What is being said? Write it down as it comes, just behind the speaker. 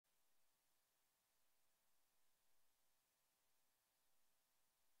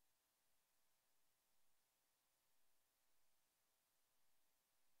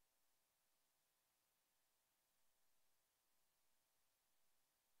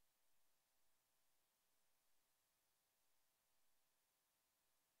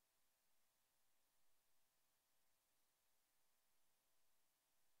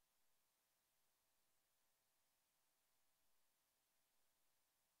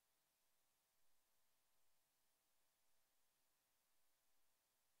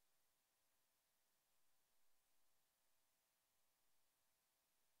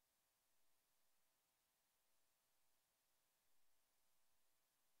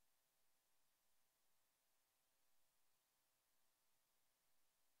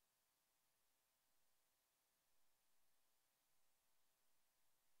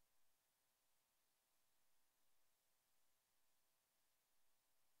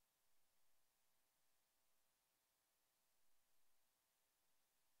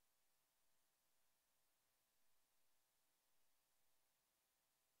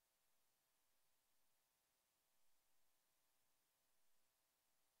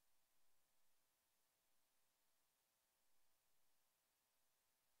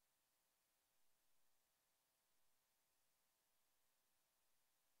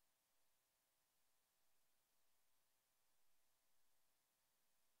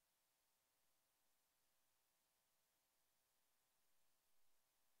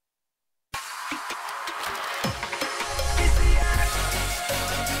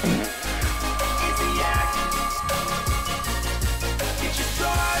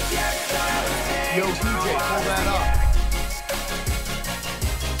Yo, DJ, pull that up.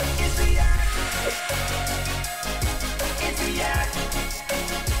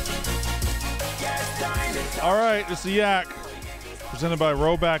 All right, it's the Yak, presented by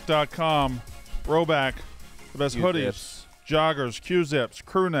Rowback.com. Rowback, the best hoodies, joggers, Q-zips,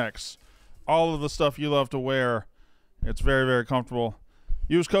 crew necks, all of the stuff you love to wear. It's very, very comfortable.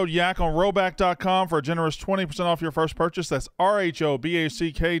 Use code YAK on Rowback.com for a generous 20% off your first purchase. That's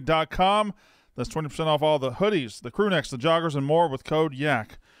RHOBACK.com. That's 20% off all the hoodies, the crew necks, the joggers, and more with code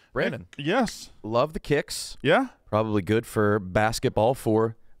YAK. Brandon. Hey, yes. Love the kicks. Yeah? Probably good for basketball,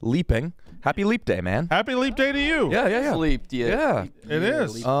 for leaping. Happy Leap Day, man. Happy Leap Day to you. Yeah. Leaped, Yeah. It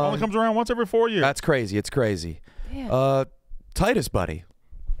is. Only comes around once every 4 years. That's crazy. It's crazy. Yeah. Titus, buddy.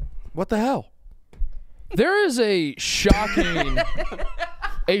 What the hell? There is a shocking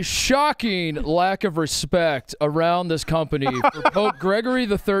lack of respect around this company for Pope Gregory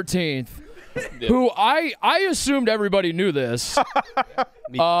the 13th, who I assumed everybody knew this.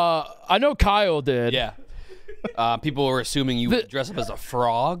 I know Kyle did. Yeah. People were assuming you would dress up as a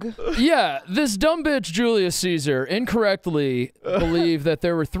frog. Yeah, this dumb bitch Julius Caesar incorrectly believed that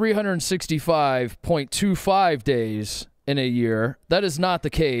there were 365.25 days in a year. That is not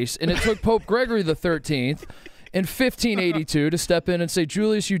the case, and it took Pope Gregory the 13th in 1582 to step in and say,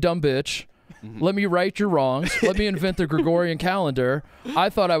 Julius, you dumb bitch, let me right your wrongs. Let me invent the Gregorian calendar.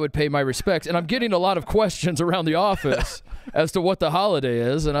 I thought I would pay my respects, and I'm getting a lot of questions around the office as to what the holiday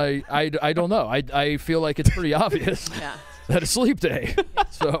is, and I don't know. I feel like it's pretty obvious that it's Leap Day.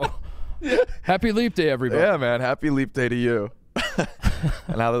 So, happy Leap Day, everybody. Yeah, man. Happy Leap Day to you.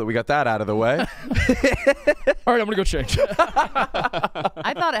 And now that we got that out of the way. All right, I'm going to go change.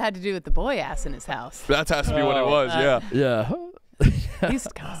 I thought it had to do with the boy ass in his house. That has to be what it was, Yeah. His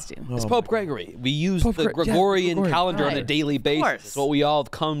costume. It's Pope Gregory. We use the Gregorian calendar on a daily basis. It's what we all have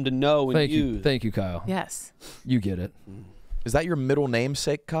come to know and use. Thank you, Kyle. Yes. You get it. Is that your middle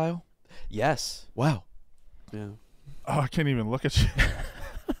namesake, Kyle? Yes. Wow. Yeah. Oh, I can't even look at you.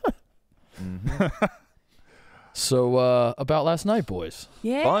 So, about last night, boys.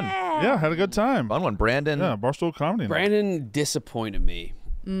 Yeah. Fun. Yeah, had a good time. Fun one, Brandon. Yeah, Barstool Comedy Night. Brandon disappointed me.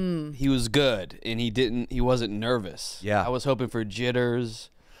 He was good, and he wasn't nervous. Yeah. I was hoping for jitters.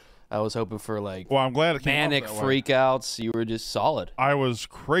 I was hoping for like Well, I'm glad it came manic off that way. freakouts. You were just solid. I was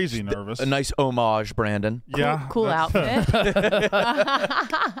crazy nervous. A nice homage, Brandon. Yeah. Cool that's- outfit.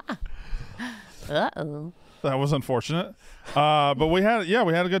 Uh-oh. That was unfortunate. But we had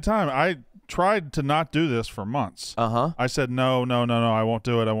a good time. I tried to not do this for months. I said, no, I won't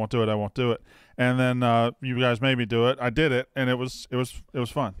do it. And then you guys made me do it. I did it, and it was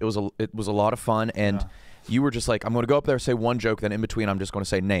fun. It was a lot of fun, and you were just like, I'm going to go up there, say one joke, then in between I'm just going to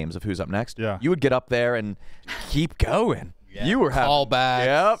say names of who's up next. Yeah. You would get up there and keep going. Yeah. You were having callbacks.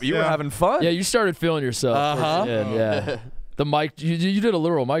 Yep, you were having fun. Yeah, you started feeling yourself. Yeah. The mic, you did a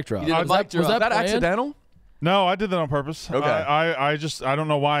literal mic drop. You did a mic drop. Was that that planned? accidental? No, I did that on purpose. Okay. I don't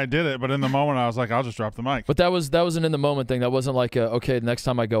know why I did it, but in the moment I was like, I'll just drop the mic. But that wasn't in the moment thing. That wasn't like okay, the next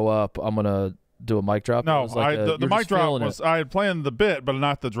time I go up, I'm gonna do a mic drop. No, It was like the you're mic just drop feeling was it. I had planned the bit, but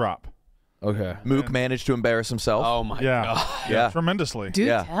not the drop. Okay. Mook managed to embarrass himself. Oh my god. Yeah. Tremendously. Do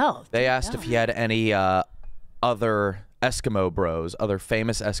Yeah. tell. They asked if he had any other Eskimo bros, other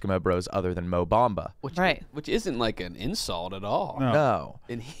famous Eskimo bros other than Mo Bamba. Which isn't like an insult at all. No.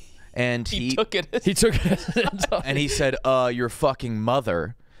 And He took it. He took it. and he said, your fucking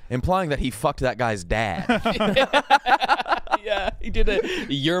mother, implying that he fucked that guy's dad. Yeah, he did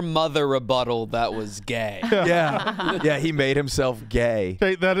a your mother rebuttal that was gay. Yeah, he made himself gay.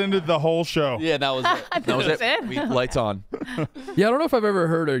 Okay, that ended the whole show. Yeah, that was it. That was it. it. Lights on. Yeah, I don't know if I've ever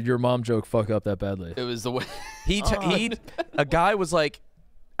heard your mom joke fuck up that badly. It was the way. A guy was like,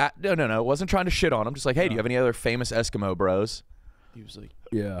 no, wasn't trying to shit on him. Just like, hey, do you have any other famous Eskimo bros? He was like,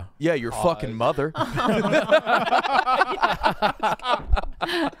 Yeah. Yeah, your fucking mother.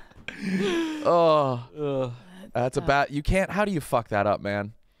 That's a bad. You can't. How do you fuck that up,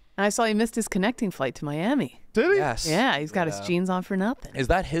 man? And I saw he missed his connecting flight to Miami. Did he? Yes. Yeah, he's got his jeans on for nothing. Is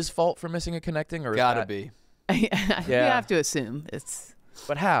that his fault for missing a connecting, or is gotta that- be. You Yeah. have to assume it's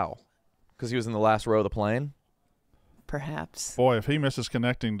But how? Because he was in the last row of the plane. perhaps. Boy, if he misses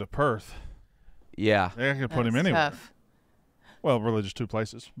connecting to Perth, Yeah. they could put him That's anywhere. tough. Well, really just two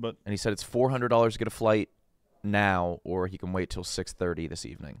places, but And he said it's $400 to get a flight now, or he can wait till 6:30 this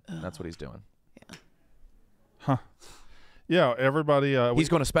evening. And that's what he's doing. yeah, everybody. He's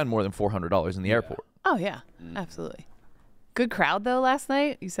going to spend more than $400 in the airport. Oh yeah, absolutely. Good crowd though last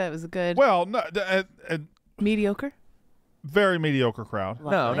night. You said it was a good Well, no, mediocre. very mediocre crowd.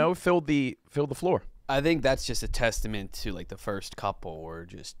 No, Lovely. filled the floor. I think that's just a testament to like the first couple were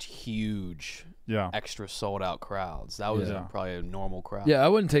just huge, extra sold out crowds. That was probably a normal crowd. Yeah, I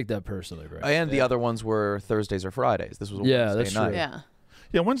wouldn't take that personally, right? And the other ones were Thursdays or Fridays. This was a Wednesday that's night. true. Yeah.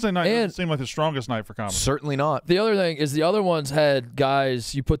 Yeah, Wednesday night doesn't seem like the strongest night for comedy. Certainly not. The other thing is the other ones had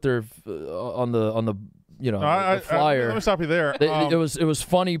guys you put their on the the flyer. Let me stop you there. It was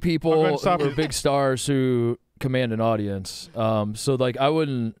funny people who were big stars who command an audience. So like I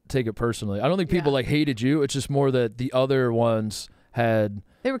wouldn't take it personally. I don't think people like hated you. It's just more that the other ones had.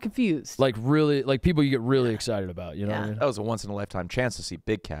 They were confused. Like really, like people you get really excited about. You know what I mean? That was a once in a lifetime chance to see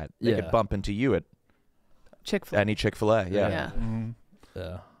Big Cat. They could bump into you at any Chick-fil-A. Yeah. Mm-hmm.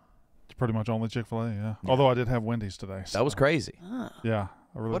 Yeah. It's pretty much only Chick-fil-A, yeah. Although I did have Wendy's today. So. That was crazy. Yeah.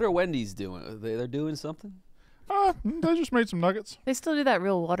 What are Wendy's doing? They're doing something? They just made some nuggets. They still do that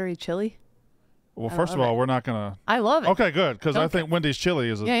real watery chili. Well, first of all, we're not going to... I love it. Okay, good, because I think Wendy's chili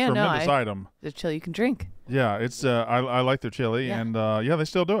is a tremendous item. The chili you can drink. Yeah, it's. I like their chili, and they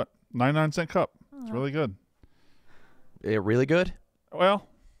still do it. 99-cent cup. It's really good. Really good? Well,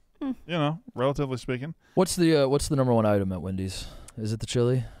 relatively speaking. What's the number one item at Wendy's? Is it the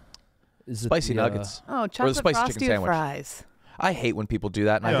chili? Is it spicy nuggets? Chocolate spicy frosty chicken sandwich. Fries. I hate when people do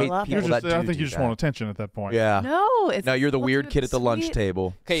that, and I hate people that do I think you just that. want attention at that point. Yeah. No, you're the weird kid at the lunch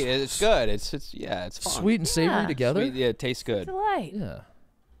table. Okay, it's good. It's fun. Sweet and savory together. Sweet, it tastes good. Delight.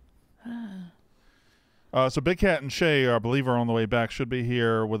 Yeah. So Big Cat and Shay, I believe, are on the way back. Should be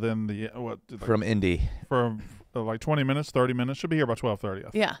here within from Indy for like 20 minutes, 30 minutes. Should be here by 12:30.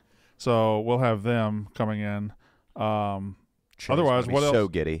 Yeah. So we'll have them coming in. Otherwise, what else? So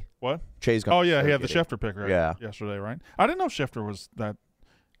giddy. What? Chay's going. Oh yeah, he had the Schefter picker. Yeah. Yesterday, right? I didn't know Schefter was that.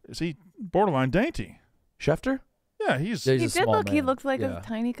 Is he borderline dainty? Schefter? Yeah, he did look. Man. He looked like a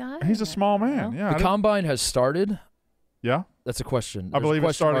tiny guy. He's a small man. Yeah. The combine has started. Yeah. That's a question. I believe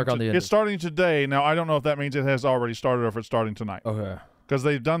it's starting. It's starting today. Now I don't know if that means it has already started or if it's starting tonight. Okay. Because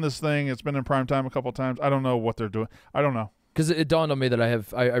they've done this thing. It's been in prime time a couple times. I don't know what they're doing. I don't know. Because it dawned on me that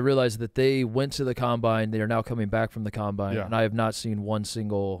I realized that they went to the combine. They are now coming back from the combine, and I have not seen one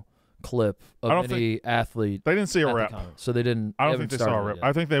single clip of any athlete. They didn't see a rep, so they didn't. I don't think they saw a rep.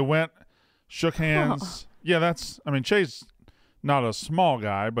 I think they went, shook hands. Yeah, Chay's not a small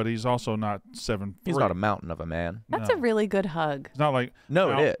guy, but he's also not 7'3". He's not a mountain of a man. That's a really good hug. It's not like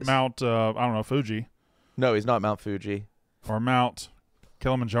it is Mount I don't know, Fuji. No, he's not Mount Fuji or Mount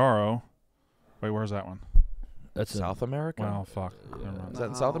Kilimanjaro. Wait, where's that one? That's South America. Well, fuck. Is that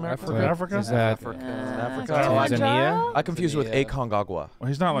in South America? Africa? Is that Africa? Tanzania? I confuse with Aconcagua. Well,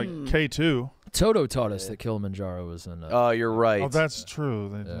 he's not like K2. Toto taught us that Kilimanjaro was in. Oh, you're right. Oh, that's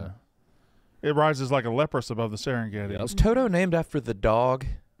true. It rises like a leprous above the Serengeti. Was Toto named after the dog?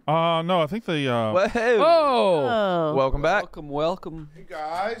 No, I think the. Whoa! Welcome back. Welcome. Hey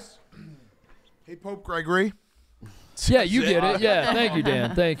guys. Hey Pope Gregory. Yeah, you get it. Yeah, thank you,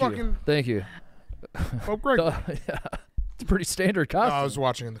 Dan. Thank you. Pope Gregory. It's a pretty standard costume. I was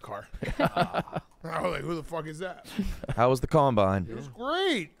watching in the car. I was like, who the fuck is that? How was the combine? It was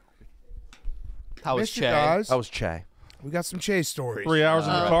great. How was Che? How was Che? We got some Che stories. 3 hours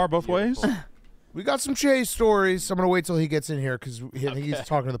in the car both ways? We got some Che stories. I'm going to wait till he gets in here because he's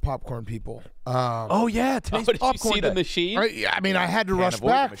talking to the popcorn people. Oh, yeah. Today's did popcorn you see the machine? I mean, I had to rush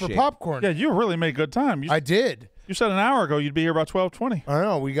back for popcorn. Yeah, you really made good time. I did. You said an hour ago you'd be here by 12:20. I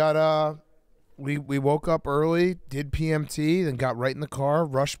know. We got we woke up early, did PMT, then got right in the car,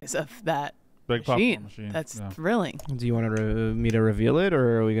 rushed. Of that big popcorn machine. That's thrilling. Do you want me to reveal it,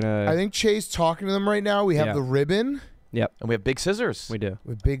 or are we gonna? I think Che's talking to them right now. We have the ribbon. Yep. And we have big scissors. We do.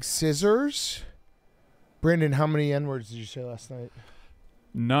 With big scissors. Brandon, how many N-words did you say last night?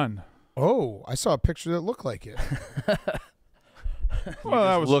 None. Oh, I saw a picture that looked like it.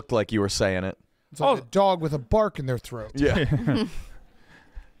 Well, that looked like you were saying it. It's like a dog with a bark in their throat. Yeah.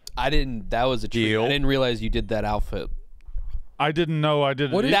 I didn't. That was a treat. I didn't realize you did that outfit. I didn't know I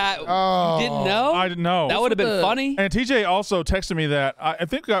did it. You didn't know? I didn't know. That would have been funny. And TJ also texted me that. I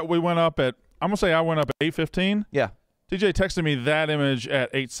think we went up at, I'm going to say I went up at 8:15. Yeah. TJ texted me that image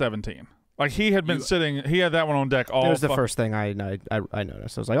at 8:17. Like he had been sitting, he had that one on deck all. That was the first thing I noticed.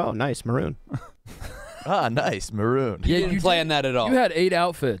 I was like, oh, nice, maroon. Ah, nice, maroon. Yeah, you didn't plan that at all. You had 8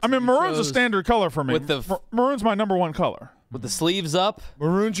 outfits. I mean, maroon's a standard color for me. Maroon's my number one color. With the sleeves up.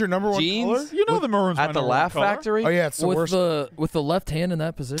 Maroon's your number one color? You know the maroon's my at the number Laugh one color. Factory. Oh yeah, it's the worst. With the left hand in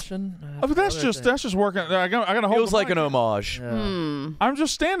that position. Oh, but that's just working. I got to hold. Feels like an homage. Yeah. I'm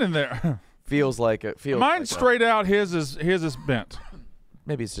just standing there. Feels like it. Feels. Mine's like straight out. His is bent.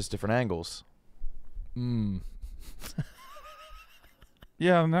 Maybe it's just different angles.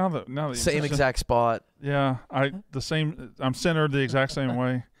 Yeah, now that same exact spot. Yeah, I'm centered the exact same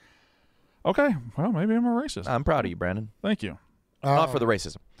way. Okay, well, maybe I'm a racist. I'm proud of you, Brandon. Thank you. Not for the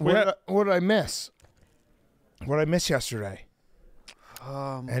racism. What did I miss? What did I miss yesterday?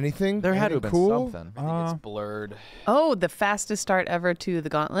 Anything? There had to have been cool? something. I think it's blurred. Oh, the fastest start ever to the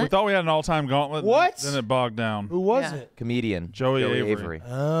gauntlet. We thought we had an all-time gauntlet. What? Then it bogged down. Who was Yeah. it? Comedian Joey Avery.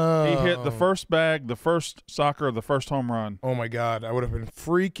 Oh. He hit the first bag, the first soccer, the first home run. Oh my God, I would have been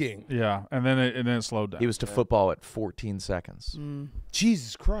freaking. Yeah, and then it slowed down. He was to football at 14 seconds.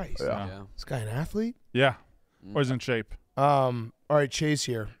 Jesus Christ. Yeah. This guy an athlete? Yeah, was in shape. All right, Chase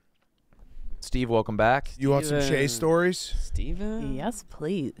here. Steve, welcome back. You want some Steven. Chase stories? Steven? Yes,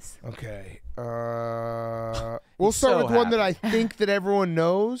 please. Okay. He's We'll start so with one that I happy. think that everyone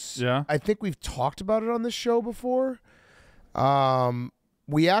knows. Yeah. I think we've talked about it on this show before.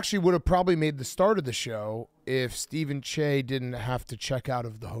 We actually would have probably made the start of the show if Stephen Che didn't have to check out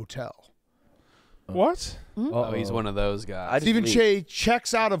of the hotel. What? Oh, he's one of those guys. Stephen Che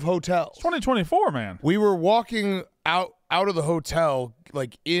checks out of hotels. 2024, man. We were walking out of the hotel,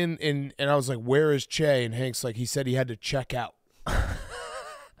 like and I was like, "Where is Che?" And Hank's like, he said he had to check out.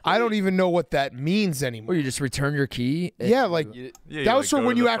 I don't even know what that means anymore. Or you just return your key. Yeah, like Yeah, that you, was for go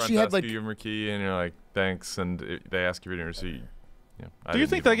when to you the actually front had desk, like. you give them a key and you're like, thanks, and they ask you for your receipt. Yeah, Do you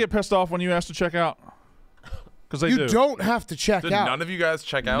think they get pissed off when you ask to check out? Because they You do. don't have to check Did out. none of you guys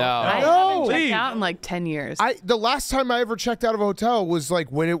check out? No. I No. haven't checked Leave. out in like 10 years. The last time I ever checked out of a hotel was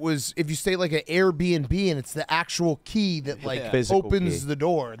like when it was if you stay at like an Airbnb and it's the actual key that like Yeah. Physical opens key. the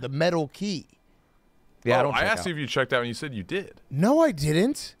door, the metal key. Yeah, I Oh, don't I check asked out. you if you checked out, and you said you did. No, I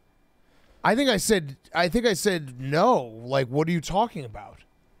didn't. I think I said no. Like, what are you talking about?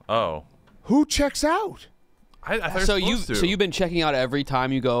 Oh, Who checks out? I thought So you were supposed to. you've been checking out every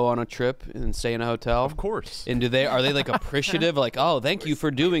time you go on a trip and stay in a hotel? Of course. And are they like appreciative? Like, oh, thank you for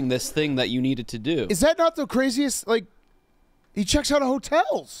doing this thing that you needed to do. Is that not the craziest? Like, he checks out of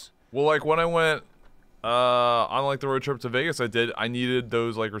hotels. Well, like when I went on like the road trip to Vegas, I needed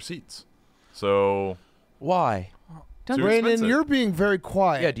those like receipts. So Why? Don't Too Brandon, expensive. you're being very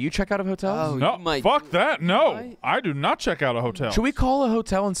quiet. Yeah, do you check out of hotels? Oh, No, you might- fuck that. No, might. I do not check out a hotel. Should we call a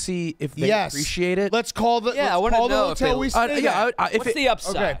hotel and see if they Yes. appreciate it? Let's call the. Yeah, I let's wanna call the know if hotel they- we stayed yeah, at. if What's it, the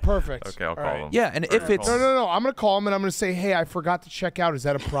upside? Okay, perfect. okay, I'll All call right. them. yeah, and if it's No. I'm gonna call him and I'm gonna say, hey, I forgot to check out. Is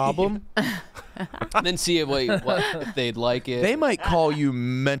that a problem? And then see if they'd like it. they might call you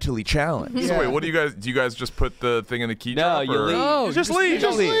mentally challenged. So wait, what do you guys just put the thing in the key No, drop? you or leave. No, You just you leave.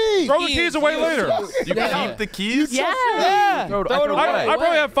 Just leave. Throw the keys away later. You keep the keys? Yeah. Throw it I away. probably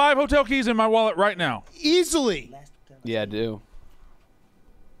have 5 hotel keys in my wallet right now. Easily. Yeah, I do.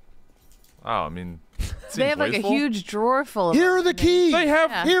 Oh, I mean, They have like a huge drawer full of Here are the keys. They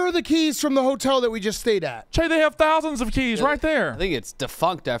have. Yeah. Here are the keys from the hotel that we just stayed at. Che, they have thousands of keys right I there. think it's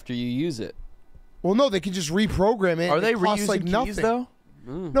defunct after you use it. Well, no, they can just reprogram it. Are It they costs reusing like keys nothing. though?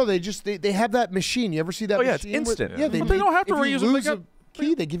 No, they have that machine. You ever see that Oh, yeah, it's machine? instant. Yeah, But they don't have to if you reuse them. They lose got- a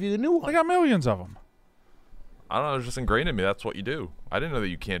key, they give you a new They one. got millions of them. I don't know. It's just ingrained in me. That's what you do. I didn't know that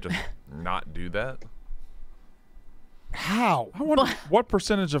you can't just not do that. How? I wonder what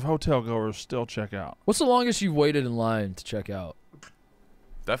percentage of hotel goers still check out. What's the longest you've waited in line to check out?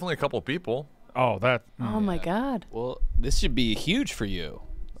 Definitely a couple of people. Oh, that. Oh my God. Well, this should be huge for you.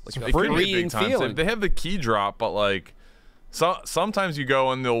 Like a It could be a freeing big time. feeling. They have the key drop, but like, sometimes you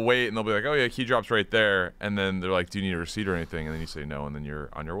go and they'll wait and they'll be like, "Oh yeah, key drop's right there," and then they're like, "Do you need a receipt or anything?" And then you say no, and then you're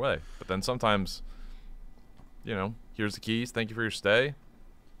on your way. But then sometimes, here's the keys. Thank you for your stay.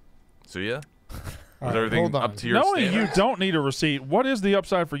 See ya. All Is right, everything hold on. up to your Knowing you standards? don't need a receipt, what is the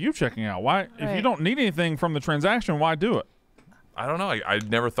upside for you checking out? Why, if you Right. don't need anything from the transaction, why do it? I don't know. I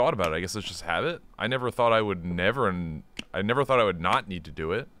never thought about it. I guess it's just habit. I never thought I would not need to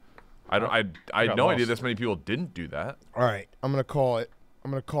do it. I had got no idea lost. this many people didn't do that. All right, I'm gonna call it. I'm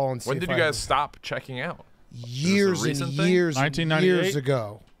gonna call and see. When if did you I guys stop checking out? years and recent thing? years and 1998? years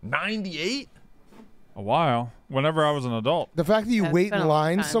ago? 98? A while. Whenever I was an adult. The fact that you That's wait been in a long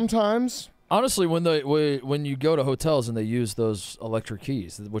line time. sometimes. Honestly, when you go to hotels and they use those electric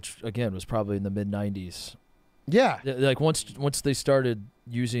keys, which again was probably in the mid '90s, Yeah, like once they started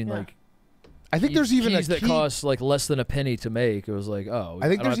using like I think there's even a keys that key. cost like less than a penny to make, it was like, oh, I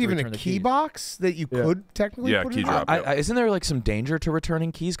think don't there's have to even return a the key keys. box that you Yeah. could technically Yeah, put key in. drop. Isn't there like some danger to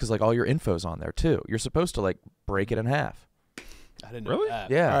returning keys because like all your info's on there too? You're supposed to like break it in half. I didn't Really? know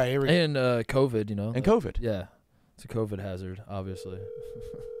that. Yeah, All right, here we go. And COVID, and COVID. Yeah, it's a COVID hazard, obviously.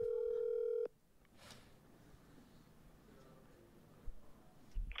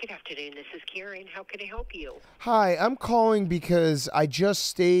 Good afternoon. This is Karen. How can I help you? Hi, I'm calling because I just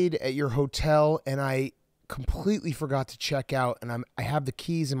stayed at your hotel and I completely forgot to check out, and I have the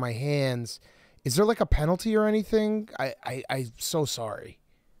keys in my hands. Is there like a penalty or anything? I'm so sorry.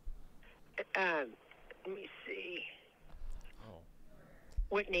 Let me see.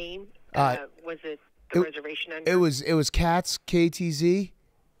 What name was it? The reservation under? It was Katz, KTZ,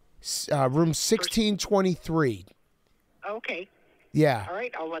 room 1623. Okay. Yeah. All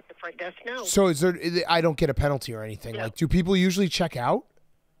right, I'll let the front desk know. So is there? I don't get a penalty or anything. No. Like, do people usually check out?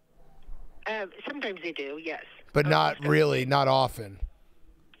 Sometimes they do, yes. But not really, not often.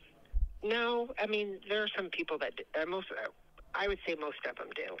 No, I mean there are some people that I would say most of them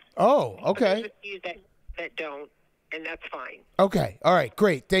do. Oh, But there's okay. a few that don't, and that's fine. Okay. All right.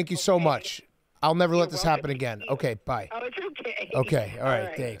 Great. Thank you so much. I'll never let this happen welcome. again. Okay. Bye. Oh, it's okay. Okay. All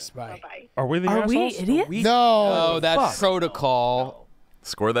right. Thanks. Bye. Bye. Are we the Are we assholes? idiots? No. Oh, that's protocol.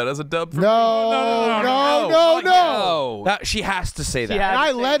 Score that as a dub. For No. That she has to say that. And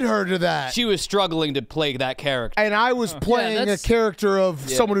I led her to that. She was struggling to play that character. And I was playing a that's- character of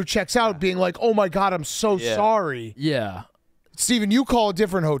someone who checks out, being like, "Oh my God, I'm so sorry." Yeah. Steven, you call a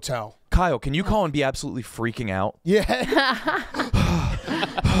different hotel. Kyle, can you call and be absolutely freaking out? Yeah.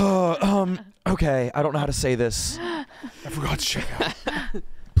 Okay, I don't know how to say this. I forgot to check out.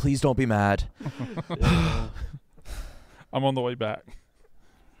 Please don't be mad. I'm on the way back.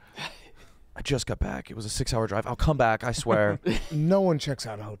 I just got back. It was a 6-hour drive. I'll come back, I swear. No one checks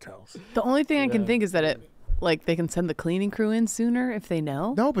out of hotels. The only thing I can think is that they can send the cleaning crew in sooner if they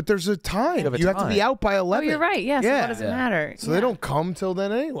know. No, but there's a time. You have a You have to be time. out by 11. Oh, you're right. Yeah. So Yeah. what does it matter? So they don't come till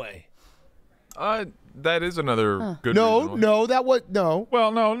then anyway. That is another good reason. No, that was no.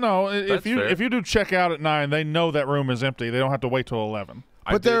 Well, no. That's fair. If you do check out at 9, they know that room is empty. They don't have to wait till 11.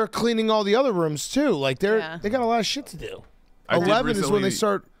 But they're cleaning all the other rooms too. Like they got a lot of shit to do. I did 11 is when they recently-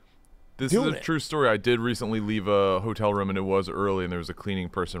 start. This is doing a it. true story. I did recently leave a hotel room, and it was early, and there was a cleaning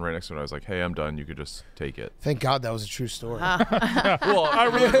person right next to it. I was like, "Hey, I'm done. You could just take it." Thank God that was a true story. Well, I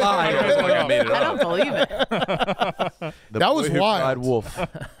really lied. I was like, I made it I up. don't believe it. That was Boy Who wild. Cried Wolf.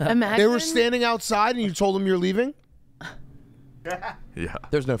 Imagine. They were standing outside, and you told them you're leaving. Yeah.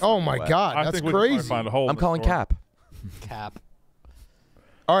 There's no. Oh my way. God, I that's think we can probably crazy. find a hole. in I'm the calling story. Cap. Cap.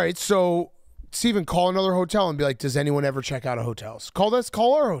 All right, so Steven, call another hotel and be like, "Does anyone ever check out of hotels?" Call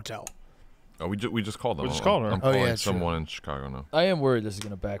our hotel. Oh, we just called them. We just called her. I'm Oh, calling yeah, true. someone in Chicago now. I am worried this is going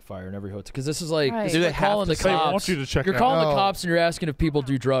to backfire in every hotel because this is like Right. this Do is they like have calling to the They cops. want you to check You're out. calling the No. cops and you're asking if people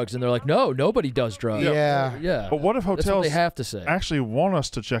do drugs, and they're like, "No, nobody does drugs." Yeah. Yeah. But what if That's hotels what they have to say? actually want us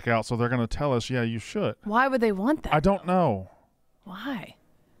to check out, so they're going to tell us, "Yeah, you should." Why would they want that? I don't know. Why?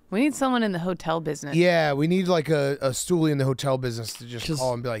 We need someone in the hotel business. Yeah, we need like a stoolie in the hotel business to just 'Cause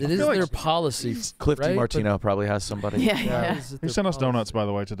call and be like, it is feel like their policy. Cliff right? DiMartino probably has somebody. Yeah. Yeah. Is it He their sent us policy? donuts, by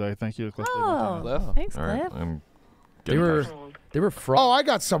the way, today. Thank you, Cliff. Oh, Cliff. thanks, All right. Cliff. I'm They getting were past- fraud. "Oh, I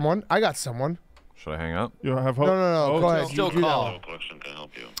got someone. Should I hang up? You have hope? No. Go ahead. Still You do call. that. Question can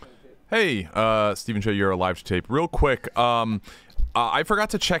help you. Hey, Stephen Shea, you're a live tape. Real quick, I forgot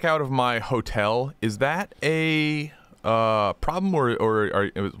to check out of my hotel. Is that a problem, or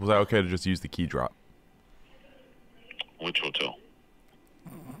was I okay to just use the key drop? Which hotel?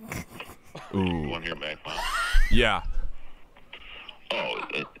 Ooh, One here back, Bob. yeah. Oh,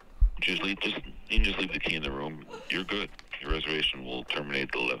 you can just leave the key in the room. You're good. Your reservation will terminate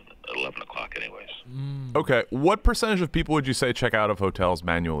at 11 o'clock anyways. Okay. What percentage of people would you say check out of hotels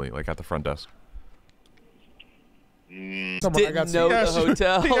manually, like at the front desk? Someone, I got Didn't know the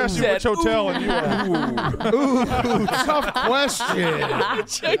hotel. He asked you which hotel, and you Ooh, tough question.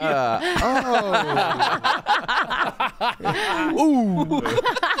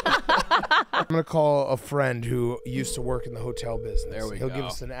 I'm gonna call a friend who used to work in the hotel business. There we He'll go. give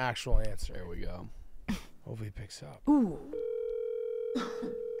us an actual answer. There we go. Hopefully he picks up.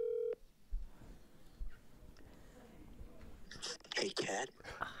 Hey, Cat.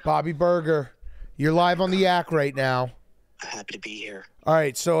 Bobby Berger, you're live on the Yak right now. I'm happy to be here. All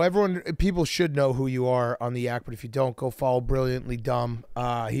right, so people should know who you are on the Yak, but if you don't, go follow Brilliantly Dumb.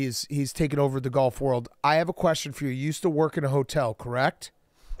 He's taken over the golf world. I have a question for you. You used to work in a hotel, correct?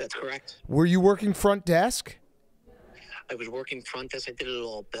 That's correct. Were you working front desk? I was working front desk. I did it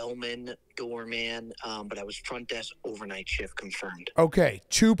all bellman, doorman, but I was front desk overnight shift confirmed. Okay,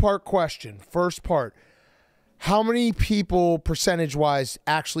 two-part question. First part, how many people percentage-wise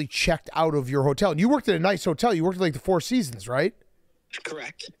actually checked out of your hotel? And you worked at a nice hotel. You worked at like the Four Seasons, right?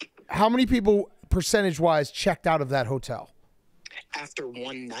 Correct. How many people percentage-wise checked out of that hotel? After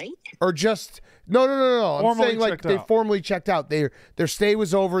one night? Or just no. I'm Formally saying like checked they out. formally checked out. Their stay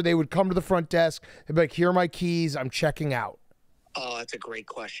was over. They would come to the front desk. They'd be like, "Here are my keys. I'm checking out." Oh, that's a great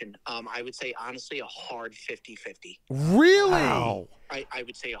question. I would say, honestly, a hard 50-50. Really? I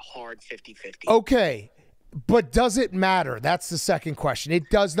would say a hard 50-50. Okay, but does it matter? That's the second question. It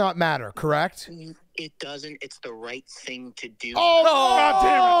does not matter, correct? It doesn't. It's the right thing to do. Oh, God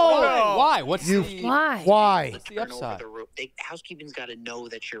damn it! Why? What's the Why? The upside? Housekeeping's got to know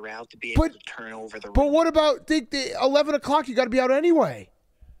that you're out to be But- able to turn over the room. But what about the 11 o'clock? You got to be out anyway.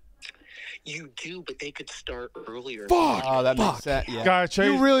 You do, but they could start earlier. Fuck. Oh, that makes Fuck. sense. Yeah. Guy, Chase.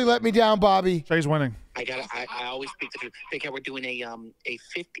 You really let me down, Bobby. Chase winning. I always speak the truth. Big Cat, we're doing a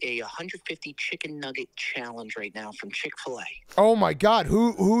 150 chicken nugget challenge right now from Chick-fil-A. Oh my God,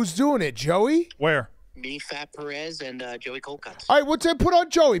 who's doing it? Joey? Where? Me, Fat Perez, and Joey Colcuts. All right, what's that? Put on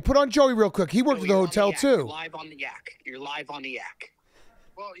Joey. Put on Joey real quick. He worked at the hotel You're too. live on the yak. You're live on the yak.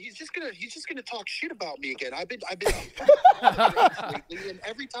 Well, he's just gonna talk shit about me again. I've been lately, and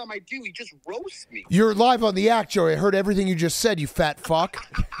every time I do, he just roasts me. You're live on the act, Joey. I heard everything you just said, you fat fuck.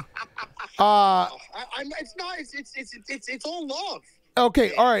 It's all love.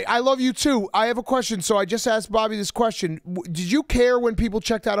 Okay, all right. I love you too. I have a question. So I just asked Bobby this question. Did you care when people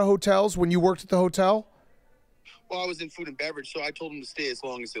checked out of hotels when you worked at the hotel? Well, I was in food and beverage, so I told him to stay as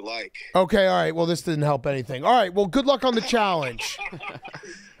long as they like. Okay, all right. Well, this didn't help anything. All right. Well, good luck on the challenge.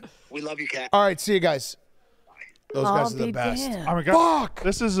 We love you, Cat. All right. See you guys. Those guys are the best. Oh my God. Fuck.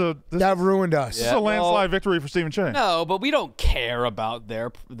 This is that ruined us. This is a landslide victory for Stephen Che. No, but we don't care about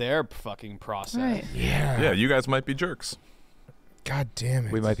their fucking process. Right. Yeah, you guys might be jerks. God damn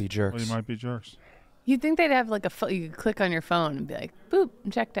it. We might be jerks. We might be jerks. You'd think they'd have like you could click on your phone and be like, boop,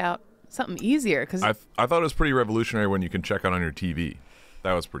 I'm checked out. Something easier. Cause I thought it was pretty revolutionary when you can check out on your TV.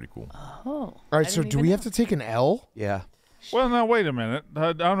 That was pretty cool. Oh. All right. So do we have to take an L? Yeah. Well, now wait a minute.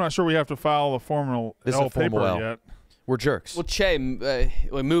 I'm not sure we have to file a formal This is L a formal paper L. yet. We're jerks. Well, Che,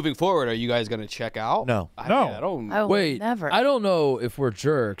 moving forward, are you guys going to check out? No. I don't. Oh, Wait, never. I don't know if we're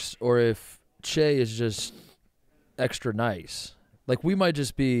jerks or if Che is just extra nice. Like, we might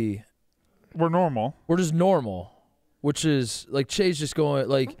just be... We're normal. We're just normal, which is, like, Che's just going,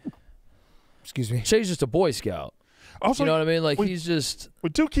 like... Excuse me. Che's just a Boy Scout. Also, you know what I mean? Like, we- he's just... We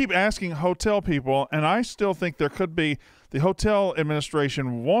do keep asking hotel people, and I still think there could be the hotel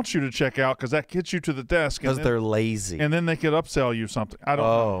administration wants you to check out because that gets you to the desk. Because they're lazy. And then they could upsell you something. I don't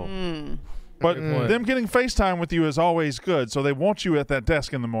know. Mm. But them getting FaceTime with you is always good, so they want you at that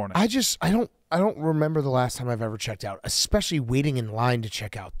desk in the morning. I don't remember the last time I've ever checked out, especially waiting in line to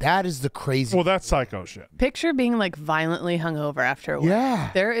check out. That is the crazy. Well, that's psycho shit. Picture being like violently hungover after a week. Yeah.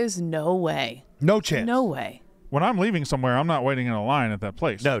 There is no way. No chance. No way. When I'm leaving somewhere, I'm not waiting in a line at that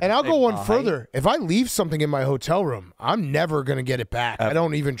place. No. And I'll go one further. If I leave something in my hotel room, I'm never going to get it back. I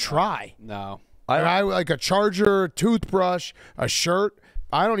don't even try. No. I like a charger, a toothbrush, a shirt.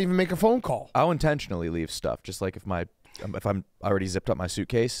 I don't even make a phone call. I'll intentionally leave stuff, just like if I'm already zipped up my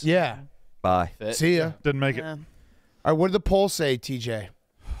suitcase. Yeah. Bye. See ya. Didn't make it. Yeah. All right, what did the poll say, TJ?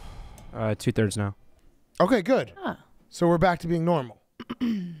 2/3 now. Okay, good. Huh. So we're back to being normal.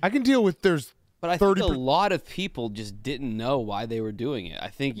 I can deal with there's But I think a lot of people just didn't know why they were doing it. I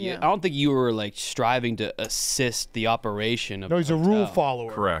think I don't think you were like striving to assist the operation of. No, he's the a rule hotel.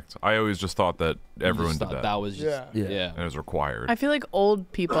 follower. Correct. I always just thought that everyone did that. That was just yeah. And it was required. I feel like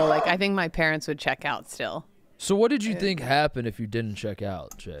old people, like I think my parents would check out still. So what did you think happened if you didn't check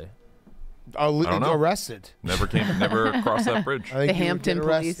out, Che? I don't know. Arrested. Never crossed that bridge. I think The you would Hampton get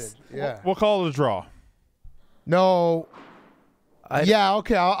police. arrested. Yeah. We'll call it a draw. No. Yeah.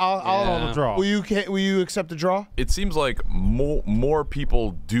 Okay. I'll Call it a draw. Will you accept the draw? It seems like more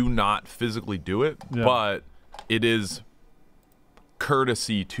people do not physically do it, but it is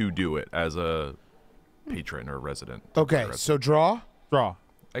courtesy to do it as a patron or resident. Okay. So draw. Draw.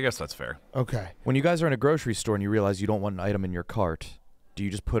 I guess that's fair. Okay. When you guys are in a grocery store and you realize you don't want an item in your cart, do you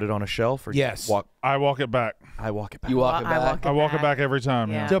just put it on a shelf or Yes. you walk? I walk it back. I walk it back. You walk it back. I walk it back every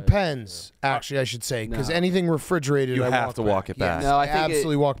time. Yeah. Depends. Actually, I should say because No. anything refrigerated, You I have to walk it back. Yes, No, I I think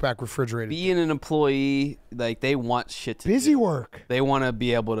absolutely walk back refrigerated. Being an employee, like they want shit to Busy do. work. They want to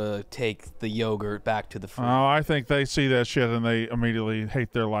be able to take the yogurt back to the fridge. Oh, I think they see that shit and they immediately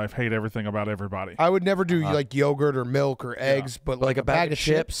hate their life, hate everything about everybody. I would never do like yogurt or milk or eggs, but like a bag of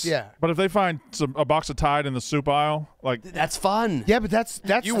chips. Yeah. But if they find a box of Tide in the soup aisle, like That's fun. Yeah, but that's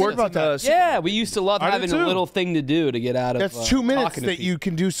You think worked about with that. Yeah, we used to love I did having a too. little thing to do to get out of. That's 2 minutes talking to that people. you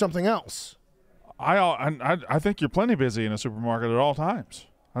can do something else. I think you're plenty busy in a supermarket at all times.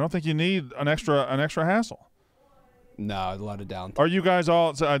 I don't think you need an extra hassle. No, a lot of downtime. Are you guys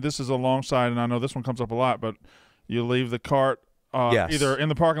all? This is a long side, and I know this one comes up a lot. But you leave the cart Yes. either in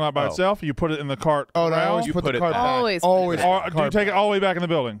the parking lot by itself, or you put it in the cart. Oh, no, I corral, always You put put the it cart back. back. Always. Always. put it or back. do you take it all the way back in the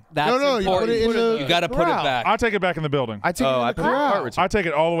building? That's No, you put important. it in the You got to put it corral. back. I take it back in the building. I take it in I the put it in the corral. cart. I take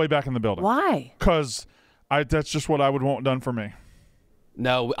it all the way back in the building. Why? Because that's just what I would want done for me.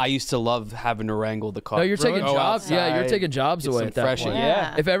 No, I used to love having to wrangle the car. No, you're taking jobs. outside, Yeah, you're taking jobs get away some at that fresh point. air.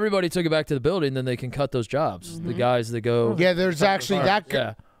 Yeah. If everybody took it back to the building, then they can cut those jobs. The guys that go. Yeah, there's actually that.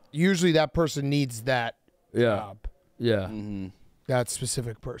 Yeah. Usually, that person needs that job. Yeah. That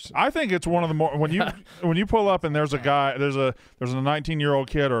specific person. I think it's one of the more when you pull up and there's a guy, there's a 19-year-old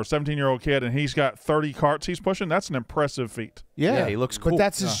kid or a 17-year-old kid, and he's got 30 carts he's pushing. That's an impressive feat. Yeah, he looks cool. But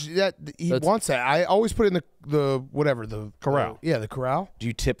that's he wants that. I always put it in the corral. The corral. Do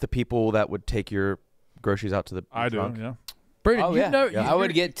you tip the people that would take your groceries out to the I trunk? do. Yeah. Brandon, Oh, yeah. I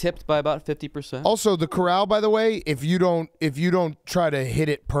would get tipped by about 50%. Also, the corral, by the way, if you don't try to hit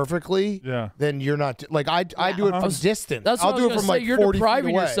it perfectly, then you're not like I do it from distance. That's I'll what do I it was from gonna like say. You're 40 depriving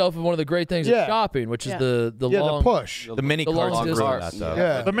feet away. yourself of one of the great things of shopping, which is the long push. The mini carts long ruin distance. that,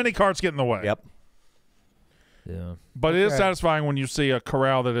 though. The mini carts get in the way. Yep. Yeah. But it is satisfying when you see a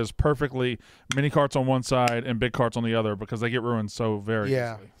corral that is perfectly mini carts on one side and big carts on the other because they get ruined so very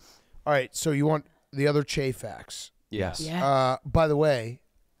easily. All right, so you want the other Che-Fax. Yes. By the way,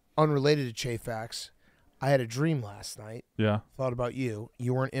 unrelated to Che-Fax, I had a dream last night. Yeah. Thought about you.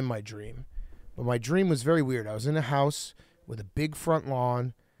 You weren't in my dream. But my dream was very weird. I was in a house with a big front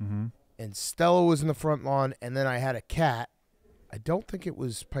lawn, and Stella was in the front lawn, and then I had a cat. I don't think it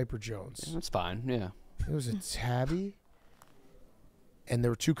was Piper Jones. That's fine, yeah. It was a tabby. And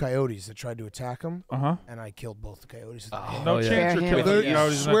there were two coyotes that tried to attack him, and I killed both the coyotes. No chance you're killing the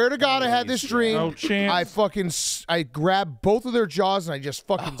coyotes. Swear to God, I had this dream. No chance. I grabbed both of their jaws and I just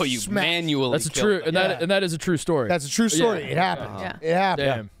fucking smacked. Manually. That's true, and that is a true story. That's a true story. It happened. It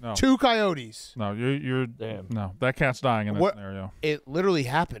happened. No. Two coyotes. No, you're no. That cat's dying in that scenario. It literally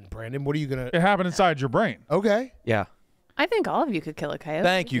happened, Brandon. What are you gonna? It happened inside your brain. Okay. Yeah. I think all of you could kill a coyote.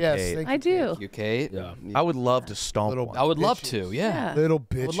 Thank you, Kate. I do. You, Kate? Yeah. I would love to stomp one. I would love to, yeah. Little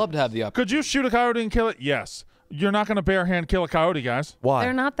bitch. I would love to have the opportunity. Could you shoot a coyote and kill it? Yes. You're not going to bare hand kill a coyote, guys. Why?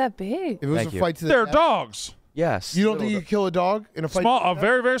 They're not that big. If it was a fight to the They're death, dogs. Yes. You don't think you could kill a dog in a fight? A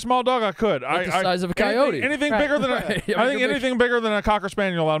very, very small dog. I could. Like the size of a coyote. Anything Right. bigger than Right. I think anything bigger than a cocker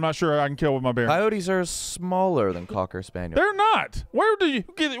spaniel, I'm not sure I can kill with my bare. Coyotes are smaller than cocker spaniels. They're not. Where do you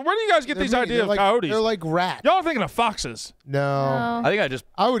guys get these ideas of coyotes? They're like rats. Y'all are thinking of foxes. No. I think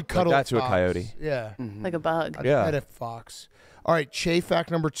I would cuddle that to a fox. coyote. Yeah. Like a bug. I'd pet a fox. All right,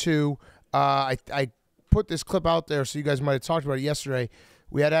 Che-Fact number 2. I put this clip out there, so you guys might have talked about it yesterday.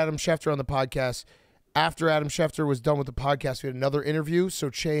 We had Adam Schefter on the podcast. After Adam Schefter was done with the podcast, we had another interview. So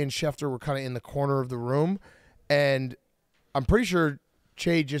Che and Schefter were kind of in the corner of the room. And I'm pretty sure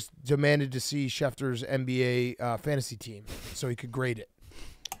Che just demanded to see Schefter's NBA fantasy team so he could grade it.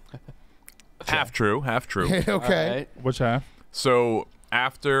 Half true. Okay. Right. Which half? So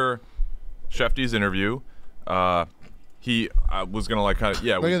after Shefty's interview, he was gonna Look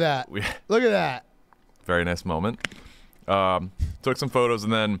at that. Look at that. Very nice moment. Took some photos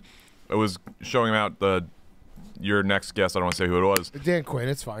and then it was showing him out your next guest. I don't want to say who it was. Dan Quinn.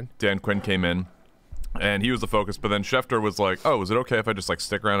 It's fine. Dan Quinn came in, and he was the focus. But then Schefter was like, "Oh, is it okay if I just like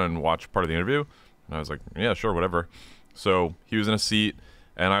stick around and watch part of the interview?" And I was like, "Yeah, sure, whatever." So he was in a seat,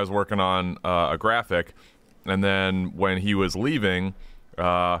 and I was working on a graphic. And then when he was leaving,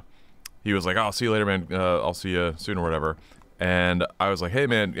 he was like, "Oh, I'll see you later, man. I'll see you soon or whatever." And I was like, "Hey,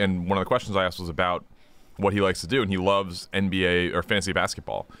 man." And one of the questions I asked was about what he likes to do, and he loves NBA or fantasy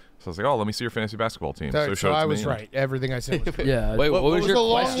basketball. So I was like, "Oh, let me see your fantasy basketball team." So I was right. Everything I said was right. Yeah. Wait, what was It your was a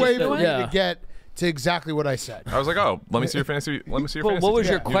long question? way for me to get to exactly what I said. I was like, "Oh, let me see your fantasy. Let me see your Well, fantasy." what was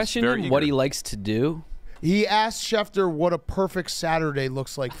team." your He was question? very What eager. he likes to do? He asked Schefter what a perfect Saturday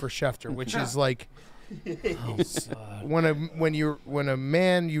looks like for Schefter, which is like when a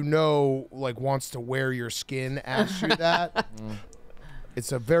man you know like wants to wear your skin asks you that.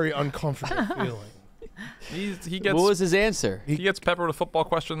 It's a very uncomfortable feeling. He gets. What was his answer? He gets peppered with football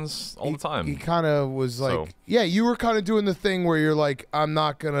questions all the time. He kind of was like, So- yeah, you were kind of doing the thing where you're like, I'm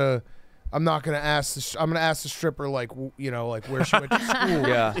not gonna ask I'm gonna ask the stripper like like where she went to school.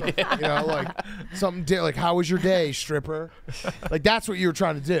 Yeah. Like something like how was your day, stripper? Like that's what you were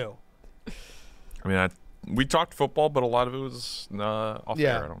trying to do. I mean, we talked football, but a lot of it was off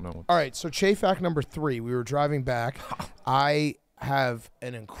air. I don't know. All right, so Che-Fact number 3. We were driving back. I have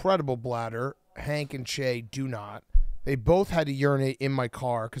an incredible bladder. Hank and Che do not. They both had to urinate in my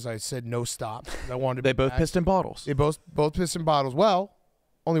car because I said no stop. I wanted to They be both back. pissed in bottles. They both pissed in bottles. Well,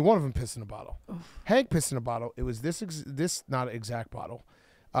 only one of them pissed in a bottle. Hank pissed in a bottle. It was this not an exact bottle.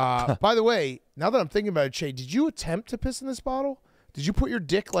 By the way, now that I'm thinking about it, Che, did you attempt to piss in this bottle? Did you put your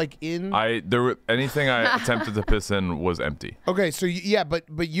dick like in? Anything I attempted to piss in was empty. Okay, so but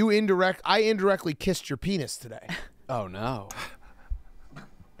I indirectly kissed your penis today. Oh no.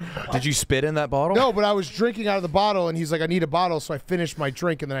 Did you spit in that bottle? No, but I was drinking out of the bottle, and he's like, I need a bottle, so I finished my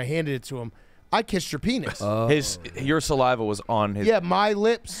drink, and then I handed it to him. I kissed your penis. Your saliva was on his. Yeah, my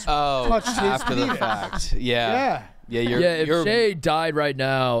lips touched his after penis. the fact. Yeah. If Jay died right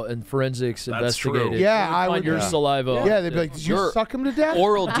now and forensics investigated, yeah, I would find your saliva. Yeah, they'd be like, did you suck him to death?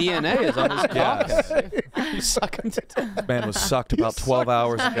 Oral DNA is on his cock. You suck him to death. This man was sucked about 12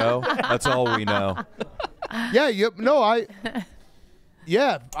 hours ago. That's all we know. Yeah,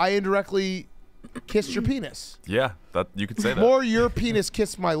 I indirectly kissed your penis. Yeah, that you could say that. More your penis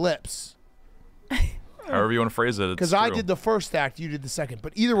kissed my lips. However you want to phrase it. Because I did the first act, you did the second.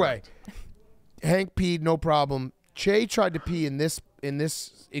 But either way, Hank peed, no problem. Che tried to pee in this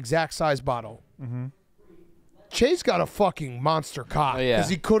exact size bottle. Che's got a fucking monster cock because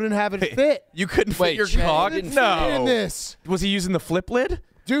he couldn't have it fit. You couldn't fit your cock? No. In this. Was he using the flip lid?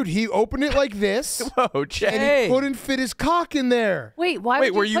 Dude, he opened it like this. Whoa, Che. And he couldn't fit his cock in there. Wait, why?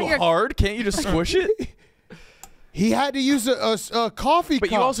 Wait, would were you put you your... hard? Can't you just squish it? He had to use a coffee cup.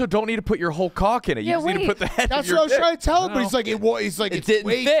 But you also don't need to put your whole cock in it. You just need to put the head. That's in what I was your trying to tell him. But It it's didn't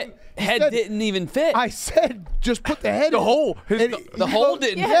way fit. He Head said- didn't even fit. I said just put the head. The in. hole. The hole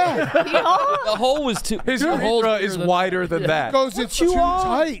didn't Yeah. fit. The hole was too. His urethra is wider than that. He goes, it's too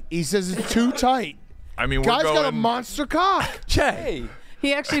tight. He says it's too tight. I mean, Guy's got a monster cock. Che.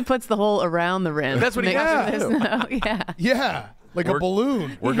 He actually puts the hole around the rim. That's what he Make has sure to there's do. Yeah, like a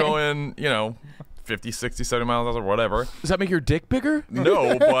balloon. We're going, 50, 60, 70 miles an hour, whatever. Does that make your dick bigger?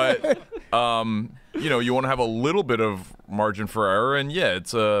 No, but you want to have a little bit of margin for error, and yeah,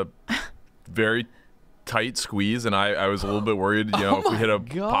 it's a very tight squeeze, and I was a little bit worried, if we hit a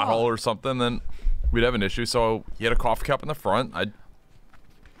pothole or something, then we'd have an issue. So he had a coffee cup in the front. I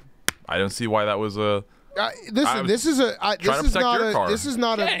don't see why that was a. Listen, this is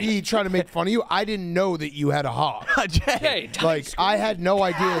not a me trying to make fun of you. I didn't know that you had a hog. Jay, like I had no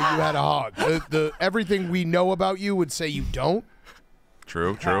idea you had a hog. The everything we know about you would say you don't.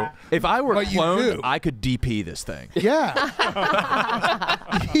 True. If I were But you cloned, do. I could DP this thing. Yeah,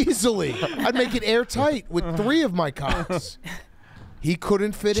 easily. I'd make it airtight with 3 of my cocks. He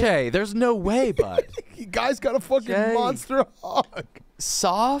couldn't fit in. Jay, there's no way, bud. You guys got a fucking monster hog.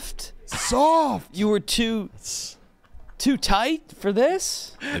 Soft. Soft. You were too tight for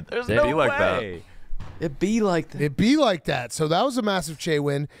this. There's It'd no be like way. It'd be like that. It'd be like that. So that was a massive Che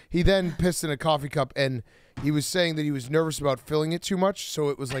win. He then pissed in a coffee cup, and he was saying that he was nervous about filling it too much, so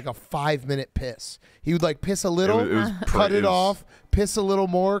it was like a 5-minute piss. He would like piss a little, cut it off, piss a little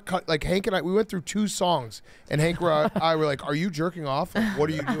more. Like Hank and I, we went through 2 songs, and Hank and I were like, "Are you jerking off? Like, what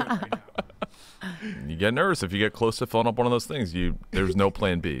are you doing right now?" You get nervous if you get close to filling up one of those things. There's no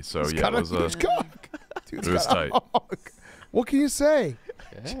plan B. So It's yeah, got it was a. cock. It was tight. What can you say?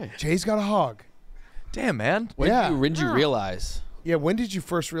 Jay's got a hog. Damn, man. When did you realize? Yeah, when did you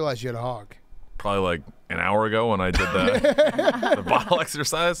first realize you had a hog? Probably like an hour ago when I did the bottle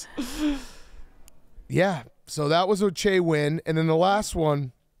exercise. Yeah, so that was a Che win. And then the last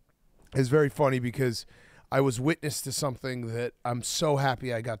one is very funny because I was witness to something that I'm so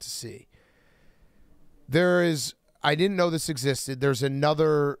happy I got to see. I didn't know this existed. There's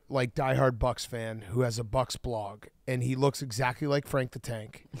another like diehard Bucks fan who has a Bucks blog, and he looks exactly like Frank the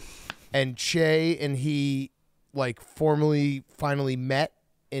Tank. And Che and he like finally met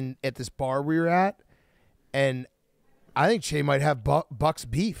at this bar we were at, and I think Che might have Bucks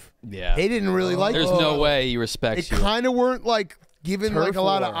beef. Yeah, they didn't really like. There's no way he respects you. They kind of weren't like giving like a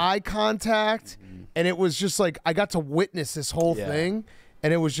lot of eye contact, and it was just like I got to witness this whole thing,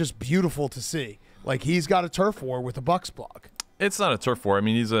 and it was just beautiful to see. Like he's got a turf war with a Bucks blog. It's not a turf war. I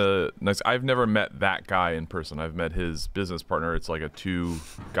mean, he's a nice. I've never met that guy in person. I've met his business partner. It's like a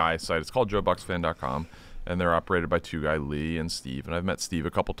 2-guy site. It's called JoeBucksFan.com, and they're operated by 2 guy Lee and Steve. And I've met Steve a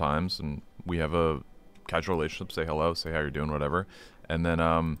couple times, and we have a casual relationship. Say hello, say how you're doing, whatever. And then,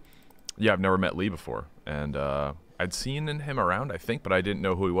 I've never met Lee before, and I'd seen him around, I think, but I didn't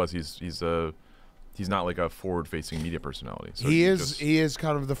know who he was. He's not like a forward-facing media personality. So he is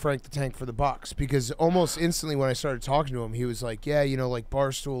kind of the Frank the Tank for the Bucks, because almost instantly when I started talking to him, he was like, yeah, like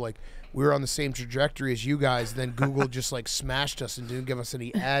Barstool, like we were on the same trajectory as you guys. Then Google just like smashed us and didn't give us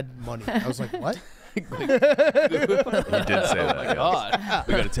any ad money. I was like, what? He did say that. Oh my God.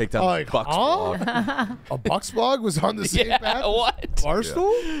 We got to take down the Bucks blog. A Bucks blog was on the same path? What?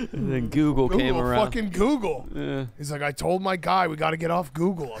 Barstool? And then Google came around. Fucking Google. Yeah. He's like, I told my guy we got to get off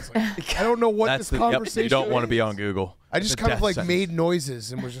Google. I was like, I don't know what this conversation You don't want to be is. on Google. I just It's a kind of death like sentence. made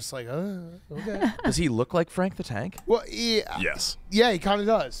noises and was just like, okay. Does he look like Frank the Tank? Well, Yes. Yeah, he kind of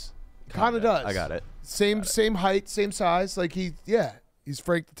does. Kind of does. I got it. Same height, same size. Like he's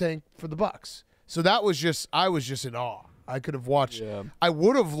Frank the Tank for the Bucks. So that was I was just in awe. I could have watched. Yeah. I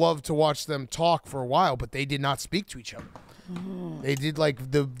would have loved to watch them talk for a while, but they did not speak to each other. They did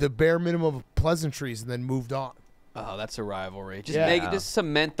like the bare minimum of pleasantries and then moved on. Oh, that's a rivalry. Just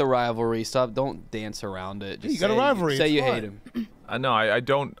cement the rivalry. Don't dance around it. Just you got a rivalry. Say you hate him. No, I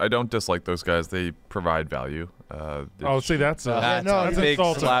don't dislike those guys. They provide value. See, that's a big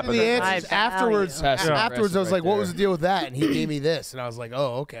slap. The answers afterwards. Afterwards, I was like, "What was the deal with that?" And he gave me this, and I was like,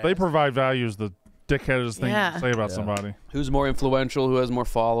 "Oh, okay." They provide value is the dickheadest thing to say about somebody. Who's more influential? Who has more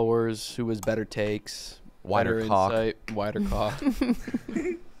followers? Who has better takes? Wider cock. Insight, wider cock.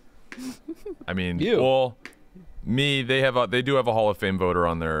 I mean, well, they do have a Hall of Fame voter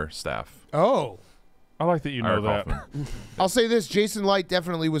on their staff. Oh. I like that you know that. I'll say this: Jason Light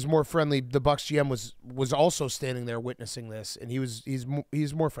definitely was more friendly. The Bucks GM was also standing there witnessing this, and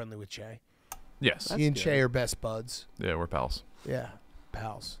he's more friendly with Che. Yes, he and Che are best buds. Yeah, we're pals. Yeah,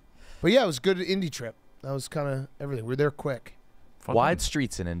 pals. But yeah, it was a good Indy trip. That was kind of everything. We were there quick. Wide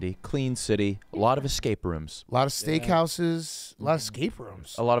streets in Indy, clean city, a lot of escape rooms. A lot of steakhouses, a lot of escape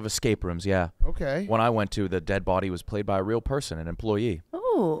rooms. A lot of escape rooms, yeah. Okay. When I went to, the dead body was played by a real person, an employee.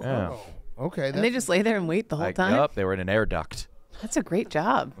 Oh. Yeah. Oh. Okay. And they just lay there and wait the whole time? Yep, they were in an air duct. That's a great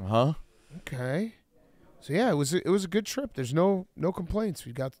job. Uh-huh. Okay. So yeah, it was a good trip. There's no complaints.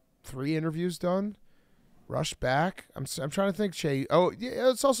 We got 3 interviews done. Rushed back. I'm trying to think, Che. Oh, yeah,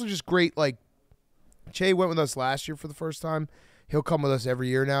 it's also just great. Like, Che went with us last year for the first time. He'll come with us every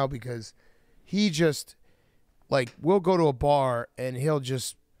year now because he just, like, we'll go to a bar and he'll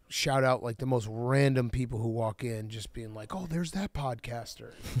just shout out, like, the most random people who walk in, just being like, oh, there's that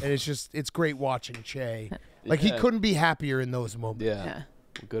podcaster. And it's great watching Che. Like, he couldn't be happier in those moments. Yeah.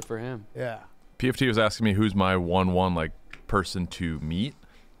 Well, good for him. Yeah. PFT was asking me who's my 1-1, like, person to meet.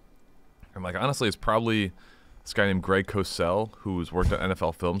 I'm like, honestly, it's probably this guy named Greg Cosell, who's worked at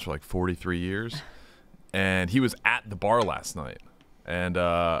NFL Films for, like, 43 years. And he was at the bar last night, and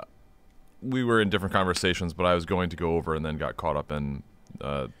we were in different conversations, but I was going to go over and then got caught up in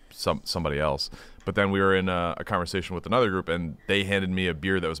somebody else. But then we were in a conversation with another group, and they handed me a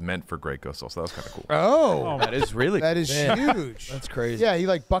beer that was meant for Greg Cosell, so that was kind of cool. Oh. That is really That is huge. That's crazy.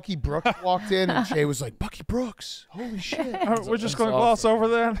 Yeah, Bucky Brooks walked in, and Che was like, Bucky Brooks. Holy shit. We're just going to gloss over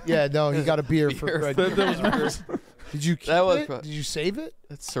that? Yeah, no, he got a beer for Greg. Did you keep it? Did you save it?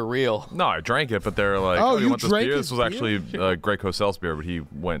 That's surreal. No, I drank it, but they're like, Oh, you you want this drank beer? his This was actually Greg Cosell's beer, but he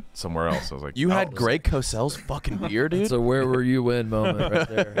went somewhere else. I was like, You had Greg Cosell's fucking beer, dude? It's a where were you when moment right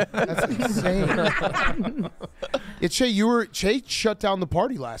there. That's insane. Yeah, Che shut down the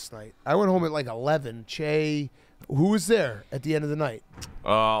party last night. I went home at like 11. Che, who was there at the end of the night? A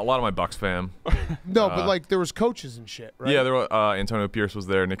lot of my Bucks fam. No, but like there was coaches and shit, right? Yeah, there were Antonio Pierce was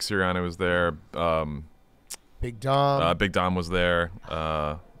there, Nick Sirianni was there, Big Dom. Big Dom was there,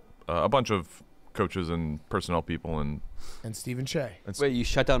 a bunch of coaches and personnel people, and Stephen Che. Wait, you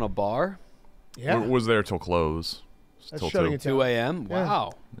shut down a bar? Yeah. Was there till close. That's till shutting it down. 2 a.m.? Yeah.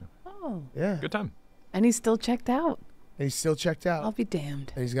 Wow. Oh. Yeah. Good time. And he's still checked out. And he's still checked out. I'll be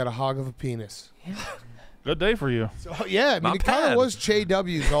damned. And he's got a hog of a penis. Yeah. Good day for you. So, yeah, I mean, Not it kind bad. of was Che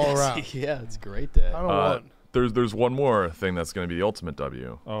W's all around. Yeah, it's a great day. I don't want. There's one more thing that's going to be the ultimate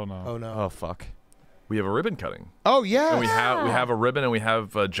W. Oh, no. Oh, no. Oh, fuck. We have a ribbon cutting. Oh, yeah. And we have a ribbon and we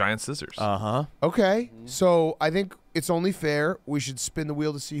have giant scissors. Uh-huh. Okay. So I think it's only fair. We should spin the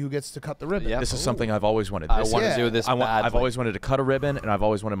wheel to see who gets to cut the ribbon. Yeah. This is something I've always wanted. I want to do this I've badly. always wanted to cut a ribbon, and I've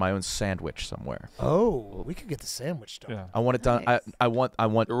always wanted my own sandwich somewhere. Oh, we could get the sandwich done. Yeah. I want it done. Nice. I want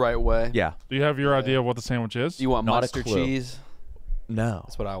The right way. Yeah. Do you have your idea of what the sandwich is? You want Not a mustard clue. cheese? No.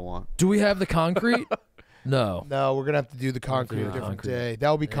 That's what I want. Do we have the concrete? No. No, we're going to have to do the concrete a different concrete. day.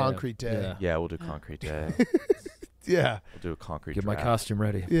 That will be concrete day. Yeah. Yeah, we'll do concrete day. Yeah. We'll do a concrete Get my draft. costume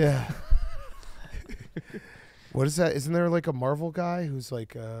ready. Yeah. What is that? Isn't there like a Marvel guy who's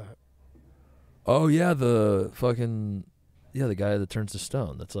like Oh yeah, the fucking the guy that turns to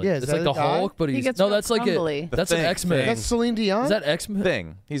stone. That's like Yeah, is it's that like a the guy? Hulk, but He he's gets no, real that's like crumbly. that's an Thing. X-Men. That's Celine Dion? Is that X-Men?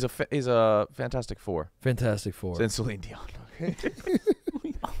 Thing. He's a Fantastic Four. Fantastic Four. It's in Celine Dion.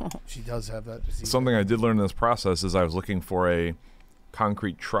 She does have that disease. Something I did learn in this process is I was looking for a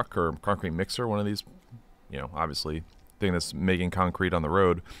concrete truck or concrete mixer, one of these, obviously thing that's making concrete on the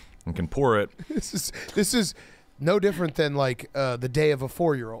road and can pour it. This is no different than like the day of a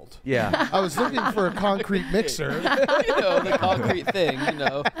 4-year-old. Yeah. I was looking for a concrete mixer. The concrete thing,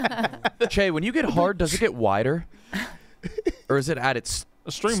 Che, when you get hard, does it get wider? Or is it at its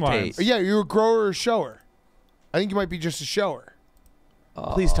streamlined? state? Yeah, you're a grower or a shower. I think you might be just a shower.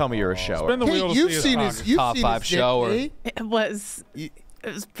 Please tell me you're a shower. Spin the wheel to You've see seen his his you've Top seen 5 his dick, shower. Kate. It was.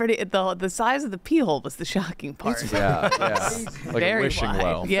 It was pretty. The size of the pee hole was the shocking part. Yeah. Like Very wishing wide.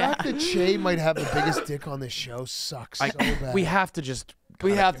 well. Yeah. The fact that Che might have the biggest dick on this show sucks so bad. We have to just.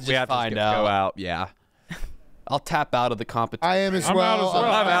 We have to just find out. Go out. Yeah. I'll tap out of the competition. I am as I'm well. out as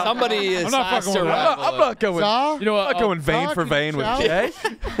well. I'm out. Somebody is. I'm not has fucking to with that. rival I'm it. not going. Za? You know what? I'm not going vein Za, for can vein you with shout? Jay.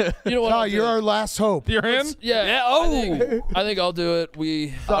 You know what? Za, I'll you're do? our last hope. You're in? Yeah. I think I'll do it.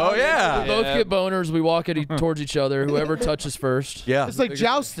 We Oh yeah. we both get boners. We walk towards each other. Whoever touches first. Yeah. It's like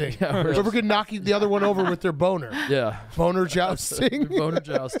jousting. Whoever can knock the other one over with their boner. Yeah. Boner jousting. Boner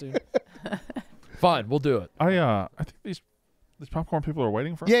jousting. Fine, we'll do it. I think these popcorn people are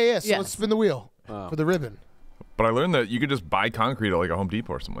waiting for us. Yeah. So Yes. let's spin the wheel for the ribbon. But I learned that you could just buy concrete at like a Home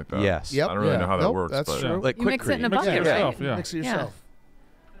Depot or something like that. Yes. Yep. I don't really know how that Nope, works. that's but true. Like You mix it in a quick bucket, Yeah, right? yourself, yeah. Mix it yourself.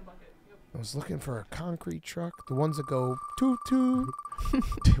 I was looking for a concrete truck. The ones that go toot toot.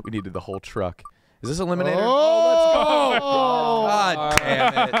 We needed the whole truck. Is this eliminator? Oh, God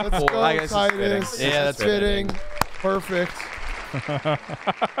damn it. Let's Cool. go, I guess it's fitting. Titus. Yeah, It's that's fitting. Perfect.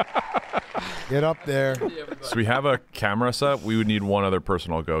 Get up there. So we have a camera set. We would need one other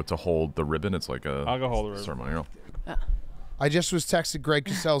person I'll go to hold the ribbon. It's like a I'll go hold the ribbon. ceremonial. I just was texted Greg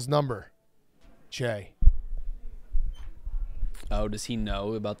Cassell's number. Jay. Oh, does he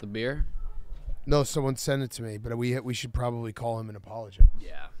know about the beer? No, someone sent it to me, but we should probably call him and apologize.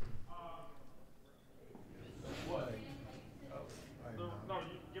 Yeah. No,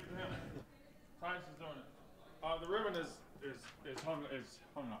 you give it to him. Titus is doing it. The ribbon is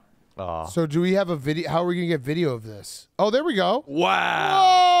hung up. Aw. So do we have a video? How are we going to get video of this? Oh, there we go.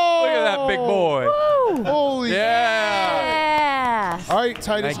 Wow. Look at that big boy. Holy. Yeah. All right,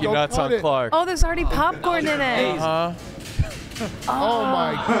 Titus, Thank you, go Nuts cut on it. Clark. Oh, there's already popcorn in it. Uh-huh. Oh,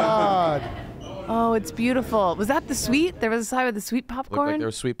 my God. Oh, it's beautiful. Was that the sweet? There was a side with the sweet Looked popcorn? like there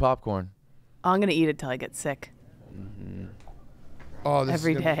was sweet popcorn. Oh, I'm going to eat it till I get sick. Oh, this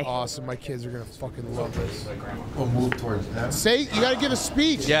Every is gonna be day. awesome. My kids are going to fucking love this. We'll move towards that. Say, you got to give a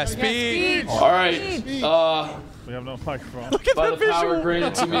speech. Yeah, speed. All right. We have no microphone. By the power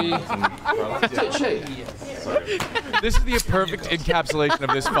granted to me. This is the perfect encapsulation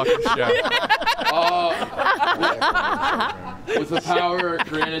of this fucking show. With the power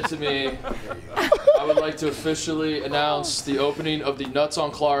granted to me, I would like to officially announce the opening of the Nuts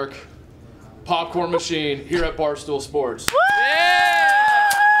on Clark popcorn machine here at Barstool Sports.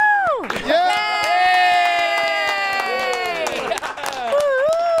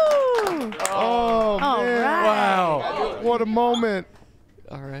 Oh, man. right. Wow. What a moment.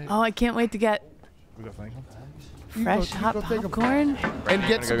 All right. Oh, I can't wait to get We got thank him. fresh go hot take a- popcorn. And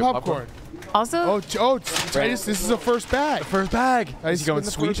get some go get popcorn. Also, Titus, this is a first bag. First bag. Titus Is he going getting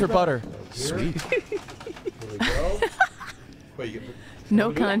the sweet first or bag. butter? Sweet.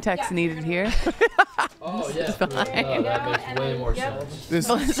 no context needed here. Oh, yeah. That makes way more sense. This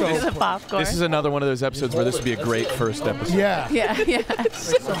is so the popcorn. This is another one of those episodes where this would be a great first episode. Yeah. yeah.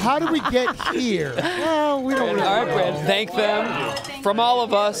 So how did we get here? Well, we don't really All right, know. Brad. Thank them from all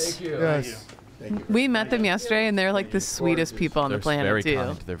of us. Yes. We met them yesterday, and they're like the sweetest people on They're the planet, very too.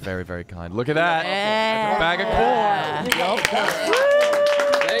 kind. They're very, very kind. Look at that. Yeah. Bag of corn.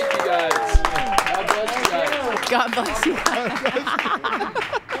 Thank you guys. God bless you guys. God bless you.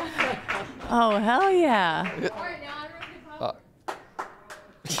 Oh, hell yeah.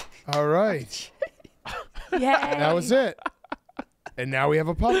 All right. Yay. That was it. And now we have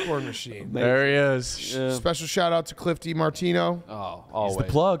a popcorn machine. There he is. Special shout out to Cliff D. Martino. Oh, He's always. the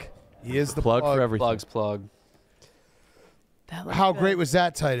plug. He is the Plug for everything. Plug. That looked How good. great was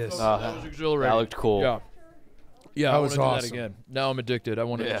that, Titus? That was exhilarating. That looked cool. Yeah. Yeah, That I was want to do awesome. that again. Now I'm addicted. I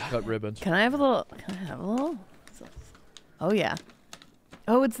want to cut ribbons. Can I have a little? Can I have a little? Oh, yeah.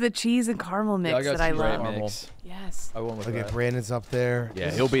 Oh, it's the cheese and caramel mix I got that I cheese love. and caramel. Yes. I went with Look that. at Brandon's up there.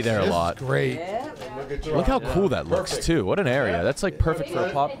 Yeah, he'll be there a This is lot. great. Look how cool that looks, too. What an area. That's like perfect for a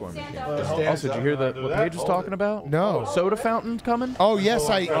popcorn machine. Also, did you hear what Paige was talking about? No. Soda fountain coming? Oh, yes,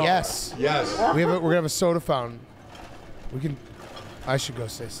 yes. Yes. We're gonna have a soda fountain. I should go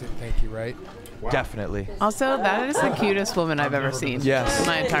say thank you, right? Wow. Definitely. Also, that is the cutest woman I've ever seen. Yes. In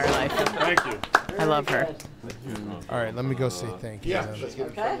my entire life. Thank you. I love her. All right, let me go say thank you. Yeah. then. Let's get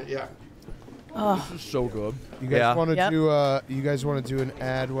it from it. Yeah. Oh. This is so good. You guys Yeah. want to Yep. do? You guys want to do an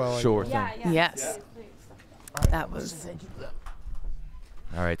ad while Sure I? thing. Yes. That was.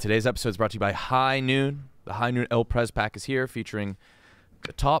 All right, today's episode is brought to you by High Noon. The High Noon El Prez pack is here, featuring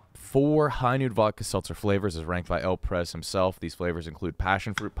the top 4 High Noon vodka seltzer flavors as ranked by El Prez himself. These flavors include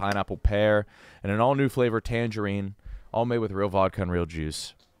passion fruit, pineapple, pear, and an all-new flavor, tangerine, all made with real vodka and real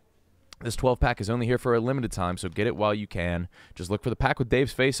juice. This 12-pack is only here for a limited time, so get it while you can. Just look for the pack with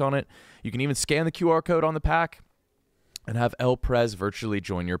Dave's face on it. You can even scan the QR code on the pack and have El Prez virtually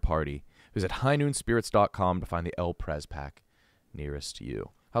join your party. Visit highnoonspirits.com to find the El Prez pack nearest to you.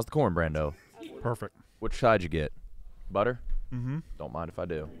 How's the corn, Brando? Perfect. Which side you get? Butter? Mm-hmm. Don't mind if I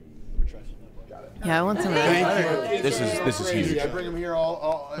do. Yeah, I want some of that. This is huge. I bring them here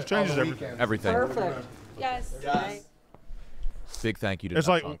all It changes all the weekend. Everything. Perfect. Yes. Big thank you to It's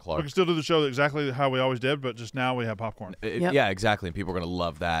like Sean we Clark. can still do the show exactly how we always did, but just now we have popcorn. Yep. Yeah, exactly. And people are going to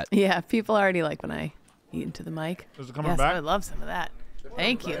love that. Yeah, people already like when I eat into the mic. Is it coming yes, back? I would love some of that.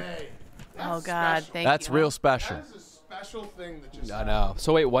 Thank you. Oh God, thank you. That's real special. That's a special thing that just I know.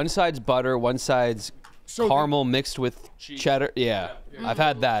 So wait, one side's butter, one side's caramel mixed with cheddar. Yeah, I've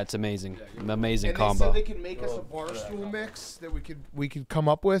had that. It's amazing. Amazing and combo. They said they can make us a Barstool mix that we could come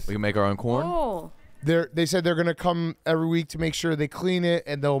up with. We can make our own corn. Oh. They said they're gonna come every week to make sure they clean it,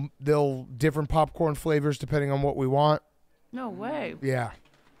 and they'll different popcorn flavors depending on what we want. No way. Yeah.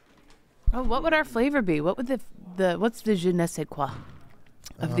 Oh, what would our flavor be? What would what's the je ne sais quoi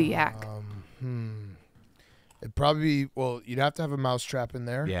of the yak? It'd probably be, you'd have to have a mousetrap in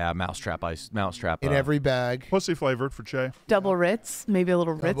there. Yeah, mousetrap in every bag. Pussy flavored for Che. Double Ritz, maybe a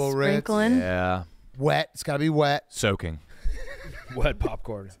little Ritz Double Ritz. sprinkle in. Yeah. Wet. It's gotta be wet. Soaking. Wet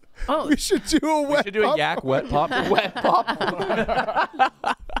popcorn. Oh, We should do a wet. We should do a yak wet popcorn. Wet popcorn.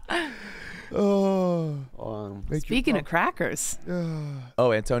 speaking of crackers.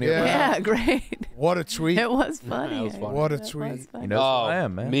 Oh, Antonio. Yeah. Yeah, great. What a tweet. It was funny. That was funny. What a It was tweet. funny. You know who I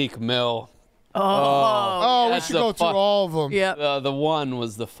am, man. Meek Mill. Oh, we that's should the go through all of them. Yeah. The one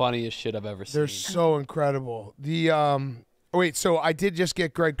was the funniest shit I've ever They're seen. so incredible. Wait, so I did just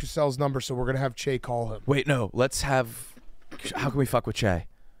get Greg Cassell's number, so we're gonna have Che call him. Wait, no. Let's have. How can we fuck with Che?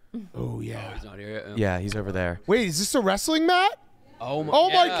 Oh yeah. He's not here yet. Yeah, he's over there. Wait, is this a wrestling mat? Oh my. Oh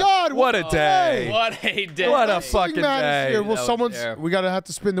my yeah. God! What a day! What a day. What a Wrestling fucking mat is day! here. Well, That was terrible. we gotta have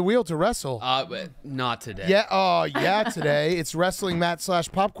to spin the wheel to wrestle. But not today. Yeah. Oh yeah. Today it's wrestling mat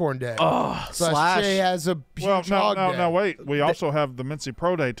 / popcorn day. Oh, Slash Che has a huge Well, hog day. no, wait. We also have the Mincy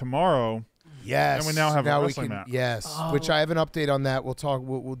Pro Day tomorrow. Yes. And we now have a we wrestling mat. Yes. Which I have an update on that. We'll talk.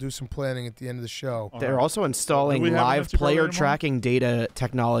 We'll do some planning at the end of the show. They're also installing Do we have a live Mincy Pro player anymore? tracking data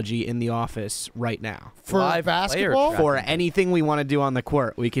technology in the office right now. For Live player basketball. tracking. For anything we want to do on the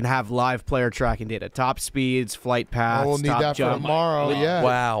court, we can have live player tracking data. Top speeds, flight paths, Oh, we'll need top that for jump. tomorrow. Yeah.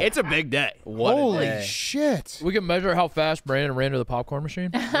 Wow. It's a big day. What a Holy day. shit. We can measure how fast Brandon ran to the popcorn machine.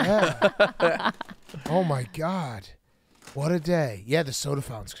 Yeah. Oh my God. What a day. Yeah, the soda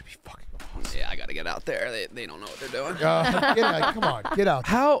fountain's gonna be fucking awesome. Yeah, I gotta get out there. They don't know what they're doing. Come on, get out.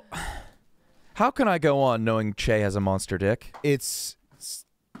 How can I go on knowing Che has a monster dick? It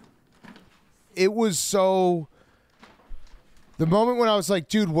was so. The moment when I was like,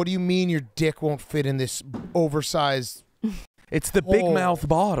 dude, what do you mean your dick won't fit in this oversized? It's the big mouth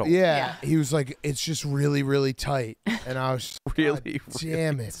bottle. Yeah. He was like, it's just really, really tight, and I was Really, God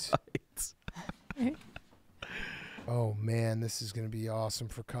damn really it. tight. Oh man, this is gonna be awesome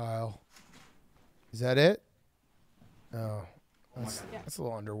for Kyle. Is that it? Oh, that's a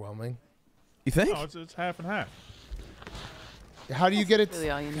little underwhelming. You think? No, it's half and half. How do you get it? really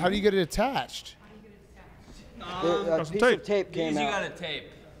all you How do you get it attached? Got some tape. came out. got a tape.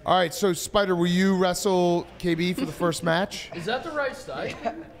 All right, so Spider, will you wrestle KB for the first match? Is that the right size?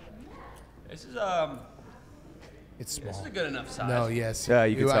 This is It's small. This is a good enough size. No, yes. Yeah,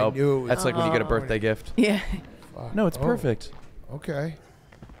 you can I tell. knew it was- That's like when you get a birthday gift. Yeah. No, it's Oh. perfect. Okay.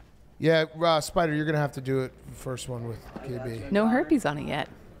 Yeah, Spider, you're gonna have to do it the first one with KB. No herpes on it yet.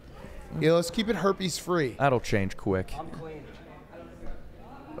 Yeah, let's keep it herpes free. That'll change quick.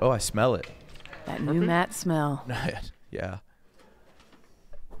 Oh, I smell it. That new mat smell. Yeah.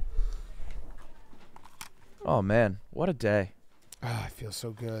 Oh man, what a day! Ah, I feel so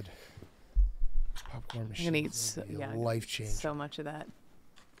good. Popcorn I'm machine. gonna eat life change. so much of that.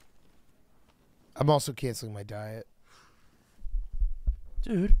 I'm also canceling my diet.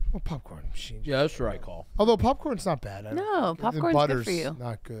 Dude. Well, popcorn machine. Yeah, that's the right call. Although popcorn's not bad. No, the popcorn's good butter's for you.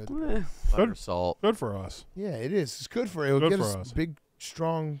 Not good. Butter salt. Good for us. Yeah, it is. It's good for you. It'll Good get for us us. big,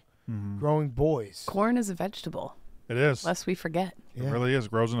 strong, growing boys. Corn is a vegetable, It is. lest we forget. It really is.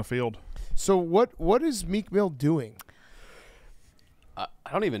 It grows in a field. So what is Meek Mill doing? I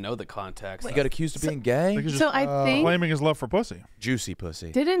don't even know the context. He got accused of being gay. He's So just I think claiming his love for pussy. Juicy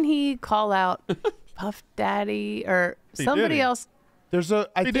pussy. didn't he call out Puff Daddy or He somebody did. else? There's a.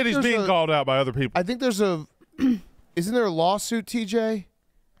 I He think did. He's there's being a- called out by other people. I think there's a. Isn't there a lawsuit, TJ?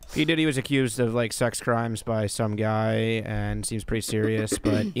 P. Diddy was accused of like sex crimes by some guy and seems pretty serious.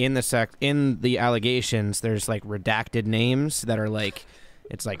 But in the allegations, there's like redacted names that are like,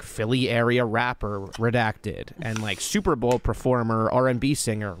 it's like Philly area rapper redacted and like Super Bowl performer R&B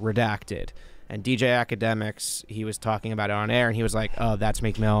singer redacted. And DJ Academics, he was talking about it on air, and he was like, "Oh, that's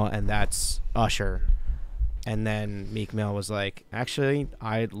Meek Mill, and that's Usher." And then Meek Mill was like, "Actually,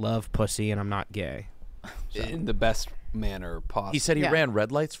 I love pussy, and I'm not gay." So. In the best manner possible. He said he ran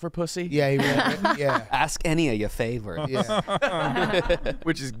red lights for pussy? Yeah, he ran. Yeah. Ask any of your favorites. Yeah.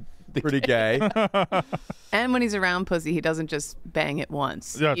 Which is pretty gay. And when he's around pussy, he doesn't just bang it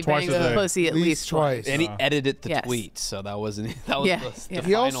once. Yeah, he twice bangs a day. the pussy at least twice. And he edited the Yes. tweet, so that wasn't that was Yeah, the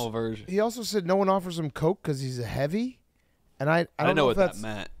yeah. final version. He also said no one offers him coke because he's a heavy, and I don't know if what that's, that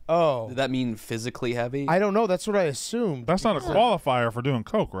meant. Oh, Did that mean physically heavy? I don't know. That's what I assumed. That's not a qualifier for doing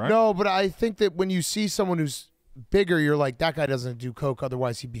coke, right? No, but I think that when you see someone who's bigger, you're like, that guy doesn't do coke,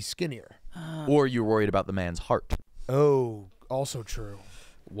 otherwise he'd be skinnier. Or you're worried about the man's heart. Oh, also true.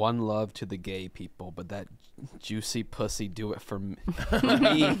 One love to the gay people, but that juicy pussy do it for me.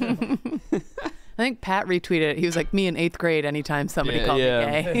 I think Pat retweeted it. He was like, me in 8th grade anytime somebody called me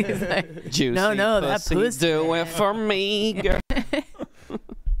gay. He's like, Juicy no, that pussy. do it for me, girl.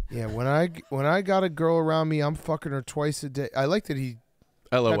 Yeah, when I got a girl around me, I'm fucking her twice a day. I like that he.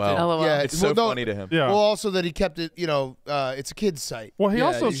 LOL. LOL. Yeah, It's so funny to him. Yeah. Well, also that he kept it. It's a kid's site. Well, he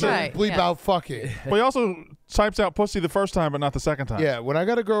also you said, shouldn't bleep out fucking. Well, he also types out pussy the first time, but not the second time. Yeah, when I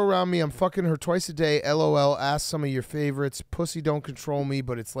got a girl around me, I'm fucking her twice a day. LOL. Ask some of your favorites. Pussy don't control me,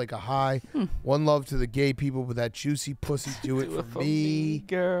 but it's like a high. One love to the gay people, but that juicy pussy do it for me,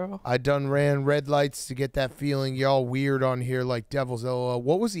 girl. I done ran red lights to get that feeling. Y'all weird on here like devils. LOL.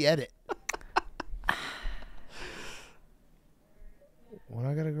 What was the edit? When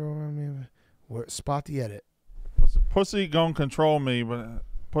I got a girl around me, spot the edit. Pussy gon' control me, but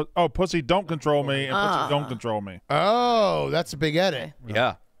pussy don't control me, and pussy don't control me. Oh, that's a big edit.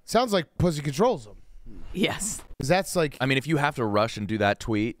 Yeah. Sounds like pussy controls him. Yes. 'Cause that's like, I mean, if you have to rush and do that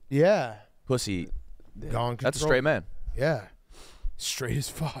tweet, yeah, pussy, gone that's a control. straight man. Yeah, straight as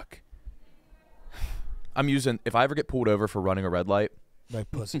fuck. I'm using, if I ever get pulled over for running a red light,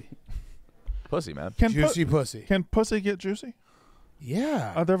 like pussy. Pussy, man. Juicy pussy. Can pussy get juicy?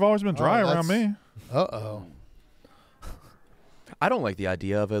 Yeah. They've always been dry around me. Uh-oh. I don't like the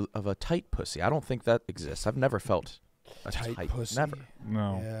idea of a tight pussy. I don't think that exists. I've never felt a tight pussy. Never.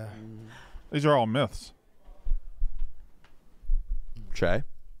 No. Yeah. These are all myths. Che?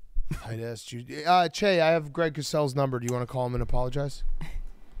 Tight ass juicy. Che, I have Greg Cassell's number. Do you want to call him and apologize?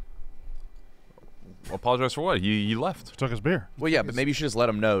 Apologize for what? He left. Took his beer. Well, yeah, but maybe you should just let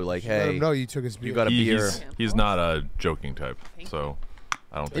him know, like, hey, Let him know you took his beer. you got a beer. He's not a joking type, so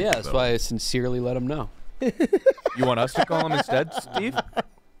I don't think. Yeah, that's why I sincerely let him know. You want us to call him instead, Steve?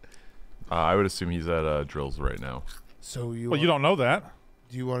 I would assume he's at drills right now. So you. Well, you don't know that.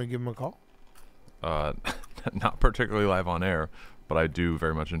 Do you want to give him a call? Not particularly live on air, but I do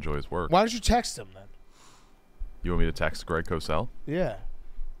very much enjoy his work. Why don't you text him then? You want me to text Greg Cosell? Yeah.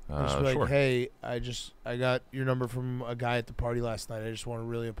 Just be like, sure. hey, I got your number from a guy at the party last night. I just want to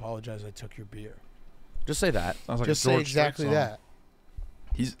really apologize. I took your beer. Just say that. Sounds like Just a say George exactly Strait song.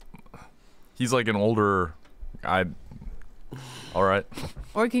 that. He's like an older guy. All right.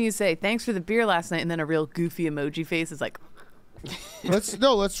 Or can you say, thanks for the beer last night, and then a real goofy emoji face is like,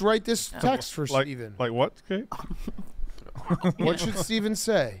 Let's write this text for Steven. Like what, Kate? What should Steven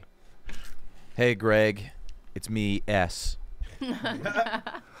say? Hey, Greg, it's me, S.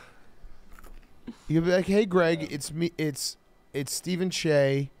 You'll be like, hey, Greg, it's me. It's Stephen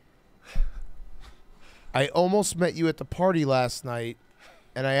Che. I almost met you at the party last night,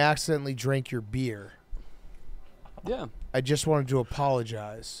 and I accidentally drank your beer. Yeah. I just wanted to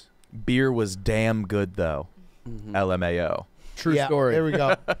apologize. Beer was damn good, though. LMAO. True story. There we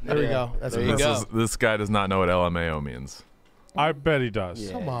go. There we go. That's There you perfect. go. This guy does not know what LMAO means. I bet he does.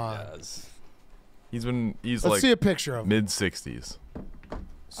 Yeah, Come on. he does. He's Let's like see a picture of him. mid-60s.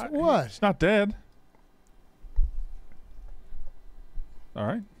 So what? He's not dead. All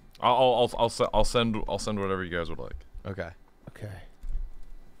right. I'll send whatever you guys would like. Okay. Okay.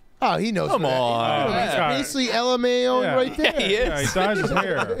 Oh, he knows. Come what on. It's Yeah. basically LMAO Yeah. right there. Yeah, he dyes his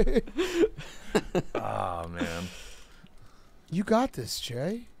hair. Oh man. You got this,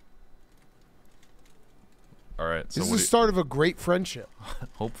 Che. All right. So This is what the start of a great friendship.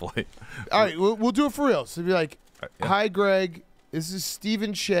 hopefully. All right, we'll do it for real. So be like, Yeah. hi, Greg. This is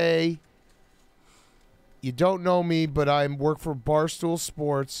Stephen Che. You don't know me, but I work for Barstool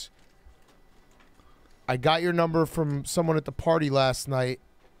Sports. I got your number from someone at the party last night.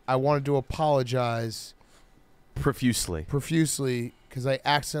 I wanted to apologize Profusely. because I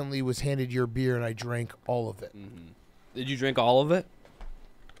accidentally was handed your beer and I drank all of it. Did you drink all of it?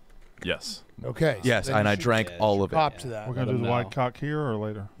 Yes. Okay. so Yes, then and you I should drank all of it. cop to that. We're Let gonna do him the know. white cock here or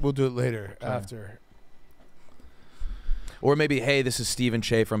later. We'll do it later after. Or maybe, hey, this is Stephen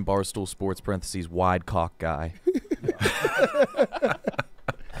Che from Barstool Sports, parentheses, wide cock guy.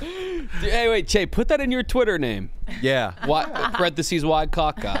 Hey, wait, Che, put that in your Twitter name. Yeah. Parentheses, wide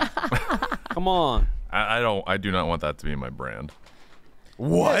cock guy. Come on. I do not want that to be my brand.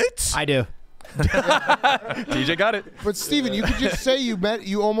 What? I do. DJ got it. But Steven, you could just say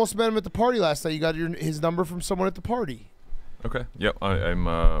you almost met him at the party last night. You got his number from someone at the party. Okay. Yep. I'm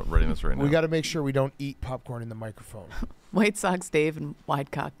writing this right now. We got to make sure we don't eat popcorn in the microphone. White Sox Dave and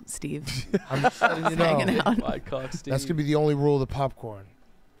Wide Cock Steve. I'm just letting you know. Hanging out. Wide cock Steve. That's gonna be the only rule of the popcorn,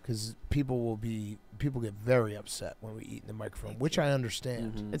 because people get very upset when we eat in the microphone, which I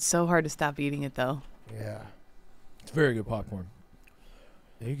understand. It's so hard to stop eating it though. Yeah. It's very good popcorn.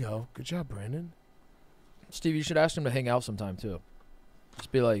 There you go. Good job, Brandon. Steve, you should ask him to hang out sometime too.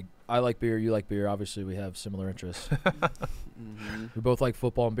 Just be like, I like beer, you like beer. Obviously, we have similar interests. We both like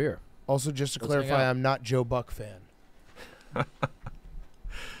football and beer. Also, just to Let's hang clarify, out. I'm not Joe Buck fan.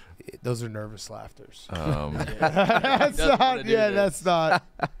 Those are nervous laughters. That's not. Yeah, that's not.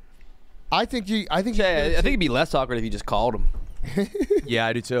 I think Che, I think it'd be less awkward if you just called him. Yeah,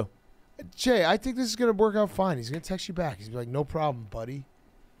 I do too. Jay, I think this is gonna work out fine. He's gonna text you back. He's gonna be like, "No problem, buddy."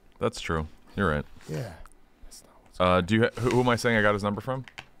 That's true. You're right. Yeah. Who am I saying I got his number from?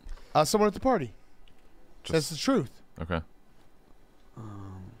 Someone at the party. That's the truth. Okay.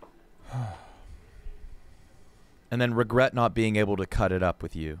 And then regret not being able to cut it up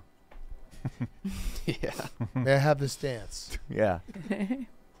with you. Yeah. May I have this dance? Yeah.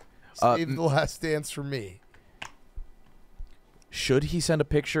 Save the last dance for me. Should he send a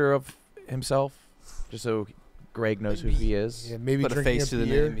picture of himself just so Greg knows who he is? Yeah, maybe Put a drinking face to the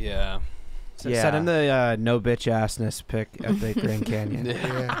beer. name. Yeah. Send him the no bitch assness pic at the Grand Canyon.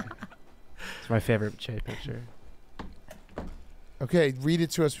 Yeah. It's my favorite Che picture. Okay, read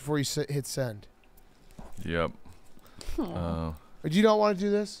it to us before you hit send. Yep. Do you not want to do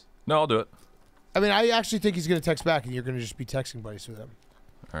this? No, I'll do it. I mean, I actually think he's going to text back, and you're going to just be texting buddies with him.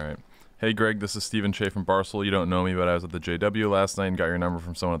 All right. Hey, Greg, this is Stephen Che from Barstool. You don't know me, but I was at the JW last night and got your number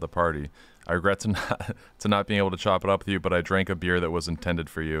from someone at the party. I regret to not being able to chop it up with you, but I drank a beer that was intended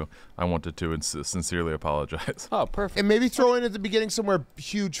for you. I wanted to sincerely apologize. Oh, perfect. And maybe throw in at the beginning somewhere,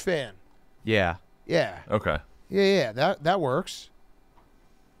 huge fan. Yeah. Yeah. Okay. Yeah, that works.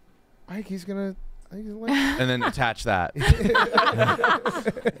 I think he's going to... And then attach that.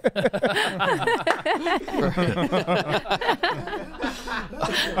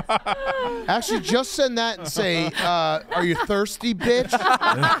 Actually, just send that and say, are you thirsty, bitch?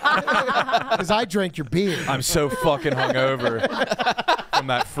 Because I drank your beer. I'm so fucking hungover from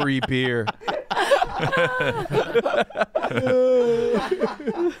that free beer.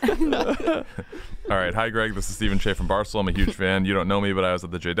 All right. Hi, Greg. This is Stephen Che from Barstool. I'm a huge fan. You don't know me, but I was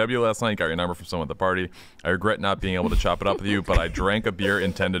at the JW last night. Got your number from someone at the party. I regret not being able to chop it up with you, but I drank a beer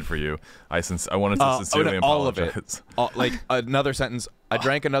intended for you. I wanted to sincerely all apologize. Of it. Like another sentence. I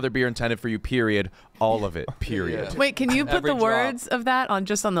drank another beer intended for you, period. All of it, period. Yeah. Wait, can you put the words of that on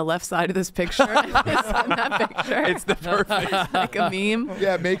the left side of this picture? That picture. It's the perfect. Like a meme.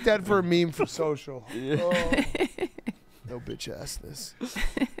 Yeah, make that for a meme for social. Oh. No bitch assness.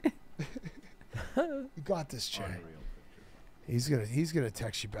 You got this, Jay. He's gonna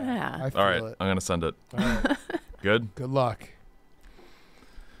text you back. Yeah. I feel All right. it. I'm going to send it. All right. Good? Good luck.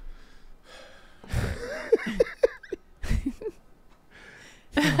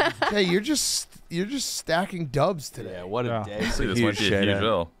 Hey, you're just stacking dubs today. Yeah, what a day. See, this might be a huge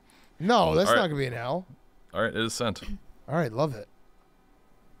L. No, that's All right. not gonna be an L. All right. It is sent. All right, love it.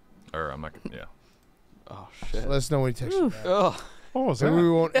 Or I'm not. Yeah. Oh, shit. Let us know when he texts you back. Oh. What was Maybe that?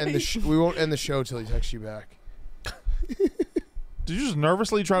 we won't end the show till he texts you back. Did you just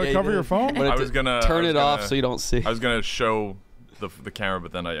nervously try to cover your phone? I was gonna turn it off so you don't see. I was gonna show the camera,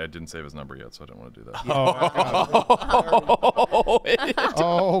 but then I didn't save his number yet, so I didn't want to do that.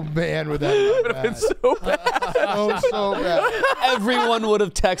 Oh man, would that would have been so bad. so bad. Everyone would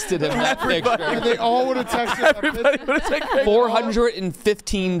have texted him that picture. And they all would have texted Everybody would have taken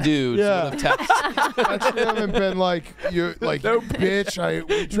 415 dudes Yeah. would have texted. him and been like, "You like no bitch."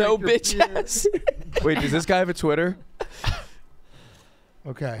 No bitch ass. Wait, does this guy have a Twitter?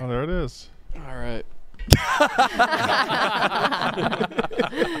 Okay. Oh, there it is. All right.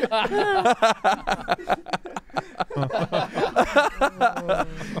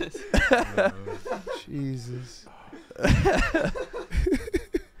 Jesus.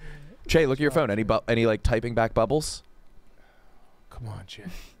 Che, look at your phone. Any like typing back bubbles? Come on, Jay.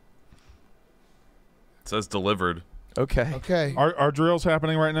 It says delivered. Okay. Okay. Are drills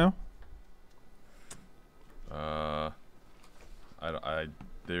happening right now?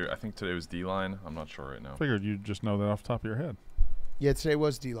 I think today was D-line. I'm not sure right now. Figured you'd just know that off the top of your head. Yeah, today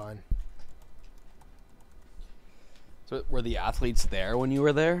was D-line. So were the athletes there when you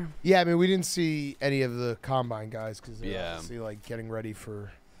were there? Yeah, I mean, we didn't see any of the combine guys because they're Yeah. obviously like getting ready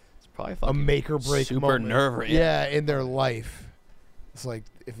for Probably a make or break super moment. nerve-wracking. Yeah, in their life. It's like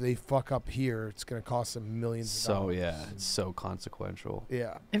if they fuck up here, it's gonna cost them millions of So dollars. yeah, it's so consequential.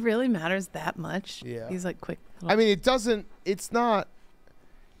 Yeah. It really matters that much. Yeah. He's like quick. I mean, it doesn't. It's not.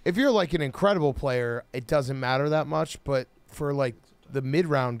 If you're like an incredible player, it doesn't matter that much. But for like the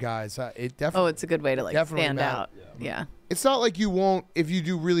mid-round guys, it definitely. Oh, it's a good way to like definitely stand matter. out. Yeah. It's not like you won't. If you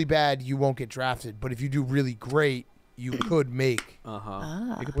do really bad, you won't get drafted. But if you do really great, you could make.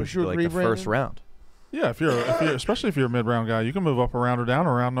 Ah. You could What's push you to your like the agree, first Brandon? round. Yeah, especially if you're a mid-round guy, you can move up a round or down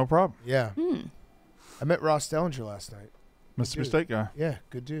a round, no problem. Yeah. I met Ross Dellinger last night. Mississippi dude. State guy. Yeah,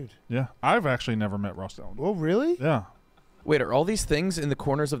 good dude. Yeah, I've actually never met Ross Dellinger. Oh, really? Yeah. Wait, are all these things in the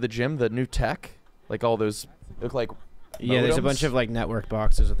corners of the gym the new tech? Like all those look like Yeah, there's a modems? bunch of like network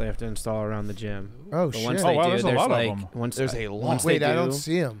boxes that they have to install around the gym. Oh, But shit. once Oh, they wow, do, there's a there's lot of like them. once There's a lot. once Wait, they I do, don't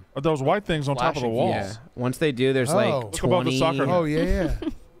see him. Those white things on top of the Flashing walls. Yeah, once they do, there's Oh. like Look above the 20, soccer net. Oh, yeah.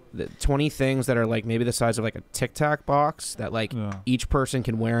 20 things that are like maybe the size of like a Tic Tac box that like Yeah. each person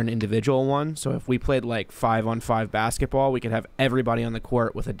can wear an individual one. So if we played like 5-on-5 basketball, we could have everybody on the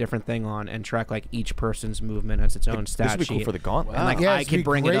court with a different thing on and track like each person's movement as its own This stat would be cool sheet. for the gauntlet. And like Yeah, I this would be could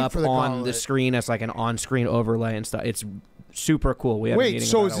bring it great up for the on the gauntlet. screen as like an on-screen overlay and stuff. It's super cool. We had a Wait, meeting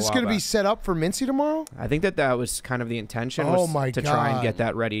so about is it a this while going to be back. set up for Mincy tomorrow? I think that was kind of the intention Oh was my to try and God. get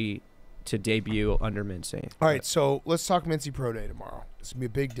that ready to debut under Mincy. All right, so let's talk Mincy Pro Day tomorrow. It's going to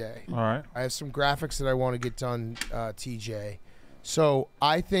be a big day. All right. I have some graphics that I want to get done, TJ. So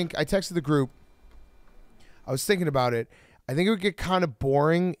I think I texted the group. I was thinking about it. I think it would get kind of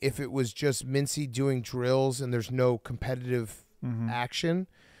boring if it was just Mincy doing drills and there's no competitive action.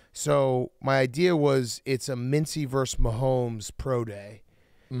 So my idea was it's a Mincy versus Mahomes Pro Day.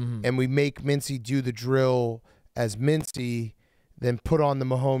 And we make Mincy do the drill as Mincy, then put on the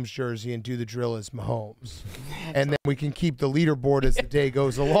Mahomes jersey and do the drill as Mahomes. And then we can keep the leaderboard as the day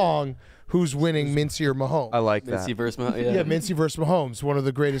goes along. Who's winning, Mincy or Mahomes? I like that. Mincy versus Mahomes. Yeah, Mincy versus Mahomes, one of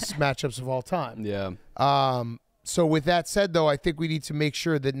the greatest matchups of all time. Yeah. So with that said, though, I think we need to make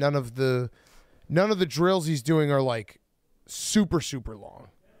sure that none of the drills he's doing are like super, super long.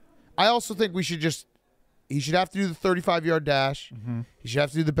 I also think he should have to do the 35-yard dash. He should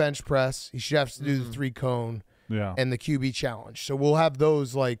have to do the bench press. He should have to do the 3-cone. Yeah. And the QB challenge. So we'll have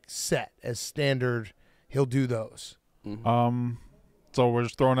those like set as standard. He'll do those. So we're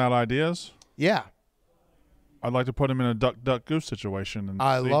just throwing out ideas. Yeah. I'd like to put him in a duck goose situation and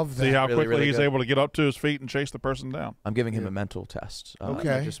I see, love that. see how Really, quickly really he's good. able to get up to his feet and chase the person down. I'm giving him a mental test.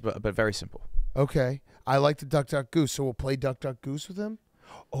 Okay. But very simple. Okay. I like the duck goose. So we'll play duck goose with him.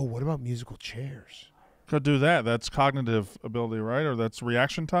 Oh, what about musical chairs? Could do that. That's cognitive ability, right? Or that's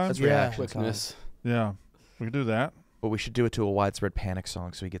reaction time? That's Yeah. reaction time. Quickness. Yeah. We could do that. But we should do it to a widespread panic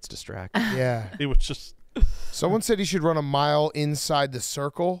song so he gets distracted. Yeah. He was just Someone said he should run a mile inside the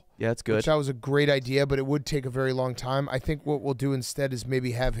circle. Yeah, that's good. Which that was a great idea, but it would take a very long time. I think what we'll do instead is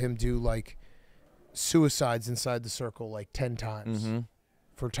maybe have him do like suicides inside the circle like 10 times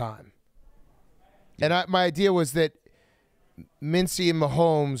for time. And my idea was that Mincy and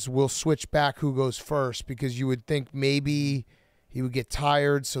Mahomes will switch back who goes first because you would think maybe he would get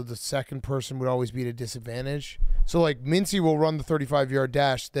tired, so the second person would always be at a disadvantage. So like Mincy will run the 35-yard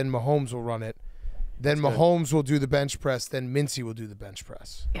dash, then Mahomes will run it. Then Mahomes will do the bench press, then Mincy will do the bench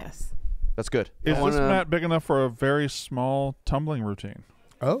press. Yes. That's good. Is this mat big enough for a very small tumbling routine?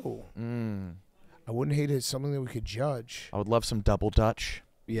 Oh. I wouldn't hate it. Something that we could judge. I would love some double Dutch.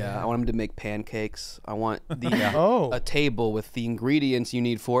 Yeah, I want him to make pancakes. I want the Oh. a table with the ingredients you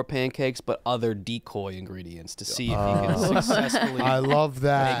need for pancakes, but other decoy ingredients to see if he can successfully. I love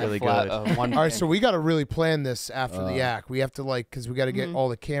that. make a Really flat, good. one All right, so we got to really plan this after the yak. We have to because we got to get Mm-hmm. all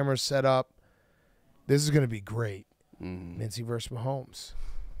the cameras set up. This is going to be great. Mincy versus Mahomes.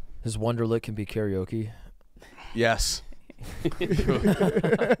 His Wonderlic can be karaoke. Yes. That's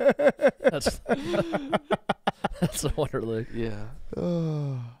a Wonderlic. Yeah.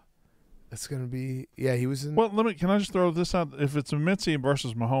 Oh, that's going to be. Yeah, he was in. Well, can I just throw this out? If it's a Mincy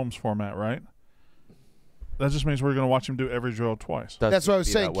versus Mahomes format, right? That just means we're going to watch him do every drill twice. That's what I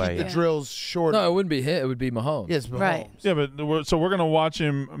was saying. Keep the drills short. No, it wouldn't be him. It would be Mahomes. Yes, Mahomes. Right. Yeah, but we're going to watch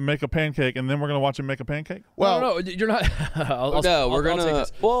him make a pancake, and then we're going to watch him make a pancake? Well, no, you're not. We're I'll gonna. take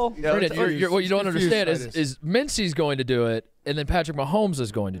this. Well, Brendan, what you don't understand confused by is Mincy's going to do it, and then Patrick Mahomes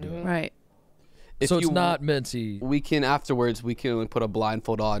is going to do it. Right. So it's not Mincy. We can afterwards. We can put a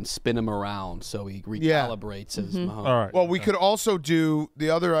blindfold on, spin him around, so he recalibrates his Mahomes. All right. Well, we could also do. The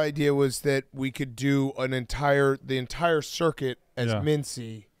other idea was that we could do the entire circuit as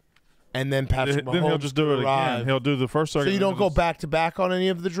Mincy, and then Patrick Mahomes. Then he'll just do it arrive. again. He'll do the first circuit. So you don't go back to back on any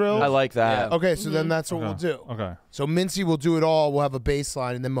of the drills. I like that. Yeah. Okay, so then that's what we'll do. Okay. So Mincy will do it all. We'll have a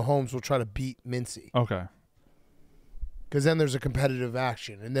baseline, and then Mahomes will try to beat Mincy. Okay. Because then there's a competitive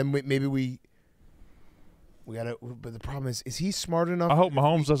action, and then maybe we gotta. But the problem is he smart enough? I hope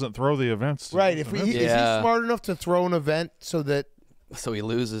Mahomes doesn't throw the events. Right. Is he smart enough to throw an event so he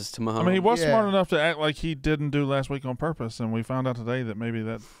loses to Mahomes? I mean, he was smart enough to act like he didn't do last week on purpose, and we found out today that maybe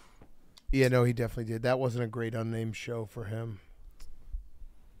that. Yeah, no, he definitely did. That wasn't a great unnamed show for him.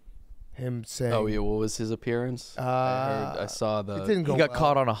 Him saying, "Oh yeah, what was his appearance?" I saw the. It didn't go He got well.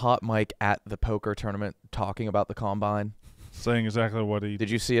 caught on a hot mic at the poker tournament talking about the combine. Saying exactly what he. Did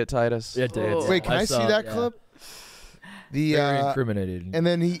you see it, Titus? Yeah, I did. Wait, can I see that clip? Very incriminating. And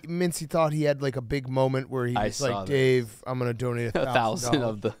then Mincy thought he had like a big moment where he was like, "Dave, I'm gonna donate $1,000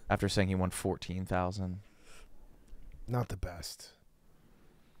 of the." After saying he won 14,000. Not the best.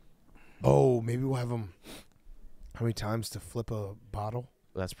 Oh, maybe we'll have him. How many times to flip a bottle?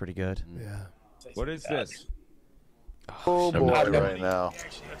 That's pretty good. Yeah. What is this? Oh boy, right now.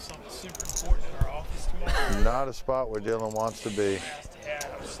 Not a spot where Dylan wants to be.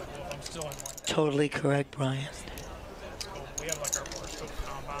 Totally correct, Brian.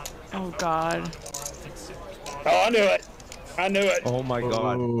 Oh God. Oh, I knew it. I knew it. Oh my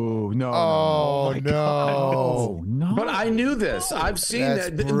God. Oh no. Oh no. No. But I knew this. I've seen That's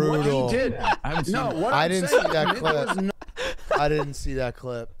that. brutal. What he did. I didn't see that clip. I didn't see that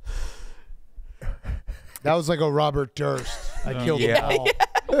clip. That was like a Robert Durst. I killed the ball.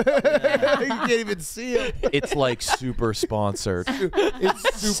 You can't even see it. It's like super sponsored.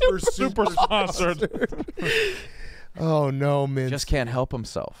 It's super sponsored. Oh no, man! Just can't help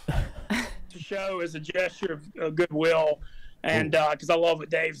himself. The show is a gesture of goodwill, and because I love what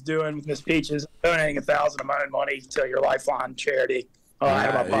Dave's doing with Miss Peaches, donating $1,000 of my own money to your Lifeline charity. Out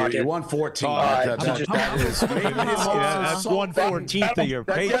of my pocket. You won 14. That's 1/14 of your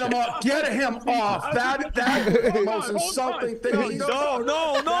paycheck. Get him off. That is the most insulting thing.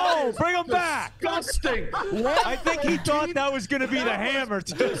 No. Bring him back. Disgusting. I think he thought that was going to be the hammer.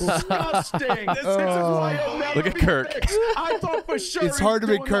 Disgusting. This is why he'll never Look at be Kirk. fixed. I thought for sure It's hard to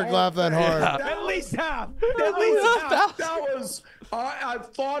make Kirk laugh that hard. At least half. At least half. That was.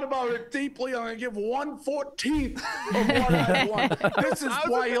 I've thought about it deeply. I'm going to give 1/14 of what I want. This is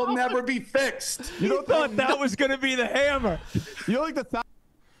why he'll never be fixed. You thought that was going to be the hammer. You like the.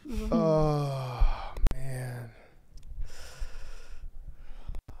 Oh man.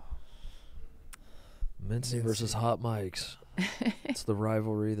 Mincy versus Hot Mics. It's the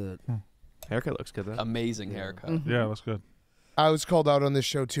rivalry that. Haircut looks good though. Amazing haircut. Yeah, that's good. I was called out on this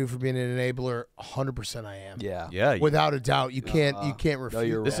show too for being an enabler. 100% I am. Yeah. Without a doubt, you can't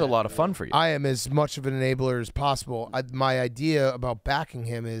refute. This is a lot of fun for you. I am as much of an enabler as possible. My idea about backing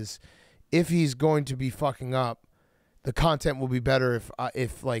him is, if he's going to be fucking up, the content will be better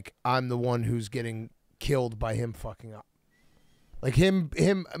if like I'm the one who's getting killed by him fucking up. Like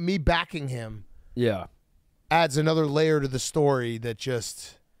me backing him. Yeah. Adds another layer to the story that you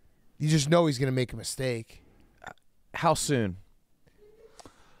just know he's gonna make a mistake. How soon?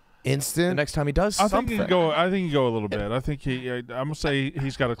 Instant. The next time he does I something. think he can go a little bit. I think I'm gonna say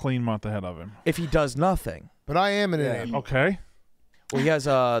he's got a clean month ahead of him. If he does nothing. But I am an enabler. Okay. Well, he has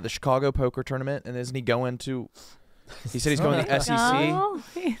the Chicago poker tournament, and isn't he going to? He said he's going to the SEC. No.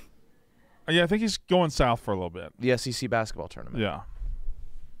 Yeah, I think he's going south for a little bit. The SEC basketball tournament. Yeah.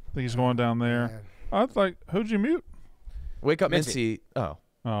 I think he's going down there. Man. I was like, who'd you mute? Wake Up Mincy. Oh.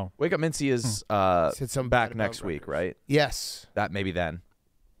 Wake Up Mincy is Said something back bad next about week, right? Yes. That maybe then.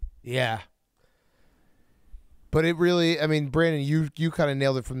 Yeah. But it really, I mean, Brandon, you kind of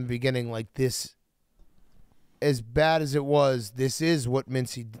nailed it from the beginning. Like this, as bad as it was, this is what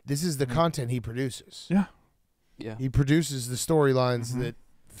Mincy, this is the content he produces. Yeah. Yeah. He produces the storylines that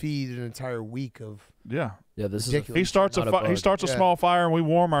feed an entire week of. Yeah. Yeah, this ridiculous. is He starts a small fire, and we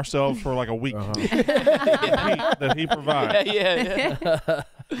warm ourselves for like a week. That he provides.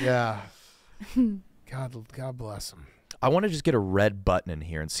 Yeah. God bless him. I want to just get a red button in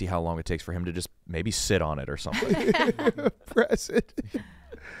here and see how long it takes for him to just maybe sit on it or something. Press it.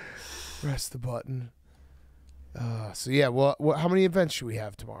 Press the button. So yeah, well, how many events should we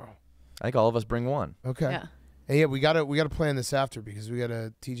have tomorrow? I think all of us bring one. Okay. Yeah. And yeah, we gotta plan this after because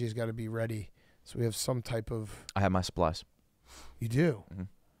TJ's got to be ready. So we have some type of. I have my supplies. You do. Mm-hmm.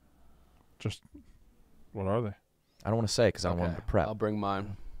 Just what are they? I don't want to say because I don't want him to prep. I'll bring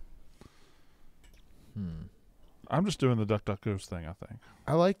mine. I'm just doing the duck, duck, goose thing, I think.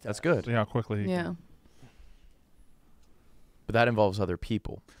 I like that. That's good. See how quickly he can. But that involves other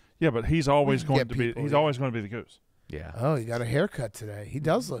people. Yeah, but he's always going to people, be. He's always going to be the goose. Yeah. Oh, you got a haircut today. He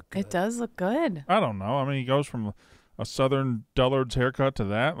does look good. It does look good. I don't know. I mean, he goes from a Southern Dullard's haircut to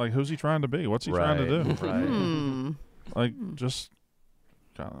that. Like, who's he trying to be? What's he trying to do? Right. Like, just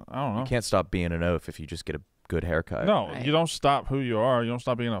I don't know. You can't stop being an oaf if you just get a good haircut. No, you don't stop who you are. You don't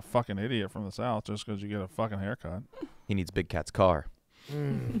stop being a fucking idiot from the South just because you get a fucking haircut. He needs Big Cat's car.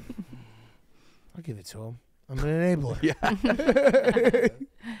 I'll give it to him. I'm an enabler. Yeah.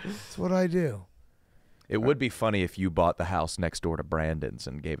 That's what I do. It would be funny if you bought the house next door to Brandon's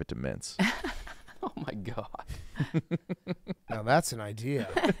and gave it to Mintz. Oh my God. Now that's an idea.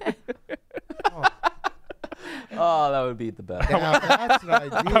 Oh, that would be the best. Now that's an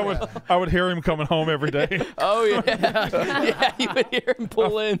idea. I would hear him coming home every day. Oh yeah, yeah. You would hear him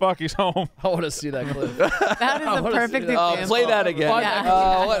pull in. Fuck, he's home. I want to see that clip. That is a perfect example. Play that again.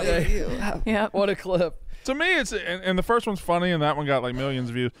 What a clip. To me, it's and the first one's funny, and that one got like millions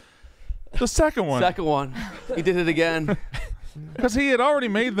of views. The second one, he did it again because he had already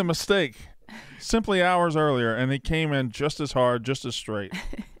made the mistake simply hours earlier, and he came in just as hard, just as straight.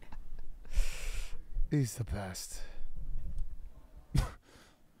 He's the best.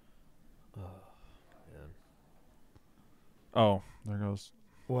 Oh, there goes.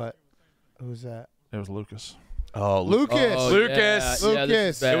 What? Who's that? It was Lucas. Oh, Lucas. Lucas. Yeah,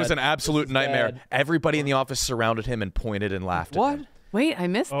 Lucas. It was an absolute nightmare. bad. Everybody in the office surrounded him and pointed and laughed at him. Wait, I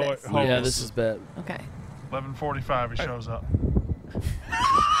missed Oh, this. wait, hold Yeah, on. this is bad. Okay. 11:45. He shows up.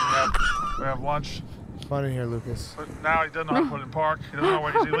 we have lunch. Fun in here, Lucas. But now he doesn't know how to put it in park. He doesn't know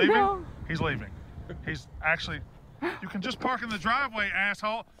where. Is he leaving? He's leaving. He's actually. You can just park in the driveway,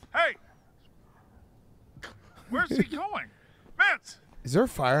 asshole. Hey, where's he going? Vince. Is there a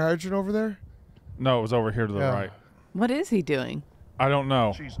fire hydrant over there? No, it was over here to the right. What is he doing? I don't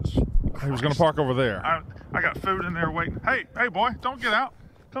know. Jesus. He was going to park over there. I got food in there waiting. Hey, boy, don't get out.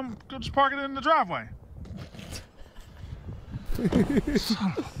 Go just park it in the driveway.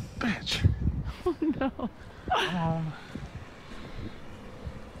 Son of a bitch. Oh no. Come on.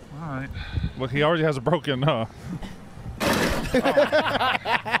 All right. Look, he already has a broken. Then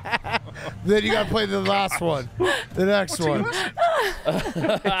you got to play the last one. The next one.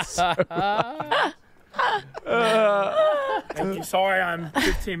 Sorry, I'm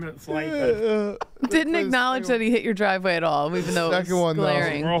 15 minutes late. Didn't acknowledge that he hit your driveway at all, even though it was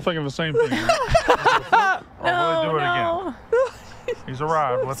glaring. We're all thinking the same thing. I'll really do it again. He's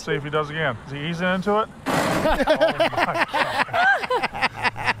arrived. Let's see if he does again. Is he easing into it? Oh my God.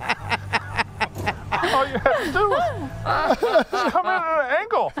 All you had to do was just come in at an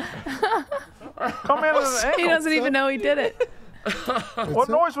angle. Come in at an angle. He doesn't even know he did it. What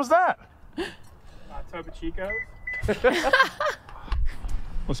noise was that? Topo Chico.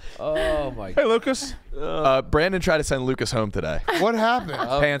 Oh my. Hey, Lucas. Brandon tried to send Lucas home today. What happened?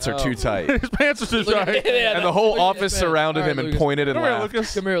 Pants are too tight. His pants are too tight. And the whole office surrounded him and Lucas. pointed and Come here, laughed.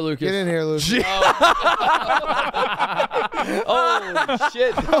 Lucas. Come here, Lucas. Get in here, Lucas. Oh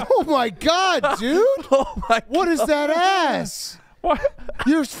shit! Oh my God, dude! Oh my What is that ass? What?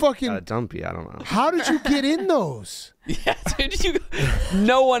 You're fucking. Got a dumpy. I don't know. How did you get in those? Yeah, dude,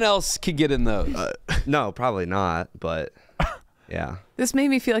 no one else could get in those. No, probably not. But yeah. This made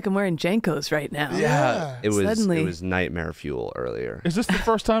me feel like I'm wearing Jankos right now. Yeah. It was Suddenly. it was nightmare fuel earlier. Is this the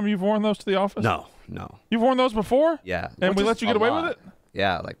first time you've worn those to the office? No. You've worn those before? Yeah. And we let you get away with it?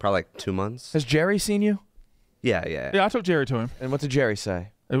 Yeah, probably 2 months. Has Jerry seen you? Yeah. Yeah, I took Jerry to him. And what did Jerry say?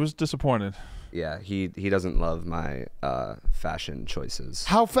 It was disappointed. Yeah, he doesn't love my fashion choices.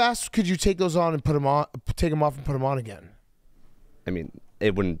 How fast could you take those on and put them on? Take them off and put them on again? I mean,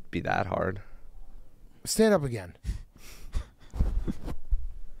 it wouldn't be that hard. Stand up again.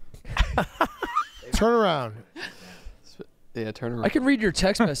 Turn around. Yeah, turn around. I can read your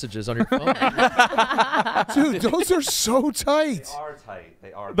text messages on your phone. Dude, those are so tight. They are tight.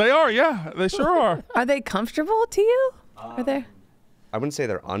 They are. They are, yeah. They sure are. Are they comfortable to you? Are they? I wouldn't say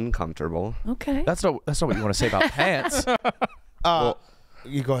they're uncomfortable. Okay. That's not what you want to say about pants. Well,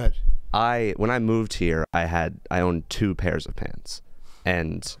 you go ahead. When I moved here, I owned 2 pairs of pants,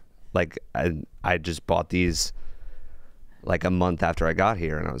 and like I just bought these like a month after I got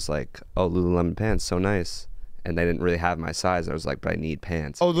here, and I was like, oh, Lululemon pants, so nice. And they didn't really have my size. I was like, but I need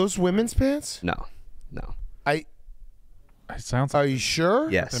pants. Oh, those women's pants? No. It sounds. Are you sure?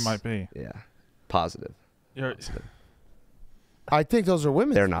 Yes. They might be. Yeah. Positive. You're, I think those are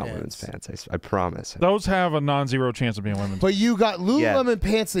women's. They're not pants. women's pants. I promise. Those have a non-zero chance of being women's. But you got Lululemon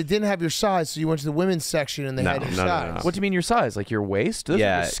pants that didn't have your size, so you went to the women's section and they had your size. No. What do you mean your size? Like your waist? Those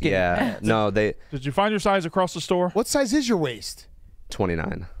are just skinny pants. No, they. Did you find your size across the store? What size is your waist?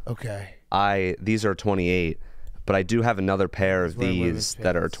 29. Okay. These are 28, but I do have another pair of these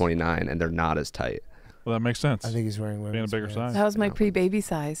that are 29, and they're not as tight. Well, that makes sense. I think he's wearing women's. Being a bigger size. That was my pre-baby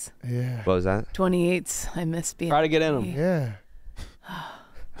size. Yeah. What was that? 28s. I miss being. Try to get in them. Yeah.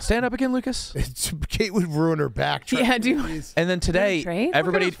 Stand up again, Lucas. Kate would ruin her back. Yeah, do you? And then today,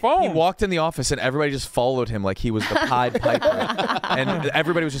 everybody, he walked in the office and everybody just followed him like he was the Pied Piper. And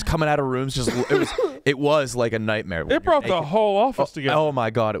everybody was just coming out of rooms. It was like a nightmare. It brought the whole office together. Oh my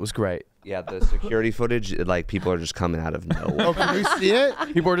God, it was great. Yeah, the security footage, like people are just coming out of nowhere. Oh, can we see it?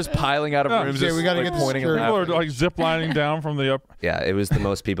 People are just piling out of rooms. Okay, just, we gotta like, get the pointing. People are like ziplining down from the up. Yeah, it was the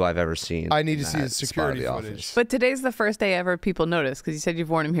most people I've ever seen. I need to see the that spot of security the footage. office. But today's the first day ever people notice because you said you've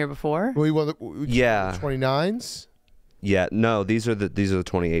worn them here before. Yeah. 29s. Yeah, no, these are the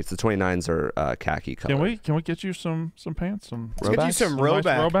 28s. The 29s are khaki color. Can we get you some pants? Some Let's get you some nice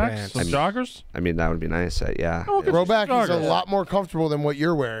Roback Robacks? pants. Some joggers? I mean, that would be nice. Yeah. Oh, get Roback some is a joggers. lot more comfortable than what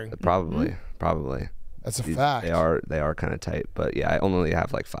you're wearing. Probably. That's a fact. They are kind of tight, but yeah, I only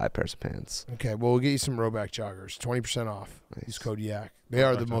have like 5 pairs of pants. Okay, well, we'll get you some Roback joggers. 20% off. Use code YAK. They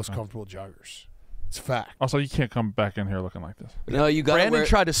are the most comfortable joggers. It's a fact. Also, you can't come back in here looking like this. No, you got. Brandon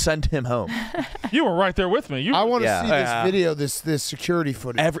tried to send him home. You were right there with me. I want to see this video, this security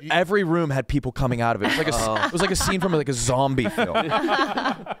footage. Every room had people coming out of it. It was like a scene from like a zombie film.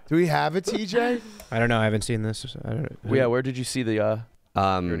 Do we have it, TJ? I don't know. I haven't seen this. Yeah, where did you see the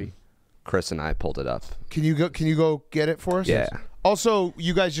security? Chris and I pulled it up. Can you go get it for us? Yeah. Also,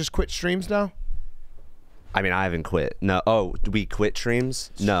 you guys just quit streams now? I mean, I haven't quit. No. Oh, do we quit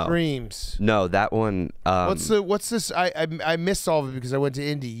streams? No. Streams. No, that one. What's this? I missed all of it because I went to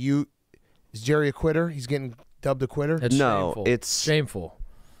Indy. Is Jerry a quitter? He's getting dubbed a quitter? It's shameful. It's shameful.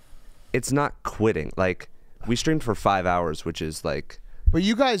 It's not quitting. Like, we streamed for 5 hours, which is like. But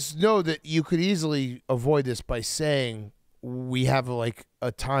you guys know that you could easily avoid this by saying we have like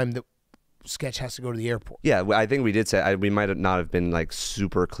a time that Sketch has to go to the airport. Yeah, I think we did say we might not have been like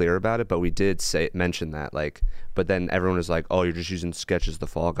super clear about it, but we did mention that. Like, but then everyone was like, "Oh, you're just using Sketch as the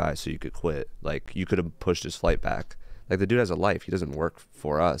fall guy, so you could quit." Like, you could have pushed his flight back. Like, the dude has a life. He doesn't work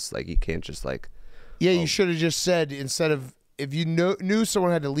for us. Like, he can't just like. Yeah, you should have just said, instead of, if you knew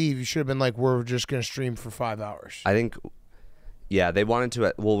someone had to leave, you should have been like, "We're just gonna stream for 5 hours." I think. Yeah, they wanted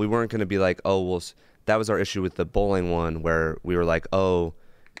to. Well, we weren't going to be like, "Oh, well." That was our issue with the bowling one, where we were like, "Oh,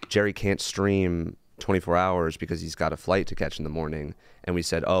 Jerry can't stream 24 hours because he's got a flight to catch in the morning." And we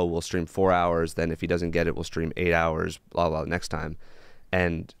said, "Oh, we'll stream 4 hours. Then if he doesn't get it, we'll stream 8 hours, blah, blah, next time."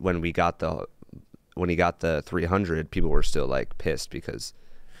 And when he got the 300, people were still like pissed because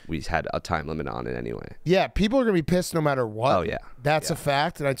we had a time limit on it anyway. Yeah, people are going to be pissed no matter what. Oh, yeah. That's a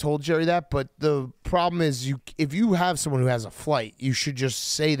fact, and I told Jerry that. But the problem is, if you have someone who has a flight, you should just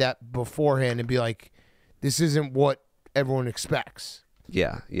say that beforehand and be like, this isn't what everyone expects.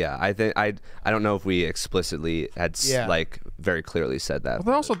 Yeah. I think I don't know if we explicitly had like very clearly said that.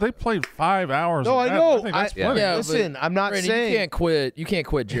 But also, they played 5 hours. No, I know. I think that's plenty. Yeah, listen, I'm not Brandon, saying you can't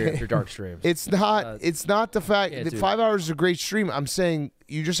quit Jerry after dark streams. It's not the fact that 5 hours is a great stream. I'm saying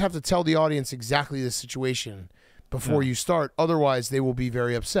you just have to tell the audience exactly the situation before you start. Otherwise, they will be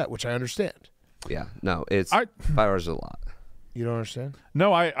very upset, which I understand. Yeah. No, 5 hours is a lot. You don't understand?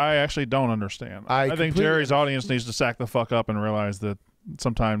 No, I actually don't understand. I think Jerry's audience needs to sack the fuck up and realize that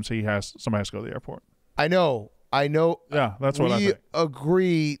sometimes somebody has to go to the airport. I know. Yeah, that's what I think. We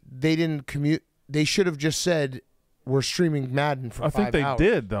agree they didn't commute. They should have just said, we're streaming Madden for 5 hours. I think they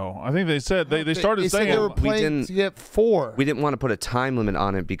did, though. I think they said they started saying they were playing to get 4. We didn't want to put a time limit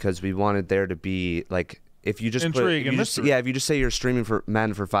on it because we wanted there to be like, if you just intrigue and mystery. if you just say you're streaming for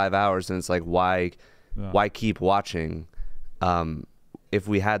Madden for 5 hours, then it's like, why keep watching? If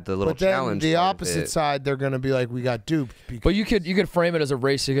we had the little challenge, the opposite side, they're going to be like, we got duped. But you could frame it as a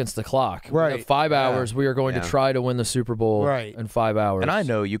race against the clock. Right. We have 5 hours. We are going to try to win the Super Bowl in 5 hours. And I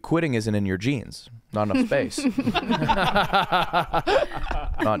know you quitting isn't in your genes. Not enough space.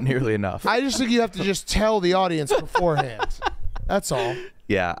 Not nearly enough. I just think you have to just tell the audience beforehand. That's all.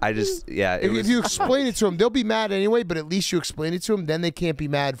 Yeah, if you explain it to them, they'll be mad anyway. But at least you explain it to them. Then they can't be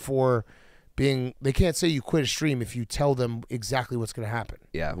mad for being. They can't say you quit a stream if you tell them exactly what's going to happen.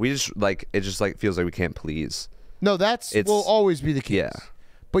 Yeah, we just like it. Just like feels like we can't please. No, will always be the case. Yeah,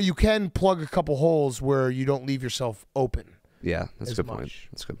 but you can plug a couple holes where you don't leave yourself open. Yeah, that's a good point.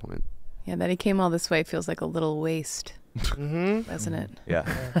 That's a good point. Yeah, that he came all this way feels like a little waste. Mm-hmm. Doesn't it? Yeah.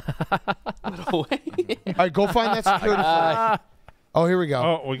 All right, go find that security footage. Oh, here we go.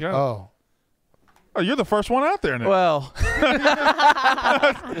 Oh, we got. Oh. Oh, you're the first one out there, Nick. Well.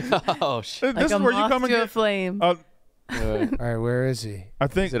 Oh shit! This is where you come and get a flame. All right, where is he? I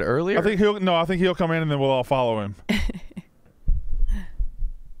think Is it earlier? I think he'll come in and then we'll all follow him.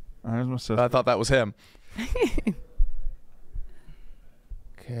 There's my sister. I thought that was him.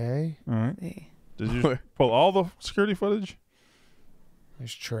 Okay. All right. Did you pull all the security footage?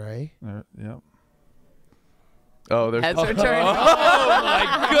 There's Trey. Yep. Oh, there's. Heads are turning. Oh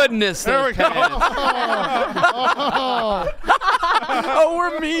my goodness! There we go. Oh,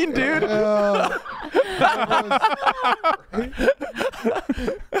 we're mean, dude.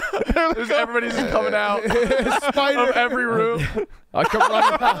 Everybody's just coming out of every room. I come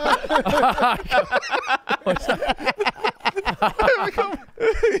running.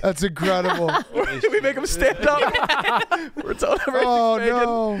 That's incredible. We make him stand up. We're telling everybody.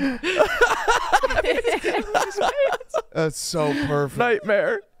 Oh no. That's so perfect.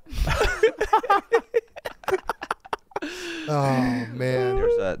 Nightmare. Oh man.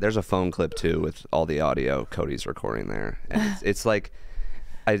 There's a phone clip too with all the audio Cody's recording there, and it's like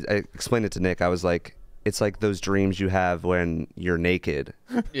I explained it to Nick. I was like, it's like those dreams you have when you're naked,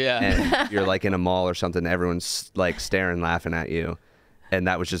 and you're like in a mall or something. Everyone's like staring, laughing at you, and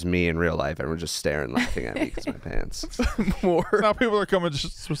that was just me in real life. Everyone's just staring, laughing at me because my pants. More. Now people are coming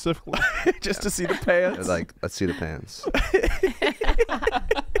just specifically just to see the pants. They're like, let's see the pants.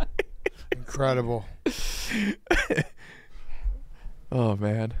 Incredible. Oh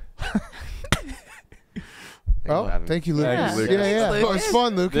man. Oh, thank you, Lucas. Thank you, Lucas. Yeah. It was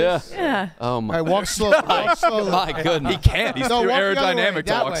fun, Lucas. Yeah. Oh my. All right, walk slow. Walk slow. My goodness. He can't. He's too walk the other way, aerodynamic to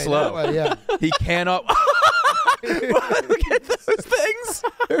that walk way, slow. that way, yeah. He cannot. Look at those things.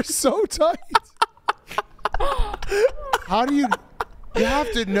 They're so tight. How do you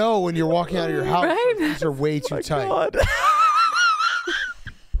have to know when you're walking out of your house? Right? These are way too tight. God.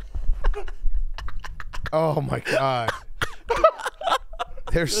 Oh my god.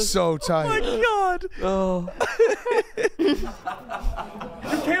 They're so tight. Oh my God. Oh. You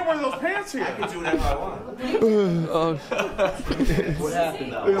can't wear those pants here. I can do whatever I want. What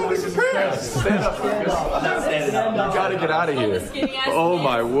happened though? Stand up. You gotta get out of here. Oh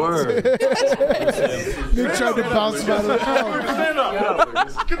my word. They tried to bounce him out of the house. Stand up.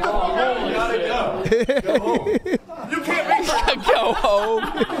 Get the fuck out. You gotta go. Go home. You can't be Go home.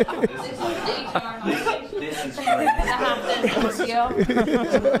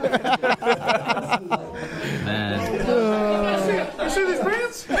 Man. You see these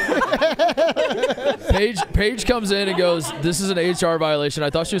pants? Paige comes in and goes, "This is an HR violation." I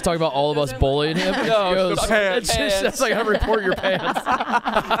thought she was talking about all of us bullying him. And No, she goes, the pants. That's like, I report your pants.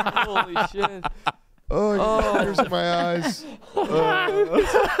 Holy shit. Oh, tears in my eyes.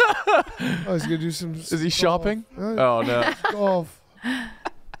 I was gonna do some. Is he shopping? Oh no. Golf.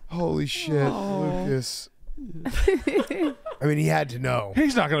 Holy shit, Lucas. I mean, he had to know.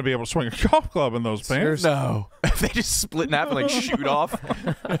 He's not going to be able to swing a golf club in those pants. No. They just split in half and like shoot off.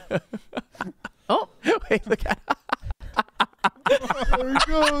 Oh. Wait, look at There he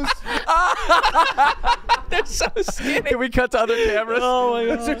goes. They're so skinny. Can we cut to other cameras? Oh my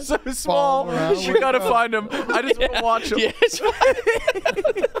God. They're so small. We gotta find them. I just want to watch them. Yes.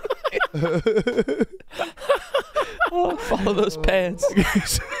 Oh, follow those pants.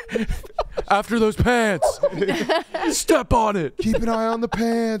 After those pants. Step on it. Keep an eye on the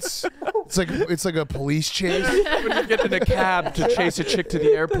pants. It's like a police chase. When you get in a cab to chase a chick to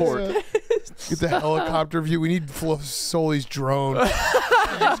the airport. Get the helicopter view. We need Sully's drone.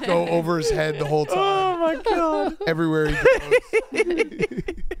 Just go over his head the whole time. Oh my God. Everywhere he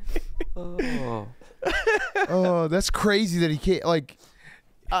goes. Oh, that's crazy that he can't like.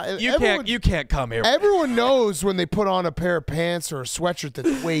 You can't come here. Everyone knows when they put on a pair of pants or a sweatshirt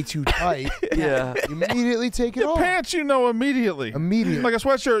that's way too tight. Yeah. You immediately take it off. Pants, you know, immediately. Immediately. Like a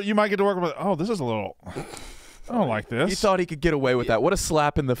sweatshirt, you might get to work with. Oh, this is a little. I don't like this. He thought he could get away with that. What a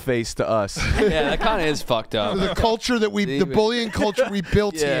slap in the face to us. Yeah, that kind of is fucked up. The culture that the bullying culture we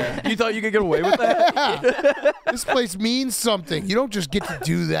built here. You thought you could get away with that? Yeah. This place means something. You don't just get to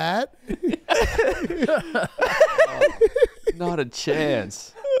do that. Not a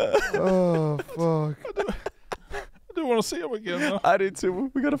chance. Oh, fuck. I do want to see him again, though. I do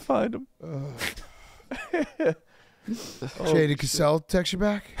too. We got to find him. Jada Cassell text you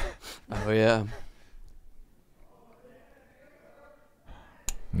back? Oh, yeah.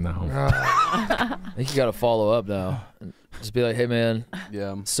 No. I think you got to follow up now. Just be like, hey, man.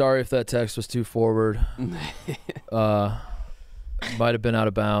 Yeah. Sorry if that text was too forward. Might have been out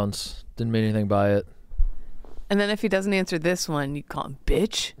of bounds. Didn't mean anything by it. And then if he doesn't answer this one, you call him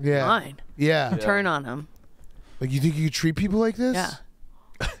bitch. Yeah. Fine. Yeah. Turn on him. Like, you think you could treat people like this? Yeah.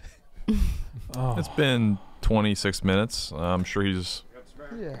 It's been 26 minutes. I'm sure he's.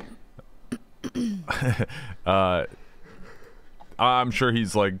 Yeah. I'm sure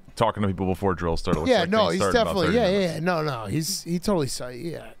he's like talking to people before drill started. Yeah, no, he's definitely. Yeah. No. He totally.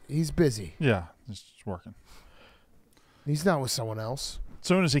 Yeah, he's busy. Yeah, he's just working. He's not with someone else. As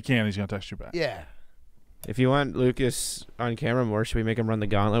soon as he can, he's gonna text you back. Yeah. If you want Lucas on camera more, should we make him run the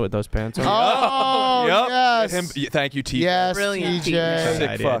gauntlet with those pants on? Oh, yes. Thank you, TJ. Yes, Brilliant, TJ.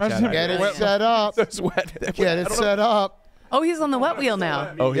 Sick fuck. Get it set up. Get it set up. Oh, he's on the wet wheel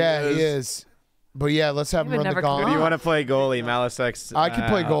now. Oh, He is. But yeah, let's have him run the Who gauntlet. do you want to play goalie? Malisex. I can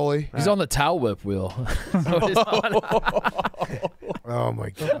play goalie. He's on the towel whip wheel. Oh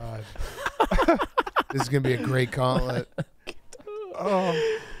my god. This is gonna be a great gauntlet.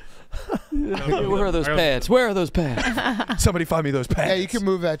 Oh. Where are those pants? Where are those pants? Somebody find me those pants. Yeah, you can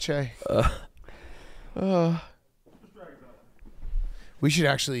move that, Che. We should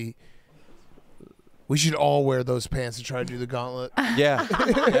actually. We should all wear those pants and try to do the gauntlet. Yeah.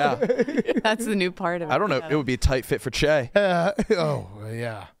 Yeah. That's the new part of it. I don't know. It would be a tight fit for Che. Oh,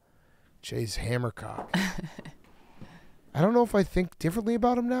 yeah. Che's hammercock. I don't know if I think differently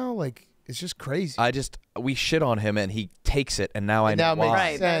about him now. Like, it's just crazy. We shit on him and he takes it, and now I know why.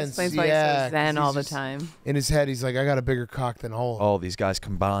 Right, that explains why he's so zen all the time. In his head, he's like, I got a bigger cock than all of them. All these guys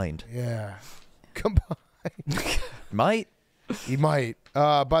combined. Yeah. Combined. Might. He might.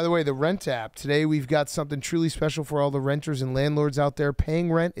 By the way, the rent app. Today we've got something truly special for all the renters and landlords out there.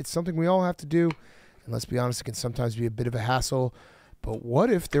 Paying rent, it's something we all have to do. And let's be honest, it can sometimes be a bit of a hassle. But what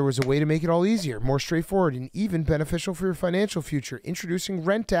if there was a way to make it all easier, more straightforward, and even beneficial for your financial future? Introducing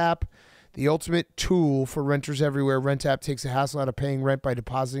Rent App, the ultimate tool for renters everywhere. Rent App takes the hassle out of paying rent by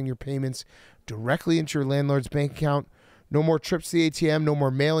depositing your payments directly into your landlord's bank account. No more trips to the ATM, no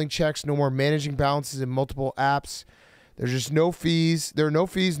more mailing checks, no more managing balances in multiple apps. There's just no fees. There are no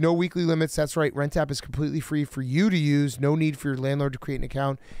fees, no weekly limits. That's right. Rent App is completely free for you to use. No need for your landlord to create an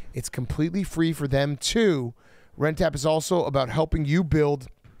account. It's completely free for them too. Rent App is also about helping you build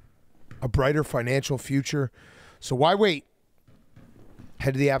a brighter financial future. So why wait?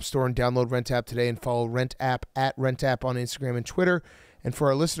 Head to the App Store and download Rent App today and follow Rent App at Rent App on Instagram and Twitter. And for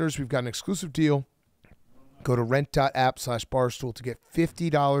our listeners, we've got an exclusive deal. Go to rent.app/barstool to get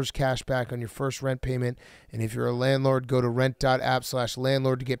 $50 cash back on your first rent payment. And if you're a landlord, go to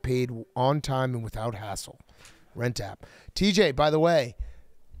rent.app/landlord to get paid on time and without hassle. Rent App. TJ, by the way,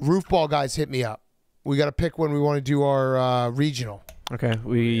 roof ball guys hit me up. We got to pick when we want to do our regional. Okay,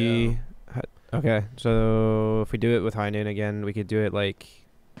 okay. So if we do it with High Noon again, we could do it like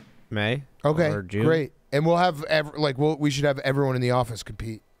May. Okay, or June. Great. And we'll have we should have everyone in the office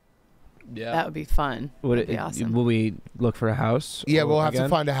compete. Yeah, that would be fun. That'd be awesome. Will we look for a house? Yeah, we'll have to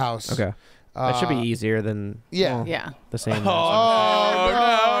find a house. Okay. That should be easier than yeah the same.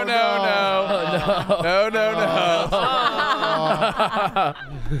 Oh, no.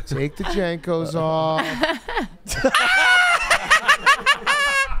 Take the Jankos off.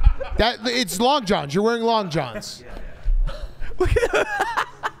 It's long johns. You're wearing long johns. Yeah,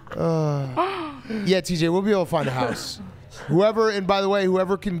 TJ, we'll be able to find a house. And by the way,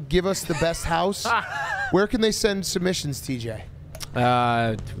 whoever can give us the best house, where can they send submissions, TJ?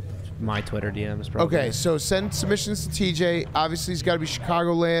 My Twitter DMs, probably. Okay, so send submissions to TJ. Obviously, he's got to be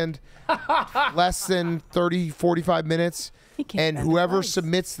Chicagoland, less than 30, 45 minutes. And whoever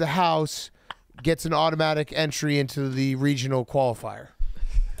submits the house gets an automatic entry into the regional qualifier.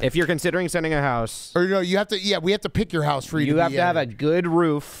 If you're considering sending a house, or no, you have to. Yeah, we have to pick your house for you. You have to have a good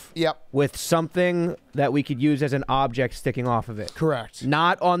roof. Yep. With something that we could use as an object sticking off of it. Correct.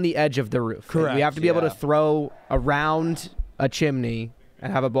 Not on the edge of the roof. Correct. We have to be able to throw around a chimney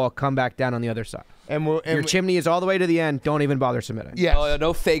and have a ball come back down on the other side. Your chimney is all the way to the end. Don't even bother submitting. Yeah. Oh,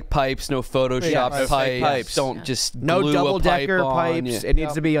 no fake pipes, no Photoshop pipes. Don't just no glue double-decker a pipe pipes. on. It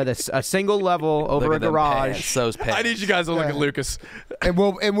needs to be a single level over a garage. Pants, those pants. I need you guys to look at Lucas. And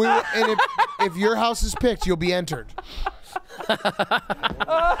if your house is picked, you'll be entered.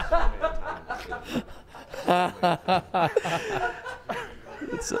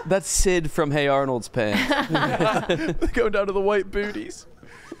 That's Sid from Hey Arnold's pants. Going down to the white booties.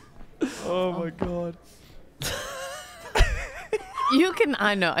 Oh my God. You can,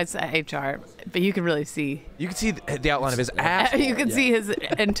 I know it's HR, but you can really see. You can see the outline of his ass. You can see his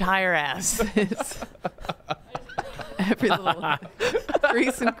entire ass. Every little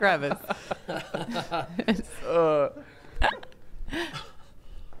crease and crevice.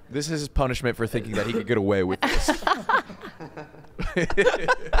 This is his punishment for thinking that he could get away with this. All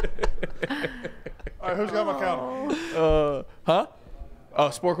right, who's got my counter? Huh? Oh,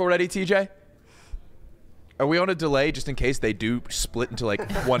 Sporkle ready, TJ? Are we on a delay just in case they do split into like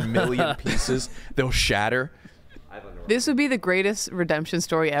 1 million pieces? They'll shatter. This would be the greatest redemption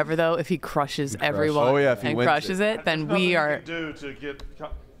story ever, though, if he crushes everyone Oh, yeah, if he and wins crushes it. Then we are. Do to get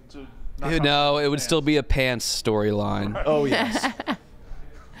to No, it would still be a pants storyline. Oh, yes. Are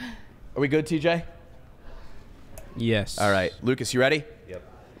we good, TJ? Yes. All right. Lucas, you ready? Yep.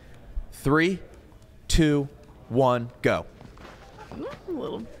 3, 2, 1, go. A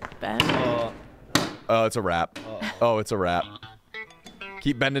little bend. Oh, it's a wrap. Oh, it's a wrap.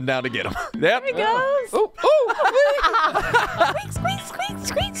 Keep bending down to get him. Yep. There he goes. Oh, Squeak, squeak,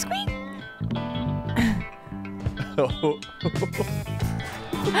 squeak, squeak, squeak.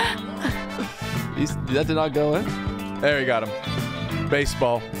 That did not go in? There, you got him.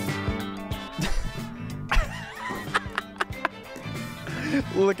 Baseball.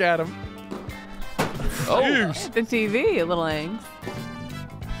 Look at him. Oh, the TV, a little angst.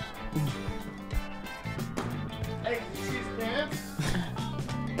 Hey, did you see his pants?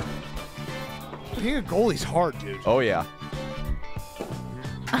 Being a goalie's hard, dude. Oh, yeah.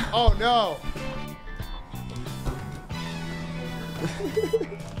 Oh, no.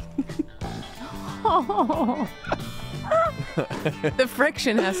 Oh. The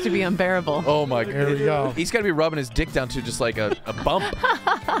friction has to be unbearable. Oh, my God. Here we go. He's got to be rubbing his dick down to just like a bump.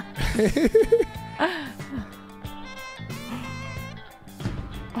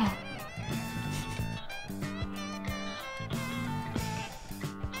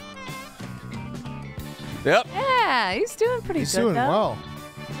 Yep. Yeah, he's doing pretty He's good, doing though. well.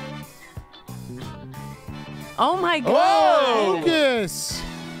 Oh, my God. Lucas.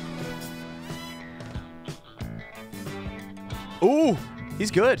 Ooh,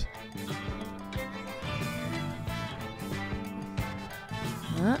 he's good.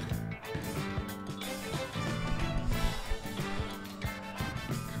 Huh?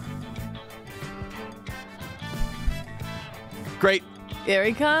 Great. There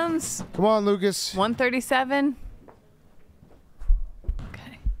he comes. Come on, Lucas. 137.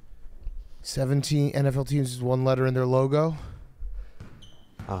 17 NFL teams with one letter in their logo.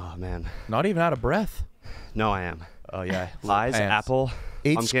 Oh, man. Not even out of breath. No, I am. Oh, yeah. Lies, Pants. apple,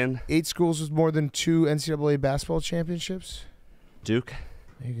 pumpkin. 8 schools with more than 2 NCAA basketball championships. Duke.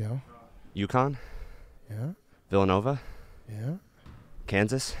 There you go. UConn. Yeah. Villanova. Yeah.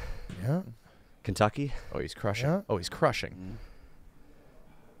 Kansas. Yeah. Kentucky. Oh, he's crushing. Yeah. Oh, he's crushing.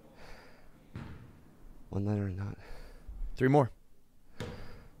 One letter or not. 3 more.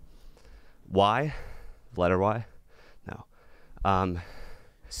 Y. Letter Y. No.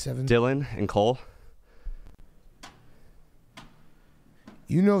 7. Dylan and Cole.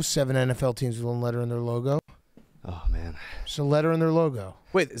 You know 7 NFL teams with one letter in their logo. Oh, man. Just a letter in their logo.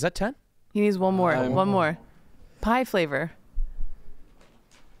 Wait, is that 10? He needs one more. One more. Pie flavor.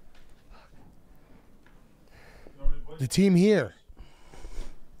 The team here.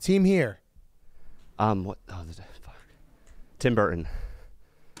 Team here. What? Oh, fuck. Tim Burton.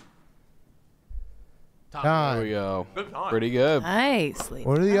 Time. There we go. Pretty good. Nicely.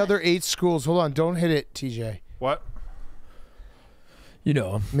 What are the other 8 schools? Hold on. Don't hit it, TJ. What? You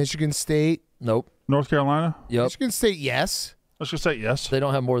know him. Michigan State. Nope. North Carolina? Yep. Michigan State, yes. Let's just say yes. They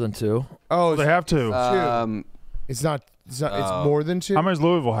don't have more than 2. Oh, They have 2. two. It's not. It's more than 2. How many does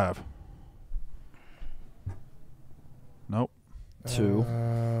Louisville have? Nope. 2. He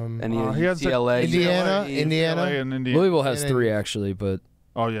had UCLA, Indiana. UCLA and Indiana. Louisville has 3 actually, but.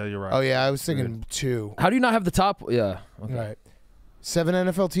 Oh yeah, you're right. Oh yeah, I was thinking 2. How do you not have the top? Yeah. Okay. Right. 7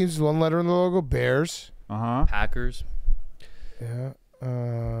 NFL teams with one letter in the logo. Bears. Packers. Yeah.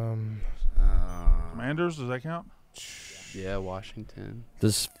 Commanders, does that count? Yeah, Washington.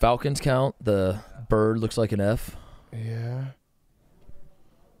 Does Falcons count? The bird looks like an F. Yeah.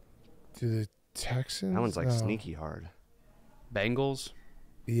 Do the Texans? That one's like No. sneaky hard. Bengals.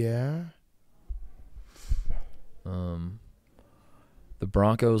 Yeah. The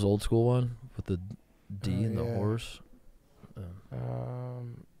Broncos old school one with the D and the yeah. horse.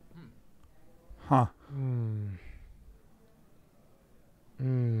 Huh.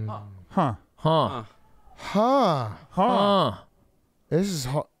 Huh. Huh. Huh. This is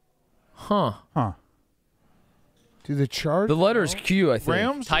Huh. Do the chart? The letter is Q, I think.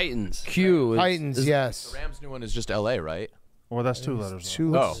 Rams? Titans. Q. Titans, yes. The Rams' new one is just LA, right? Well, that's 2 letters.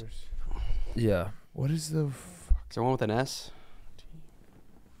 2 Oh. letters. Yeah. What is the? Is there one with an S?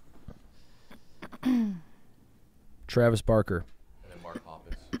 Travis Barker. And then Mark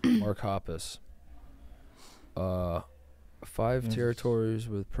Hoppus. Mark Hoppus. 5 territories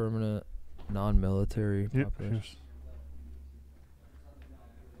with permanent non-military population.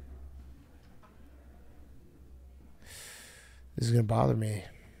 This is gonna bother me.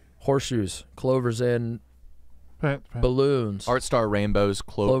 Horseshoes. Clover's End balloons, Art Star rainbows,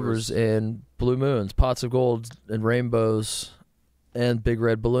 clovers, and blue moons, pots of gold and rainbows, and big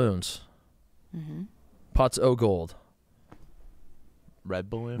red balloons. Pots o' gold. Red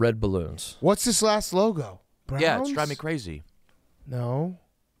balloon. Red balloons. What's this last logo? Browns? Yeah, it's driving me crazy. No.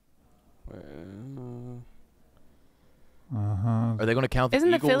 Are they going to count the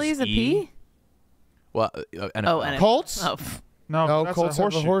Isn't the Eagles Phillies a E? P? Well, NFL. NFL. Colts? Oh. No, that's Colts a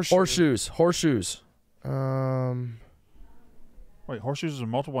have a horseshoe. Horseshoes. Wait, horseshoes are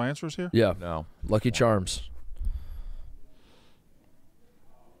multiple answers here? Yeah. No. Lucky Charms.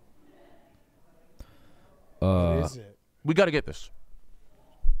 What is it? We got to get this.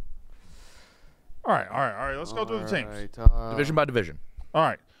 All right. Let's go through the teams. Division by division. All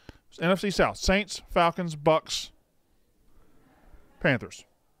right. NFC South: Saints, Falcons, Bucks, Panthers.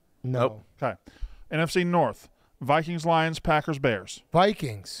 No. Okay. NFC North: Vikings, Lions, Packers, Bears.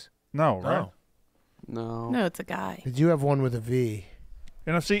 Vikings. No, right? No, it's a guy. Did you have one with a V?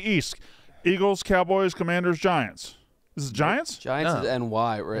 NFC East: Eagles, Cowboys, Commanders, Giants. This is Giants? Giants is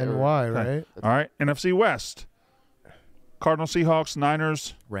NY, right? NY, Okay. right? All right. NFC West: Cardinals, Seahawks,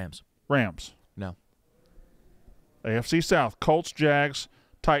 Niners, Rams. No. No. AFC South: Colts, Jags,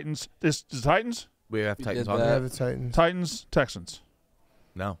 Titans. This is Titans? We have Titans on I there. have the Titans. Titans, Texans.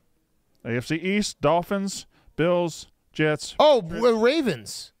 No. AFC East: Dolphins, Bills, Jets. Oh,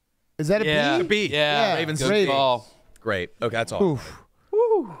 Ravens. Is that a Yeah. B? B. Yeah. Ravens. Good call. Great. Okay, that's all. Oof.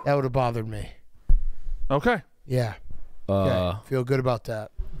 That would have bothered me. Okay. Yeah. Okay. Feel good about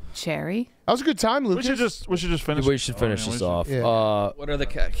that. Cherry. That was a good time, Lucas. We should just finish. We should finish this off. Yeah. What are the?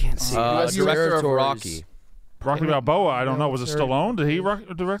 I can't see. Director of Rocky. Rocky Balboa. I don't know. Was it Stallone? Did he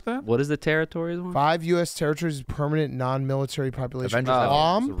direct that? What is the territories one? 5 U.S. territories with permanent non-military population. Avengers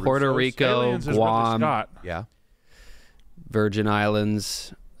Guam, Puerto Rico, Aliens is Ridley Guam, Scott. Yeah. Virgin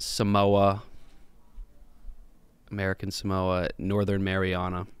Islands, Samoa, American Samoa, Northern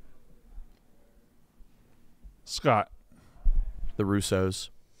Mariana. Scott. The Russos.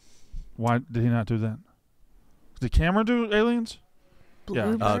 Why did he not do that? Did Cameron do Aliens?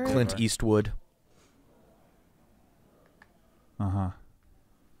 Yeah. Clint Eastwood.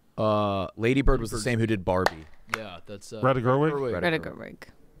 Lady Bird was the same who did Barbie. Yeah, that's Greta Gerwig? Greta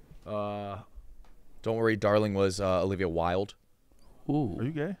Gerwig. Don't Worry, Darling was Olivia Wilde. Ooh. Are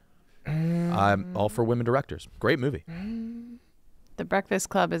you gay? I'm all for women directors. Great movie. The Breakfast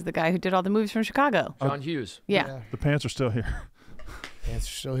Club is the guy who did all the movies from Chicago. John Hughes. Yeah. The pants are still here. Pants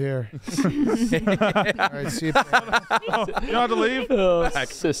are still here. All right, see you. You don't have to leave.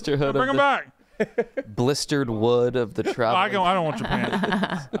 Sisterhood Bring of them back. Blistered wood of the travel. I don't want your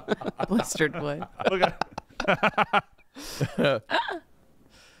pants. Blistered wood. Look at.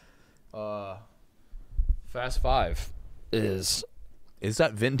 Fast Five is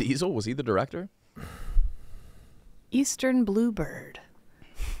that Vin Diesel? Was he the director? Eastern Bluebird.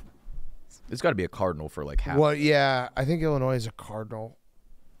 There's got to be a cardinal for like half. What? Yeah, I think Illinois is a cardinal.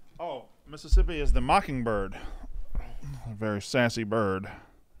 Oh, Mississippi is the mockingbird. A very sassy bird.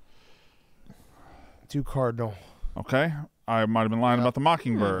 Do cardinal. Okay. I might have been lying about the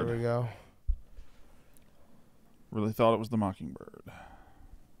mockingbird. There we go. Really thought it was the mockingbird.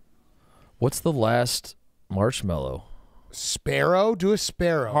 What's the last marshmallow? Sparrow? Do a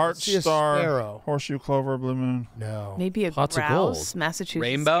sparrow. Heart Let's see a star, sparrow. horseshoe clover, blue moon. No. Maybe a Pots of grouse. gold. Massachusetts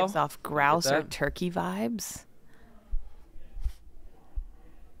Rainbow? gives off grouse Get or that? turkey vibes.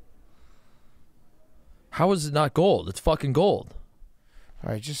 How is it not gold? It's fucking gold.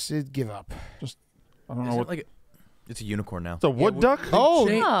 All right, just give up. I don't know Is it what. like it's a unicorn now. It's a wood duck?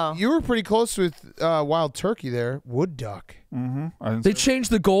 Oh, you were pretty close with wild turkey there. Wood duck. Mm-hmm. They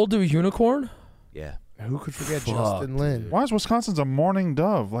changed the gold to a unicorn? Yeah. Who could forget Fuck, Justin Lin? Why is Wisconsin's a mourning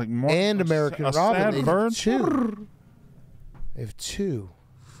dove? Like And American a Robin. sad They have bird? two. They have two.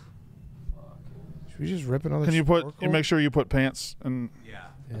 Should we just rip another? Can you put? snorkel? You make sure you put pants and.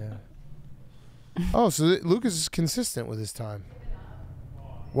 Yeah. Oh, so Lucas is consistent with his time.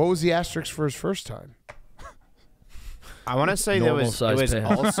 What was the asterisk for his first time? I want to say there was Normal-sized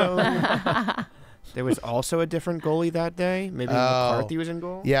pants. also there was also a different goalie that day. Maybe McCarthy was in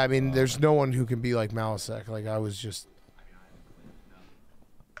goal. Yeah, I mean, there's no one who can be like Malasek. Like I was just.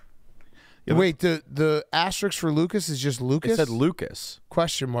 Yeah, Wait, the asterisk for Lucas is just Lucas? It said Lucas.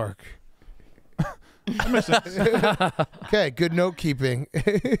 Question mark. Okay, good note keeping.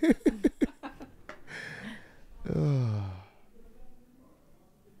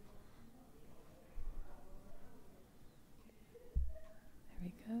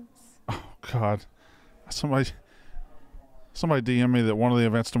 God, somebody DM me that one of the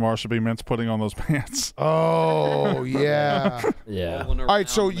events tomorrow should be men's putting on those pants. Oh yeah. Yeah. All right,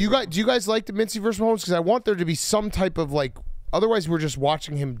 so do you guys like the Mincy versus Mahomes? Because I want there to be some type of like. Otherwise, we're just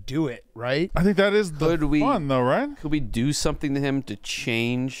watching him do it, right? I think that is the fun, though, right? Could we do something to him to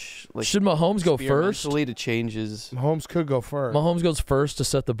change? Like, should Mahomes go first? To change his. Mahomes could go first. Mahomes goes first to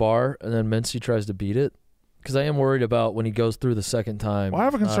set the bar, and then Mincy tries to beat it. Because I am worried about when he goes through the second time. Well, I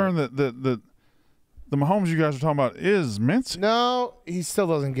have a concern that the Mahomes you guys are talking about is Mincy. No, he still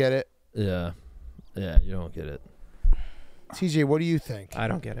doesn't get it. Yeah, you don't get it. TJ, what do you think? I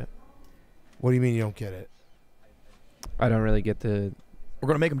don't get it. What do you mean you don't get it? I don't really get the. We're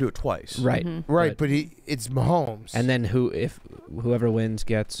gonna make him do it twice. Right. Right, but it's Mahomes. And then whoever wins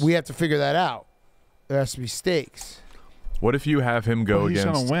gets. We have to figure that out. There has to be stakes. What if you have him go he's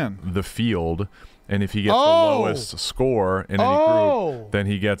against gonna win. the field, and if he gets the lowest score in any group, then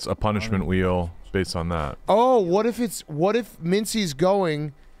he gets a punishment wheel based on that. Oh, what if Mincy's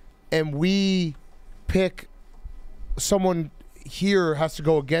going, and we pick someone here has to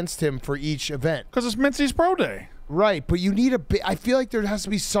go against him for each event? Because it's Mincy's pro day. Right, but you need I feel like there has to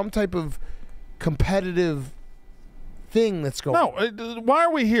be some type of competitive thing that's going on. No, why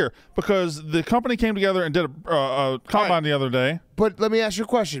are we here? Because the company came together and did a combine the other day. But let me ask you a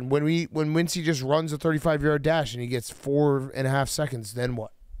question. When Mincy just runs a 35-yard dash and he gets 4.5 seconds, then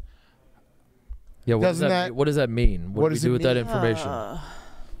what? Yeah, what does that mean? What do we do with that information?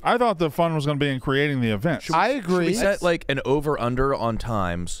 I thought the fun was going to be in creating the event. I agree. Should we set like an over-under on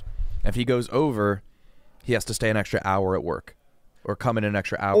times? If he goes over, he has to stay an extra hour at work or come in an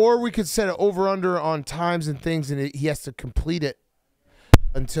extra hour. Or we could set an over-under on times and things, and he has to complete it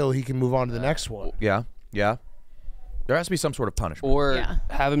until he can move on to the next one. Yeah. There has to be some sort of punishment. Or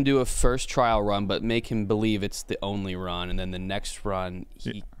have him do a first trial run, but make him believe it's the only run, and then the next run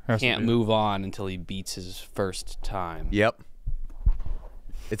he can't move on until he beats his first time. Yep.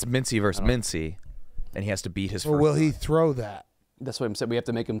 It's Mincy versus Mincy, and he has to beat his first Or will he throw that? That's what I'm saying. We have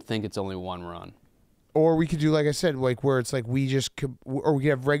to make him think it's only one run. Or we could do, like I said, like where it's like we just or we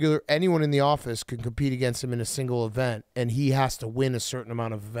have anyone in the office can compete against him in a single event, and he has to win a certain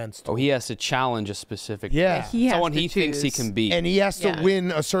amount of events. He has to challenge a specific someone he thinks he can beat, and he has to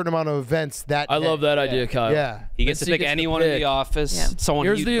win a certain amount of events. I love that idea, Kyle. Yeah, he gets to pick anyone in the office. Yeah. Someone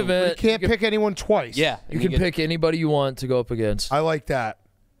Here's the event. You can't pick anyone twice. Yeah, you can pick anybody you want to go up against. I like that.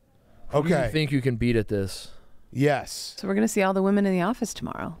 Who do you Okay. think you can beat at this? Yes. So we're gonna see all the women in the office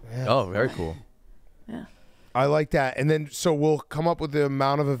tomorrow. Yeah. Oh, very cool. Yeah. I like that. And then so we'll come up with the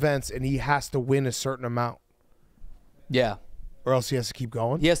amount of events, and he has to win a certain amount. Yeah. Or else he has to keep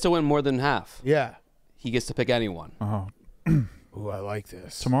going. He has to win more than half. Yeah. He gets to pick anyone. Oh. Ooh, I like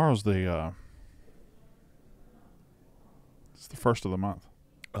this. Tomorrow's the it's the first of the month.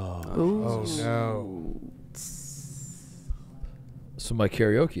 Oh no. So my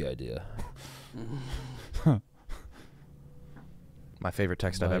karaoke idea. My favorite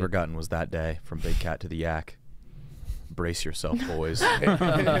text I've ever gotten was that day from Big Cat to the Yak. Brace yourself, boys. Said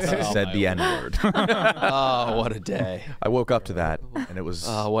the N-word. Oh, what a day. I woke up to that, and it was...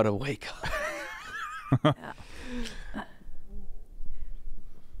 Oh, what a wake up.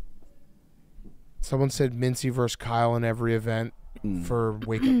 Someone said Mincy versus Kyle in every event for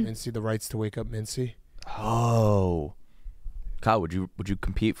Wake Up Mincy, the rights to Wake Up Mincy. Oh. Kyle, would you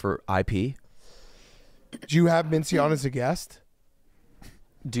compete for IP? Do you have Mincy on as a guest?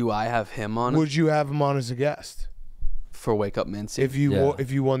 Do I have him on? Would you have him on as a guest? For Wake Up Mincy? If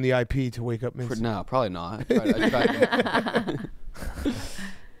you won the IP to Wake Up Mincy. No, probably not. I tried.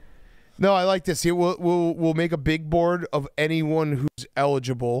 No, I like this. We'll make a big board of anyone who's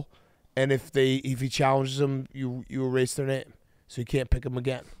eligible, and if he challenges them, you erase their name, so you can't pick them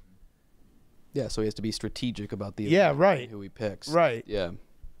again. Yeah, so he has to be strategic about the who he picks. Right. Yeah.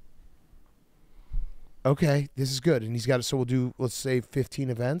 Okay, this is good, and so we'll do, let's say 15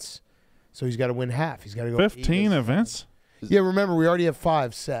 events. So he's got to win half. He's got to go 15 events. Yeah, remember we already have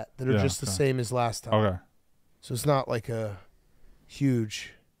 5 set that are just the same as last time. Okay. So it's not like a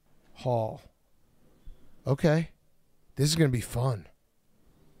huge haul. Okay, this is gonna be fun.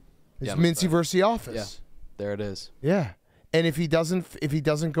 It's Mincy versus the Office. Yeah, there it is. Yeah, and if he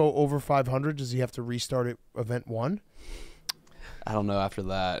doesn't go over 500, does he have to restart at event 1? I don't know after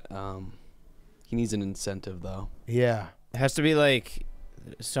that. He needs an incentive though. Yeah, it has to be like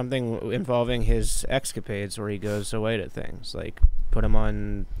something involving his escapades where he goes away to things, like put him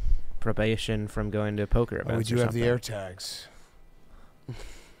on probation from going to poker events. We do or have something. the air tags.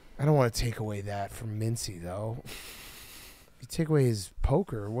 I don't want to take away that from Mincy though. If you take away his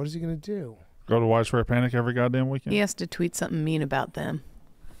poker, what is he gonna do? Go to Widespread Panic every goddamn weekend? He has to tweet something mean about them.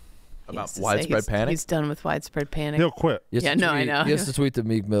 About widespread panic? He's done with widespread panic. He'll quit. Yeah, no, I know. He has to tweet to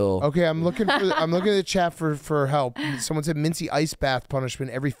Meek Mill. Okay, I'm looking at the chat for help. Someone said Mincy ice bath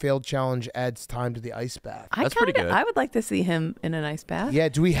punishment. Every failed challenge adds time to the ice bath. That's pretty good. I would like to see him in an ice bath. Yeah,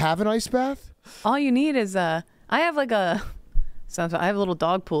 do we have an ice bath? All you need is I have like I have a little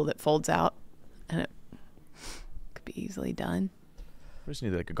dog pool that folds out, and it could be easily done. We just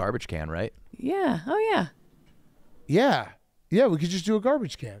need like a garbage can, right? Yeah. Oh yeah. Yeah, we could just do a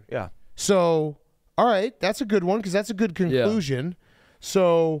garbage can. Yeah. So, all right, that's a good one because that's a good conclusion.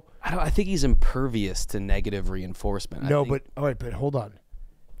 So I think he's impervious to negative reinforcement. No, but all right, but hold on.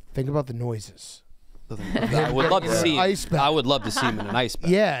 Think about the noises. I would love to see. Ice bath. I would love to see him in an ice bath.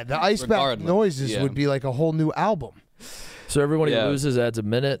 Yeah, the ice bath Regardless. noises Yeah. would be like a whole new album. So everyone he loses adds a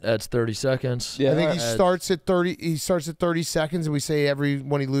minute, adds 30 seconds. I think he starts at 30. He starts at 30 seconds, and we say every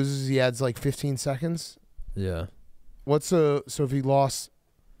one he loses, he adds like 15 seconds. Yeah. So if he lost,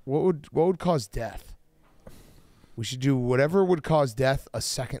 what would cause death? We should do whatever would cause death a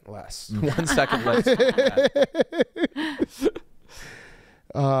second less. 1 second less.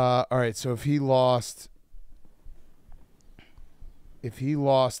 All right. So if he lost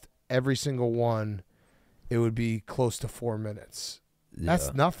every single one, it would be close to 4 minutes. That's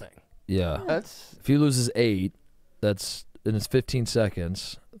Yeah. nothing. Yeah. That's if he loses 8, and it's 15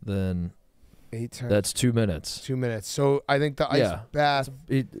 seconds, then 8 times. that's 2 minutes. 2 minutes. So I think the ice bath.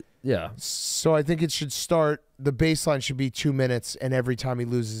 Yeah. So I think it should start. The baseline should be 2 minutes, and every time he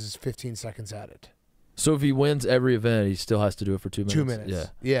loses, is 15 seconds added. So if he wins every event, he still has to do it for 2 minutes. 2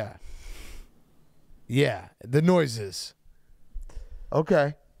 minutes. Yeah. Yeah. The noises.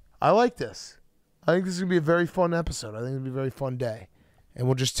 Okay. I like this. I think this is going to be a very fun episode. I think it'll be a very fun day. And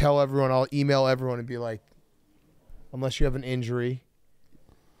we'll just tell everyone, I'll email everyone and be like, unless you have an injury.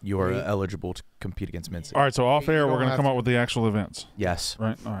 You are eligible to compete against Mincy. All right, so off air, don't we're going to have come to. up with the actual events. Yes.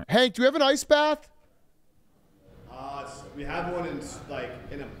 Right? All right. Hank, do you have an ice bath? We have one in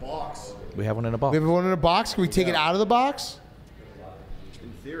a box. We have one in a box. We have one in a box. Can we take it out of the box?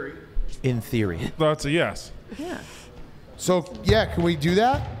 In theory. In theory. That's a yes. Yeah. So, yeah, can we do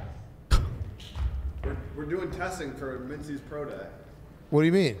that? We're doing testing for Mincy's Pro Day. What do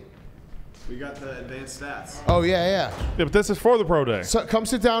you mean? We got the advanced stats. Oh, yeah. Yeah, but this is for the Pro Day. So, come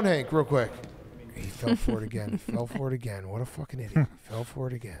sit down, Hank, real quick. He fell for it again. What a fucking idiot. He fell for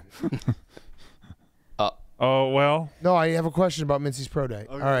it again. Oh, well. No, I have a question about Mincy's Pro Day.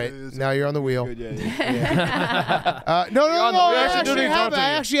 Okay, All right, now you're on the wheel. Good, yeah. No. wheel.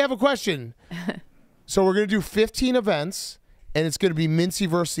 I actually have a question. So we're going to do 15 events, and it's going to be Mincy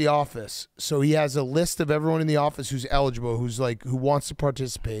versus The Office. So he has a list of everyone in the office who's eligible, who wants to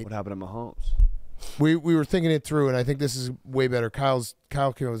participate. What happened to Mahomes? We were thinking it through, and I think this is way better. Kyle came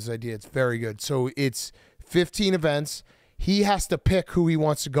up with this idea. It's very good. So it's 15 events. He has to pick who he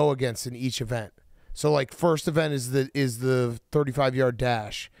wants to go against in each event. So like first event is the 35-yard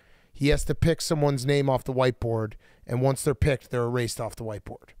dash. He has to pick someone's name off the whiteboard, and once they're picked, they're erased off the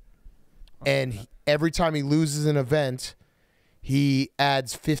whiteboard. And every time he loses an event, he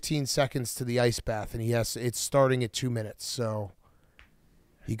adds 15 seconds to the ice bath, and it's starting at 2 minutes. So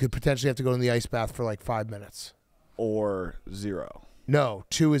he could potentially have to go in the ice bath for like 5 minutes. Or 0. No,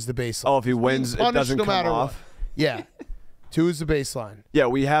 2 is the baseline. Oh, if he wins, it doesn't no come matter off. what. Yeah, 2 is the baseline. Yeah,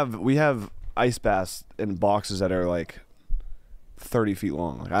 we have ice baths in boxes that are like 30 feet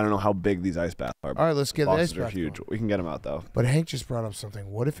long. Like, I don't know how big these ice baths are. All right, let's get the boxes ice are bath huge. going. We can get them out though. But Hank just brought up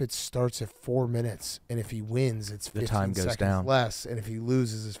something. What if it starts at 4 minutes, and if he wins, it's 15 time goes seconds down. less, and if he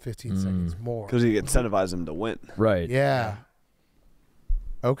loses, it's 15 seconds more? Because you incentivize them to win. Right. Yeah.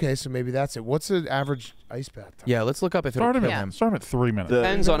 Okay, so maybe that's it. What's the average ice bath time? Yeah, let's look up if it'll kill him. Start at 3 minutes.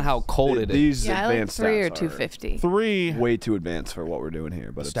 Depends on how cold it is. These Yeah, I like advanced 3 or stats 250. 3. are way too advanced for what we're doing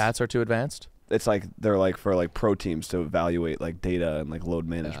here. But Stats are too advanced? it's like they're like for like pro teams to evaluate like data and like load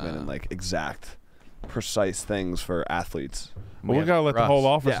management and like exact, precise things for athletes. Well, we got to let the whole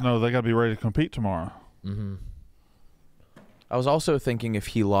office know they got to be ready to compete tomorrow. Mm-hmm. I was also thinking if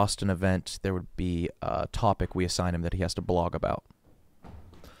he lost an event, there would be a topic we assign him that he has to blog about.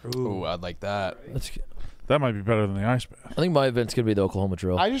 Ooh, I'd like that. That might be better than the ice bath. I think my event's going to be the Oklahoma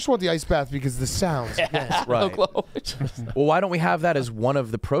drill. I just want the ice bath because the sounds. Yes. Right. Well, why don't we have that as one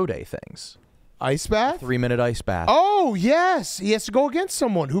of the pro day things? Ice bath? 3-minute ice bath. Oh, yes. He has to go against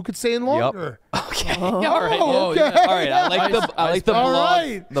someone who could stay in longer. Okay. Oh, All right. okay. All right. I like the All blog.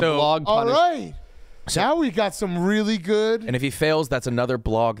 right. The blog All punish. right. Now we got some really good. And if he fails, that's another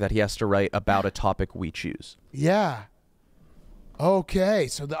blog that he has to write about a topic we choose. Yeah. Okay.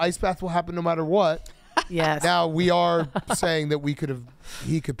 So the ice bath will happen no matter what. Yes. Now we are saying that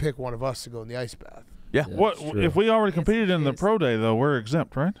he could pick one of us to go in the ice bath. Yeah. What if we already competed in the pro day though? We're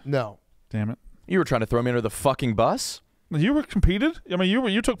exempt, right? No. Damn it. You were trying to throw me under the fucking bus? You were competed? I mean,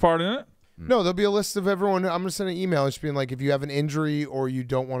 you took part in it. No, there'll be a list of everyone. I'm going to send an email just being like, if you have an injury or you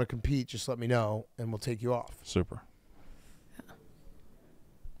don't want to compete, just let me know, and we'll take you off. Super.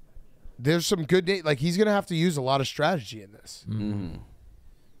 There's some good like he's going to have to use a lot of strategy in this.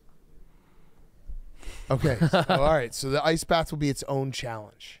 Okay. So, all right. So the ice bath will be its own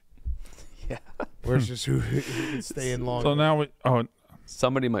challenge. Yeah. Where's just who can stay in longer. So now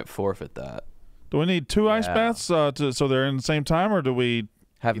somebody might forfeit that. Do we need 2 ice baths so they're in the same time, or do we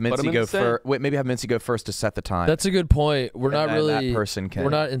have Mincy go first? Wait, maybe have Mincy go first to set the time. That's a good point. We're not really that person can. We're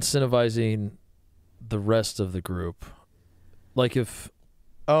not incentivizing the rest of the group. Like if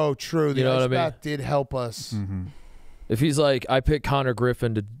true. The ice bath did help us. If he's like, I picked Connor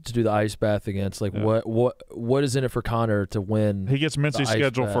Griffin to do the ice bath against, like what is in it for Connor to win? He gets Mincy's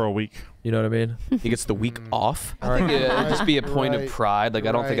schedule for a week. You know what I mean? He gets the week off. I think it would just be a point of pride. Like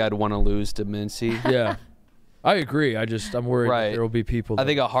I don't think I'd want to lose to Mincy. Yeah, I agree. I'm worried that there will be people. I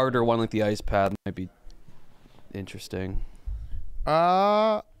think a harder one like the ice pad might be interesting.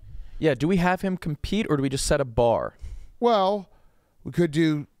 Yeah. Do we have him compete, or do we just set a bar? Well, we could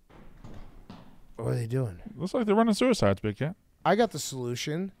do. What are they doing? Looks like they're running suicides, Big Cat. I got the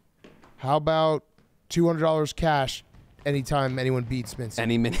solution. How about $200 cash anytime anyone beats Mincy?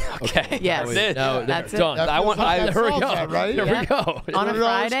 Any minute. Okay. Yes. That's it. No, that's done. it. There we go. Right? There we go. On a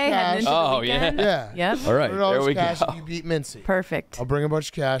Friday, heading into the weekend. Yeah. Yep. All right. $100 we cash go. if you beat Mincy. Perfect. I'll bring a bunch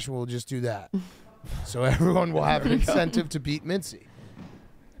of cash. We'll just do that. So everyone will have an incentive to beat Mincy.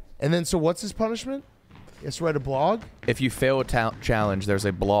 And then, so what's his punishment? He has to write a blog? If you fail a challenge, there's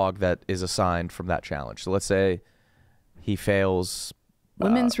a blog that is assigned from that challenge. So let's say he fails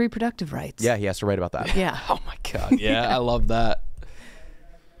Women's reproductive rights. Yeah, he has to write about that. Yeah. Oh my God. Yeah, I love that.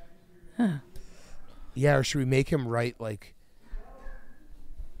 Huh. Yeah, or should we make him write like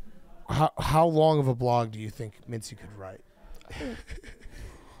how long of a blog do you think Mincy could write?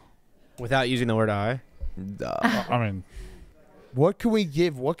 Without using the word I? I mean, what can we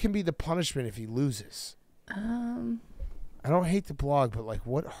give? What can be the punishment if he loses? I don't hate the blog, but like,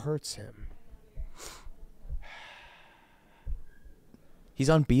 what hurts him? He's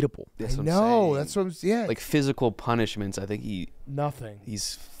unbeatable. That's what I'm saying. Like physical punishments, I think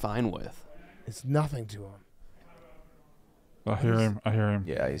he's fine with. It's nothing to him. I hear him.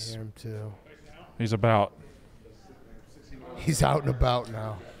 Yeah, I hear him too. He's about. He's out and about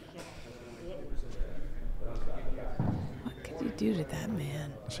now. What could you do to that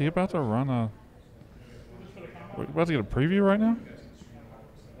man? Is he about to run a? We're about to get a preview right now.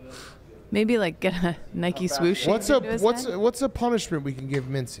 Maybe like get a Nike swoosh. What's a punishment we can give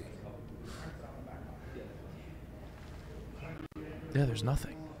Mincy? Yeah, there's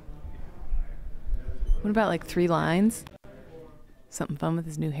nothing. What about like 3 lines? Something fun with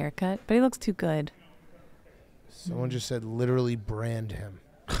his new haircut, but he looks too good. Someone just said literally brand him.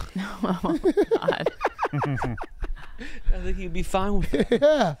 Oh God. I think he'd be fine with it.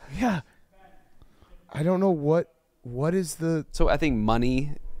 Yeah. Yeah. I don't know what is the. So I think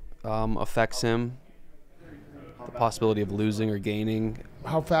money affects him. The possibility of losing or gaining.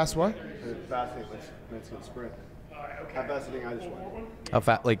 How fast? What? Sprint. How fast do you think I just went? How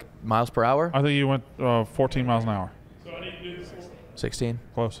fast? Like miles per hour? I think you went 14 miles an hour. 16.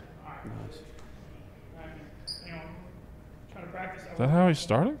 Close. Is that how he's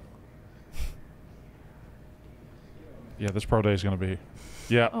starting? Yeah, this pro day is going to be.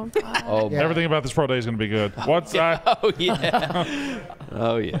 Yeah. Oh God. Oh, Yeah. Everything about this pro day is going to be good. What's that? Oh yeah.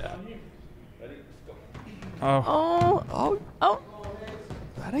 Oh yeah. Oh.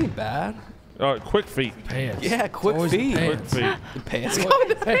 That ain't bad. Quick feet. Pants. Yeah, quick feet. Quick feet. The pants.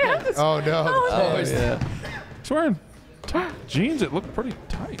 Oh no. Oh yeah. He's wearing tight jeans that look pretty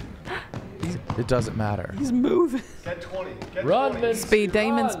tight. It doesn't matter. He's moving. Get 20. Run, Mincy. Speed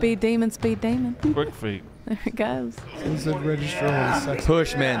demon, speed demon, speed demon. Quick feet. There it goes. Someone said register on the sex.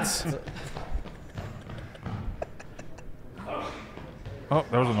 Push mints. Oh,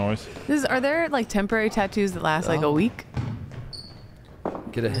 there was a noise. Are there like temporary tattoos that last like a week?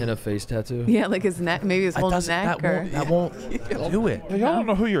 Get a henna face tattoo. Yeah, like his neck, maybe his whole neck, or That won't do it. Yeah, y'all don't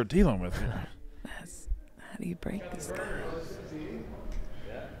know who you're dealing with here. how do you break this guy?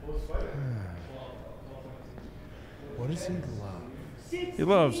 What does he love? He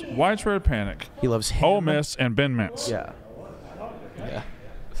loves widespread panic. He loves him. Ole Miss and Ben Mintz. Yeah. Yeah.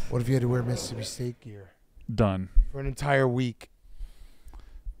 What if you had to wear Mississippi State gear Done. for an entire week?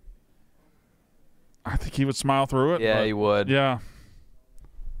 I think he would smile through it. Yeah, but he would. Yeah.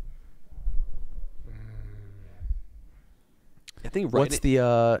 I think What's the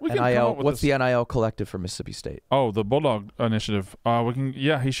We can come NIL? up with What's this. the NIL collective for Mississippi State? Oh, the Bulldog Initiative. We can.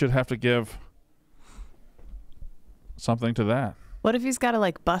 Yeah, he should have to give something to that. What if he's got to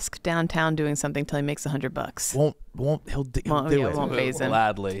like busk downtown doing something till he makes $100? Won't he'll do it? Won't phase him.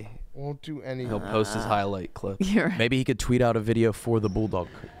 Gladly. Won't do any. He'll post his highlight clip. You're right. Maybe he could tweet out a video for the Bulldog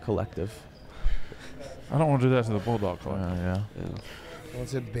Collective. I don't want to do that to the Bulldog Collective. Yeah.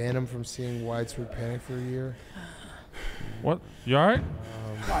 Once it ban him from seeing widespread panic for a year. What? You all right?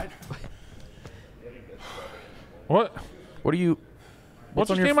 What? What are you? What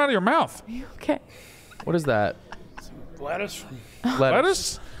just on your came out of your mouth? Are you okay? What is that? Lettuce.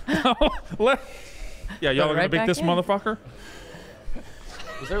 Lettuce? No, yeah, y'all are right gonna beat back this in. motherfucker.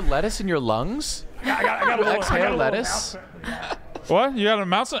 Is there lettuce in your lungs? I got a little, Exhale lettuce. What? You got an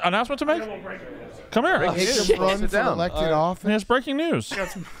announcement to make? Come here. Make him run for elected office. It's breaking news.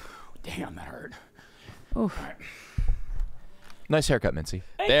 Damn, that hurt. Oof. Nice haircut, Mincy.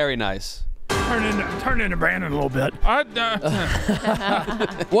 Very nice. Turn into Brandon a little bit.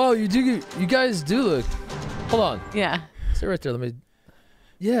 Well, you guys do look. Hold on. Yeah. Stay right there. Let me.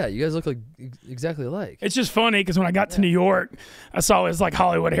 Yeah, you guys look like exactly alike. It's just funny because when I got to New York, I saw his like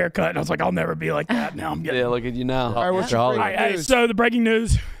Hollywood haircut, and I was like, I'll never be like that. Now I'm getting. Yeah, look at you now. All right, what's your breaking Hey, news? so the breaking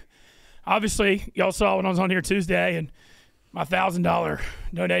news. Obviously, y'all saw when I was on here Tuesday, and my $1,000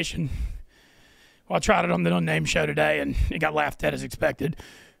 donation. Well, I tried it on the unnamed show today, and it got laughed at as expected.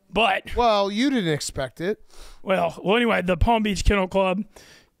 But Well, you didn't expect it. well, anyway, the Palm Beach Kennel Club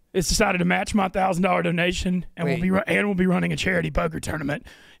has decided to match my $1,000 donation, and we'll be running a charity poker tournament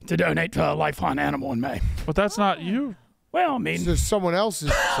to donate to a Lifeline Animal in May. But that's not you. Well, I mean, There's someone else's.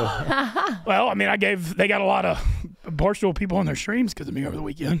 well, I mean, they got a lot of Barstool people on their streams because of me over the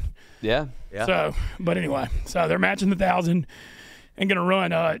weekend. Yeah. So, but anyway, so they're matching the 1,000 and going to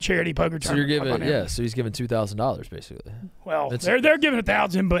run a charity poker So you're tournament. giving, so he's giving $2,000 basically. Well, It's- they're giving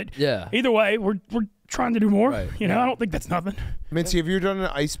 1,000, but Yeah. either way, we're trying to do more. Right. You know, I don't think that's nothing. Mincy, have you ever done an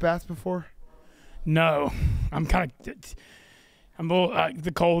ice bath before? No, I'm kind of. I'm a little,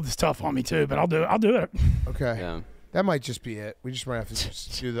 the cold is tough on me too, but I'll do it. Okay. Yeah. That might just be it. We just might have to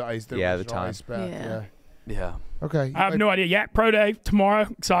just do the ice. Yeah, the original time. ice bath. Yeah. Yeah. Okay. I have no idea. Yak Pro Day tomorrow.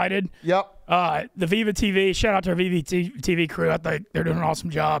 Excited. Yep. The Viva TV. Shout out to our Viva TV crew. I think they're doing an awesome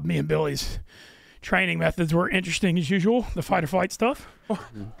job. Me and Billy's training methods were interesting as usual. The fight or flight stuff.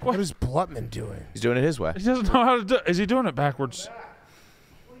 What is Blutman doing? He's doing it his way. He doesn't know how to do. Is he doing it backwards?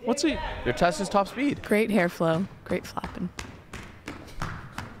 What's he? They're testing his top speed. Great hair flow. Great flapping.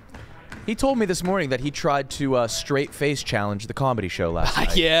 He told me this morning that he tried to straight face challenge the comedy show last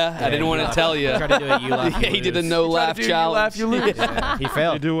night. Yeah, I didn't want to tell you. Tried to do it, you laugh, you He did a lose. no He tried laugh to do challenge. You laugh, you lose. Yeah, he You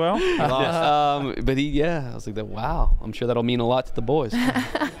failed. do well. He lost. But I was like, wow, I'm sure that'll mean a lot to the boys.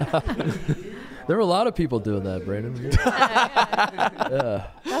 There were a lot of people doing that, Brandon. Yeah.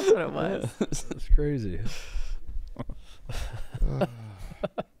 That's what it was. It's crazy.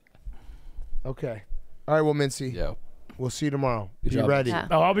 Okay. All right. Well, Mincy, Yeah. we'll see you tomorrow. Good Be job. ready. Yeah.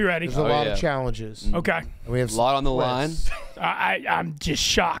 Oh, I'll be ready. There's a lot yeah. of challenges. Okay. And we have A lot on the line. twists. I'm just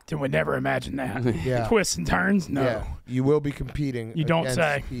shocked and would never imagine that. Yeah. Twists and turns. No. Yeah. You will be competing. You don't against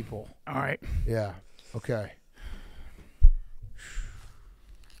say. people. All right. Yeah. Okay.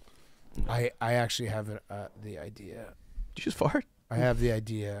 I actually have the idea. Did you just fart? I have the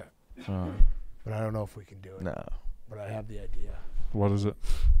idea, but I don't know if we can do it. No. But I have the idea. What is it?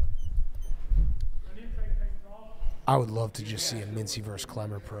 I would love to just see a Mincy versus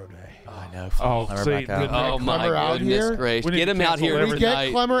Clemmer pro day. I know. Oh, Clemmer see, back out. the- Oh my Clemmer out goodness here? gracious! We need Get to him out cancel here everything. We get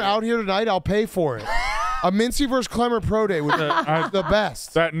tonight. Clemmer out here tonight. I'll pay for it. A Mincy versus Clemmer pro day would be the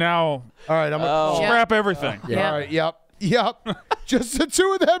best. That now. All right, I'm gonna Oh. Scrap everything. Yeah. All right, yep. Just the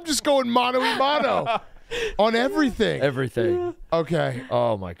two of them just going mano-a-mano on everything. Everything. Okay.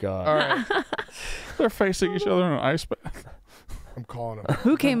 Oh my God. All right. They're facing each other in an ice bath. I'm calling them.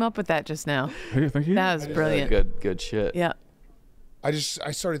 Who came up with that just now? Who do you think he? That was brilliant. Good shit. Yeah. I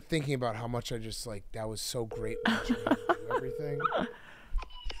started thinking about how much I just that was so great watching him do everything.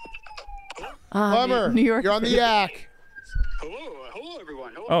 Clemmer, New York. you're on the yak. Hello,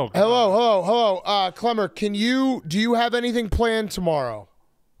 everyone. Oh. Hello. Clemmer, do you have anything planned tomorrow?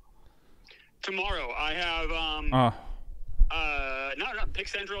 Tomorrow, I have not Pick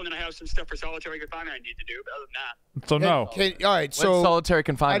Central, and then I have some stuff for solitary confinement I need to do. But other than that, So no. All right, so When's solitary I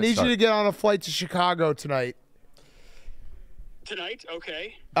confinement need start? you to get on a flight to Chicago tonight. tonight,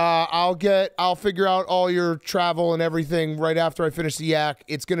 okay. I'll figure out all your travel and everything right after I finish the yak.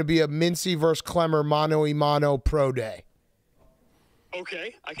 It's going to be a Mincy versus Clemmer mano-a-mano pro day.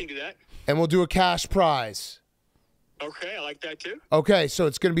 Okay, I can do that. And we'll do a cash prize. Okay, I like that too. Okay, so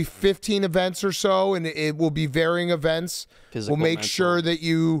it's going to be 15 events or so, and it will be varying events. Physical, we'll make mental. sure that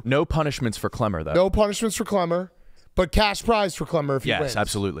you... No punishments for Clemmer, though. No punishments for Clemmer, but cash prize for Clemmer if he wins. Yes,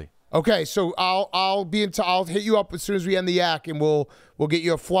 absolutely. Okay, so I'll hit you up as soon as we end the yak, and we'll get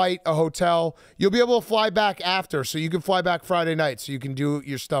you a flight, a hotel. You'll be able to fly back after, so you can fly back Friday night, so you can do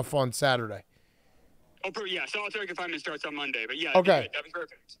your stuff on Saturday. Oh, yeah, solitary confinement starts on Monday, but yeah, Okay. that'd be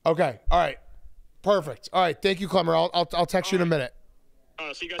perfect. Okay, all right, perfect. All right, thank you, Clemmer. I'll text you in a minute.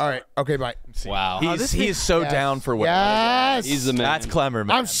 See you guys All right, okay, bye. Wow. He is so down for what. Yes. He's the man. That's Clemmer,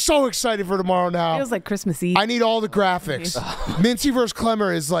 man. I'm so excited for tomorrow now. Feels like Christmas Eve. I need all the graphics. Mincy versus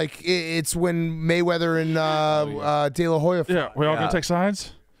Clemmer is like it's when Mayweather and De La Hoya. Yeah, we all gonna take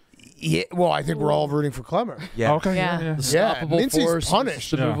sides. Yeah, well, I think we're all rooting for Clemmer. Yeah. Okay. Yeah. Yeah. The Yeah, stoppable Mincy's force,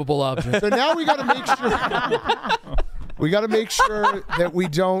 punished. the movable object. So now we got to make sure. We got to make sure that we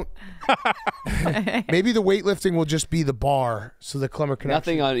don't. Maybe the weightlifting will just be the bar, so that Clemmer can.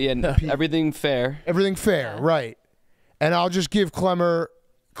 Nothing actually, on. Yeah, everything fair. Everything fair, right? And I'll just give Clemmer.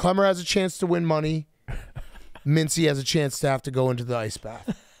 Clemmer has a chance to win money. Mincy has a chance to have to go into the ice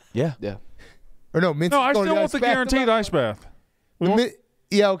bath. Yeah. Yeah. Or no, Mincy's No, I going still to want the guaranteed ice bath.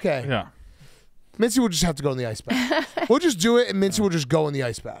 Yeah, okay. Yeah. Mincy will just have to go in the ice bath. We'll just do it, and Mincy will just go in the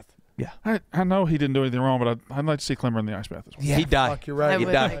ice bath. Yeah. I know he didn't do anything wrong, but I'd like to see Clemmer in the ice bath as well. Yeah, He'd die. Fuck, you're right. I He'd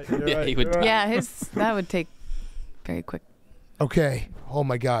would die. like- Yeah, he would. Yeah, that would take very quick. Okay. Oh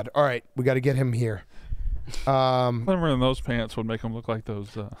my God. All right, we got to get him here. Clemmer in those pants would make him look like those.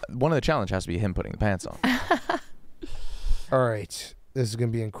 One of the challenge has to be him putting the pants on. All right, this is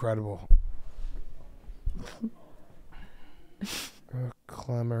gonna be incredible.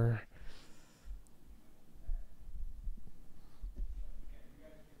 Clemmer.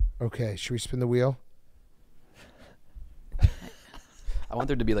 Okay, should we spin the wheel? I want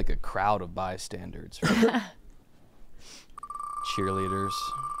there to be like a crowd of bystanders. Right? Cheerleaders.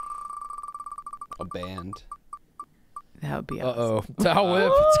 A band. That would be Uh-oh. Towel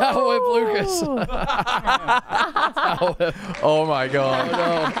whip. Towel whip, Lucas. Towel whip. Oh, my God. Oh,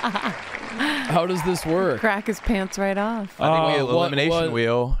 no. How does this work? Crack his pants right off. I think we have elimination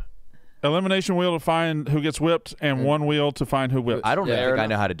wheel. Elimination wheel to find who gets whipped, and one wheel to find who whipped. I don't think I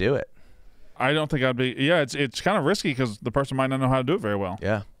know how to do it. I don't think I'd be. Yeah, it's kind of risky because the person might not know how to do it very well.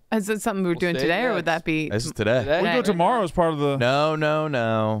 Yeah. Is it something we're doing today, or would that be? This is today. We do it tomorrow as part of the.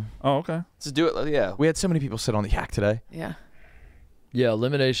 No. Oh, okay. Let's do it. Yeah. We had so many people sit on the yak today. Yeah. Yeah,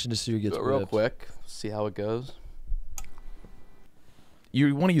 elimination to see who gets Do it real whipped. quick. See how it goes.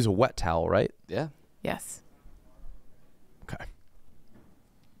 You want to use a wet towel, right? Yeah. Yes. Okay.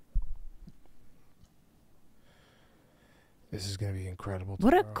 This is gonna be incredible.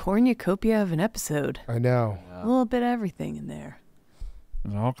 What a tomorrow. cornucopia of an episode. I know. A little bit of everything in there.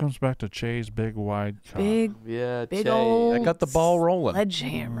 It all comes back to Che's big wide cock. Big, Yeah. big Che. old. I got the ball rolling.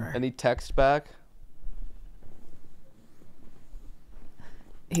 Sledgehammer. Any text back?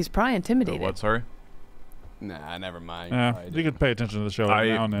 He's probably intimidated. What? Sorry. Nah, never mind. Yeah, Probably you could pay attention to the show every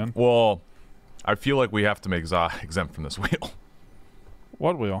now and then. Well, I feel like we have to make Za exempt from this wheel.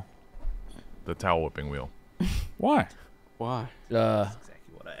 What wheel? The towel whipping wheel. Why? Why?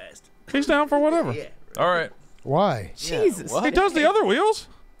 He's down for whatever. All right. Why? Jesus. He does the other wheels.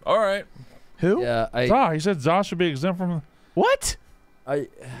 All right. Who? Yeah, Za. He said Za should be exempt from. What?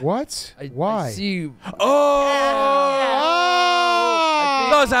 What? Why? I see.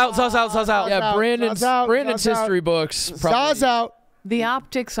 Za's out. Yeah, Brandon's Zaz out. history books Zaz probably out. The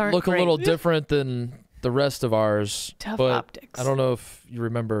optics aren't look great. a little different than the rest of ours. Tough but optics. I don't know if you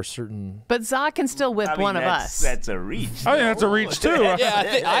remember certain. But Za can still whip one of us. That's a reach. I think that's a reach too.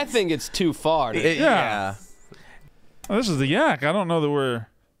 Yeah, I think it's too far. Yeah. Well, this is the yak. I don't know that we're.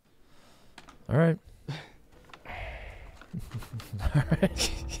 All right.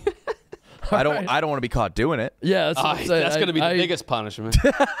 I don't want to be caught doing it. Yeah, that's what I'm saying. That's going to be the biggest punishment.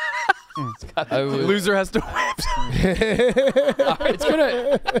 Loser has to whip. It's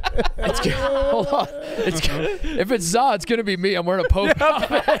gonna. Hold on. If it's Za, it's gonna be me. I'm wearing a Pope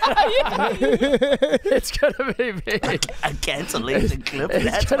outfit. It's gonna be me. A cancellation clip.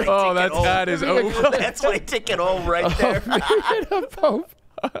 That's my that is over. That's my ticket home right there. A Pope.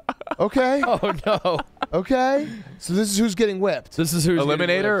 Okay. Oh no. Okay. So this is who's getting whipped. This is who's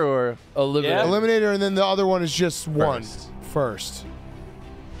Eliminator or Eliminator. Yeah. Eliminator, and then the other one is just one first.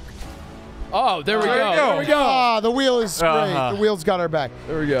 Oh, there we go. There we go. Ah, the wheel is great. The wheel's got our back.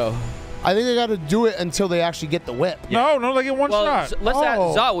 There we go. I think they got to do it until they actually get the whip. No, they get one Well, shot. let's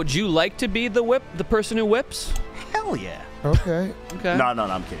ask Za, would you like to be the person who whips? Hell yeah. Okay. Okay. No,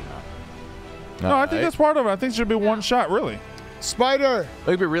 I'm kidding. No, I think that's part of it. I think it should be one shot, really. Spider. It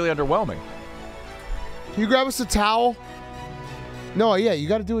would be really underwhelming. Can you grab us a towel? No, yeah, you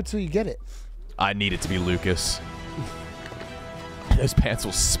got to do it till you get it. I need it to be Lucas. Those pants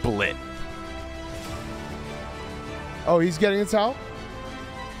will split. Oh, he's getting a towel?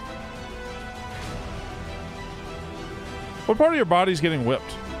 What part of your body's getting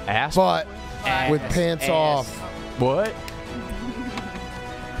whipped? Ass. Butt with pants off. What?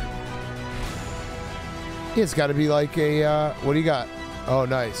 Yeah, it's got to be like a, what do you got? Oh,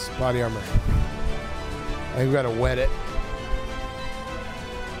 nice. Body armor. I think we got to wet it.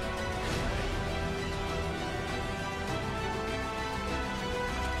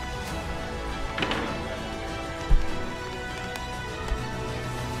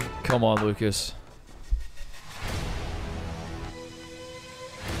 Come on, Lucas.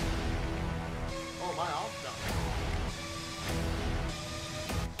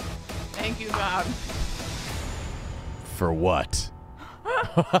 Thank you, God. For what?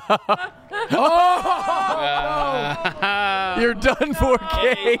 You're done for,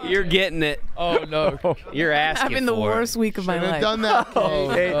 Kate. You're getting it. Oh, no. You're asking Having the for worst week of my Shouldn't life. have done that.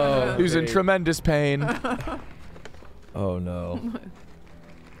 Kate, no, who's in Kate. tremendous pain. Oh, no.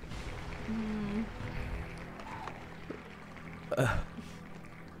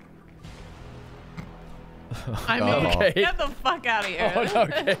 I mean, Okay. get the fuck out of here. Oh, no,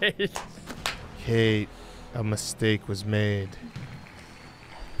 Kate. Kate, a mistake was made.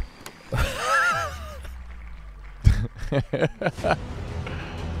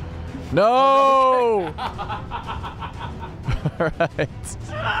 No! All right.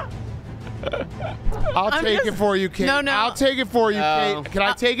 I'll take it for you, Kate. No. I'll take it for you, No. Kate. Can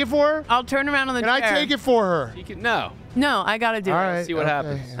I take it for her? I'll turn around on the Can chair. I take it for her? You can, no. No, I gotta do All it. right. See what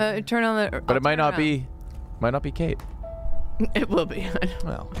okay. happens. Turn on the. But it might not be Kate. It will be.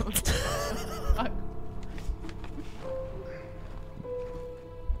 Well.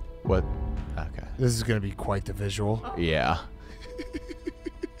 What? Okay. This is gonna be quite the visual. Yeah.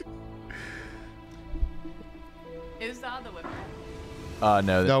 Is the other whip? No.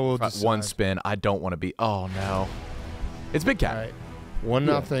 No, we'll one decide. spin. I don't want to be. Oh no. It's Big Cat. All right.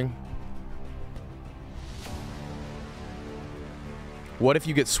 1-0. What if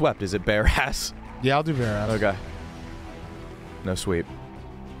you get swept? Is it bare ass? Yeah, I'll do bare ass. Okay. No sweep.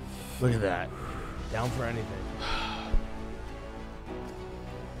 Look at that. Down for anything.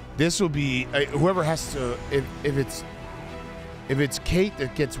 This will be whoever has to. If it's Kate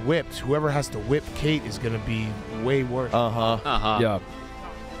that gets whipped, whoever has to whip Kate is gonna be way worse. Yeah.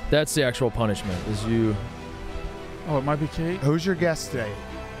 That's the actual punishment. Is you, Oh, it might be Kate. Who's your guest today?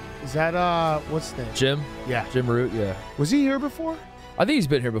 Is that what's his name? Jim? Yeah. Jim Root, yeah. Was he here before? I think he's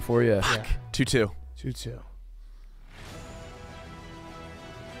been here before, yeah. Yeah. 2-2. 2-2.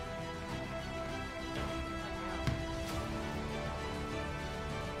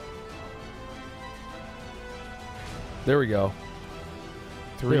 There we go.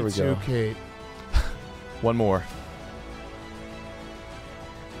 There we 3-2, go. Kate. One more.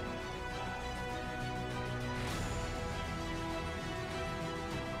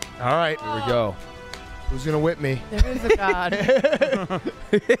 All right. Here we go. Who's gonna whip me? There is a God.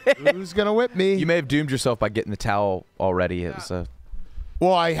 Who's gonna whip me? You may have doomed yourself by getting the towel already. It was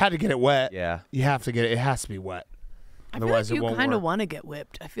Well, I had to get it wet. yeah. You have to get it. It has to be wet. I feel Otherwise, like it you won't kind of work. want to get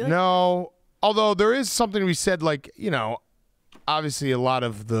whipped. I feel like No, although there is something we said, like, you know, obviously a lot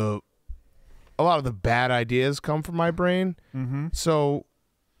of the bad ideas come from my brain. Mm-hmm. So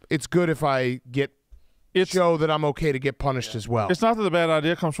it's good if I show that I'm okay to get punished as well. It's not that the bad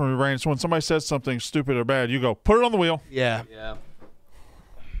idea comes from your brain. It's when somebody says something stupid or bad, you go, put it on the wheel. Yeah. Yeah.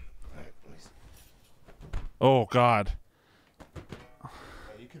 Oh, God.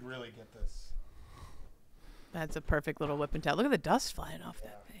 You could really get this. that's a perfect little whip and tail. Look at the dust flying off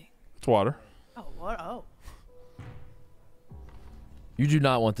that thing. It's water. Oh, what? Oh. You do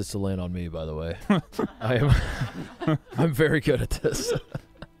not want this to land on me, by the way. I'm very good at this.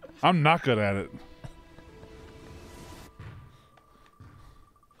 I'm not good at it.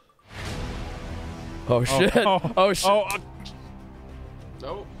 Oh shit. Oh shit.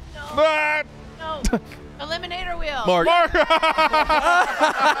 No. Ah! No. Eliminator wheel. Mark.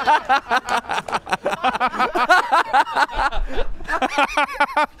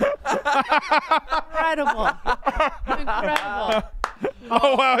 Incredible. Incredible.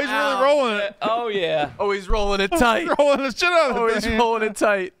 Oh, wow. He's really rolling it. Oh, yeah. Oh, he's rolling it tight. He's rolling the shit out of Oh, it. he's rolling it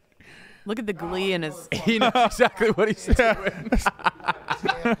tight. Look at the glee in his. He knows exactly what he's doing.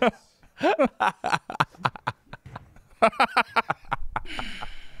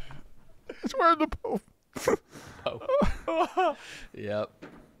 It's wearing the poop. Oh. Yep.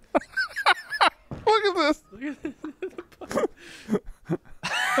 Look at this.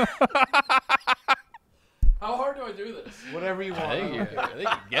 I think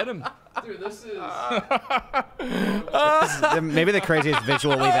you get him. Dude, this is... Maybe the craziest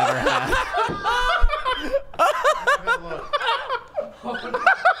visual we've ever had.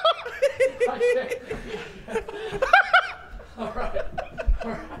 All right.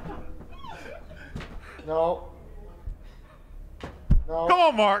 No. No. Come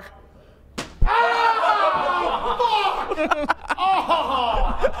on, Mark.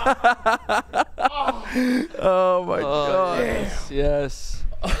 Oh my God. Yes.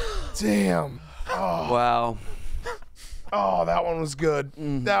 Damn. Oh. Wow. Oh, that one was good.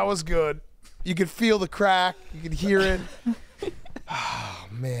 That was good. You could feel the crack. You could hear it. Oh,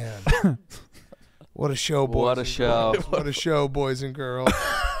 man. What a show, boys. What a show. What a show, boys and girls.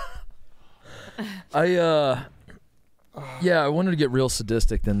 I wanted to get real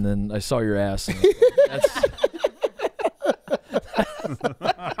sadistic, and then I saw your ass. And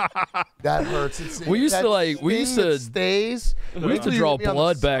that hurts. We used to stays. We used to draw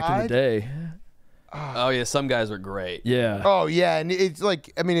blood back in the day. Oh yeah, some guys are great. Yeah. Oh yeah, and it's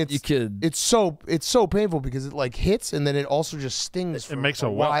like it's so painful because it like hits and then it also just stings for makes a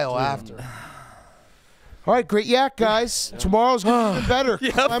a welt, while too. after. All right, great yak, guys. Tomorrow's gonna be better.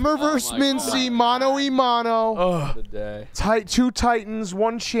 Clemmer versus Mincy, mano y mano. What a day. Two titans,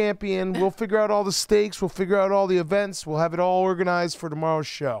 one champion. We'll figure out all the stakes. We'll figure out all the events. We'll have it all organized for tomorrow's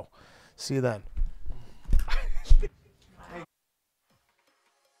show. See you then.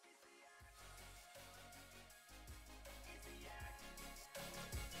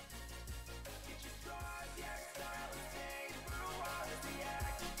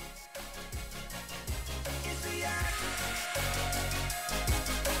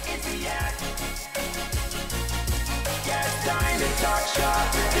 Time to talk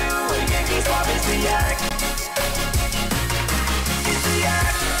shop and do a Yankee swap. It's the yak. It's the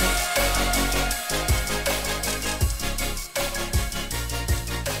yak.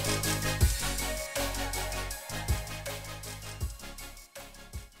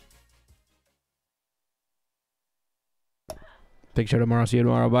 Big show tomorrow. See you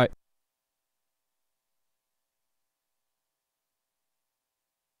tomorrow. Bye.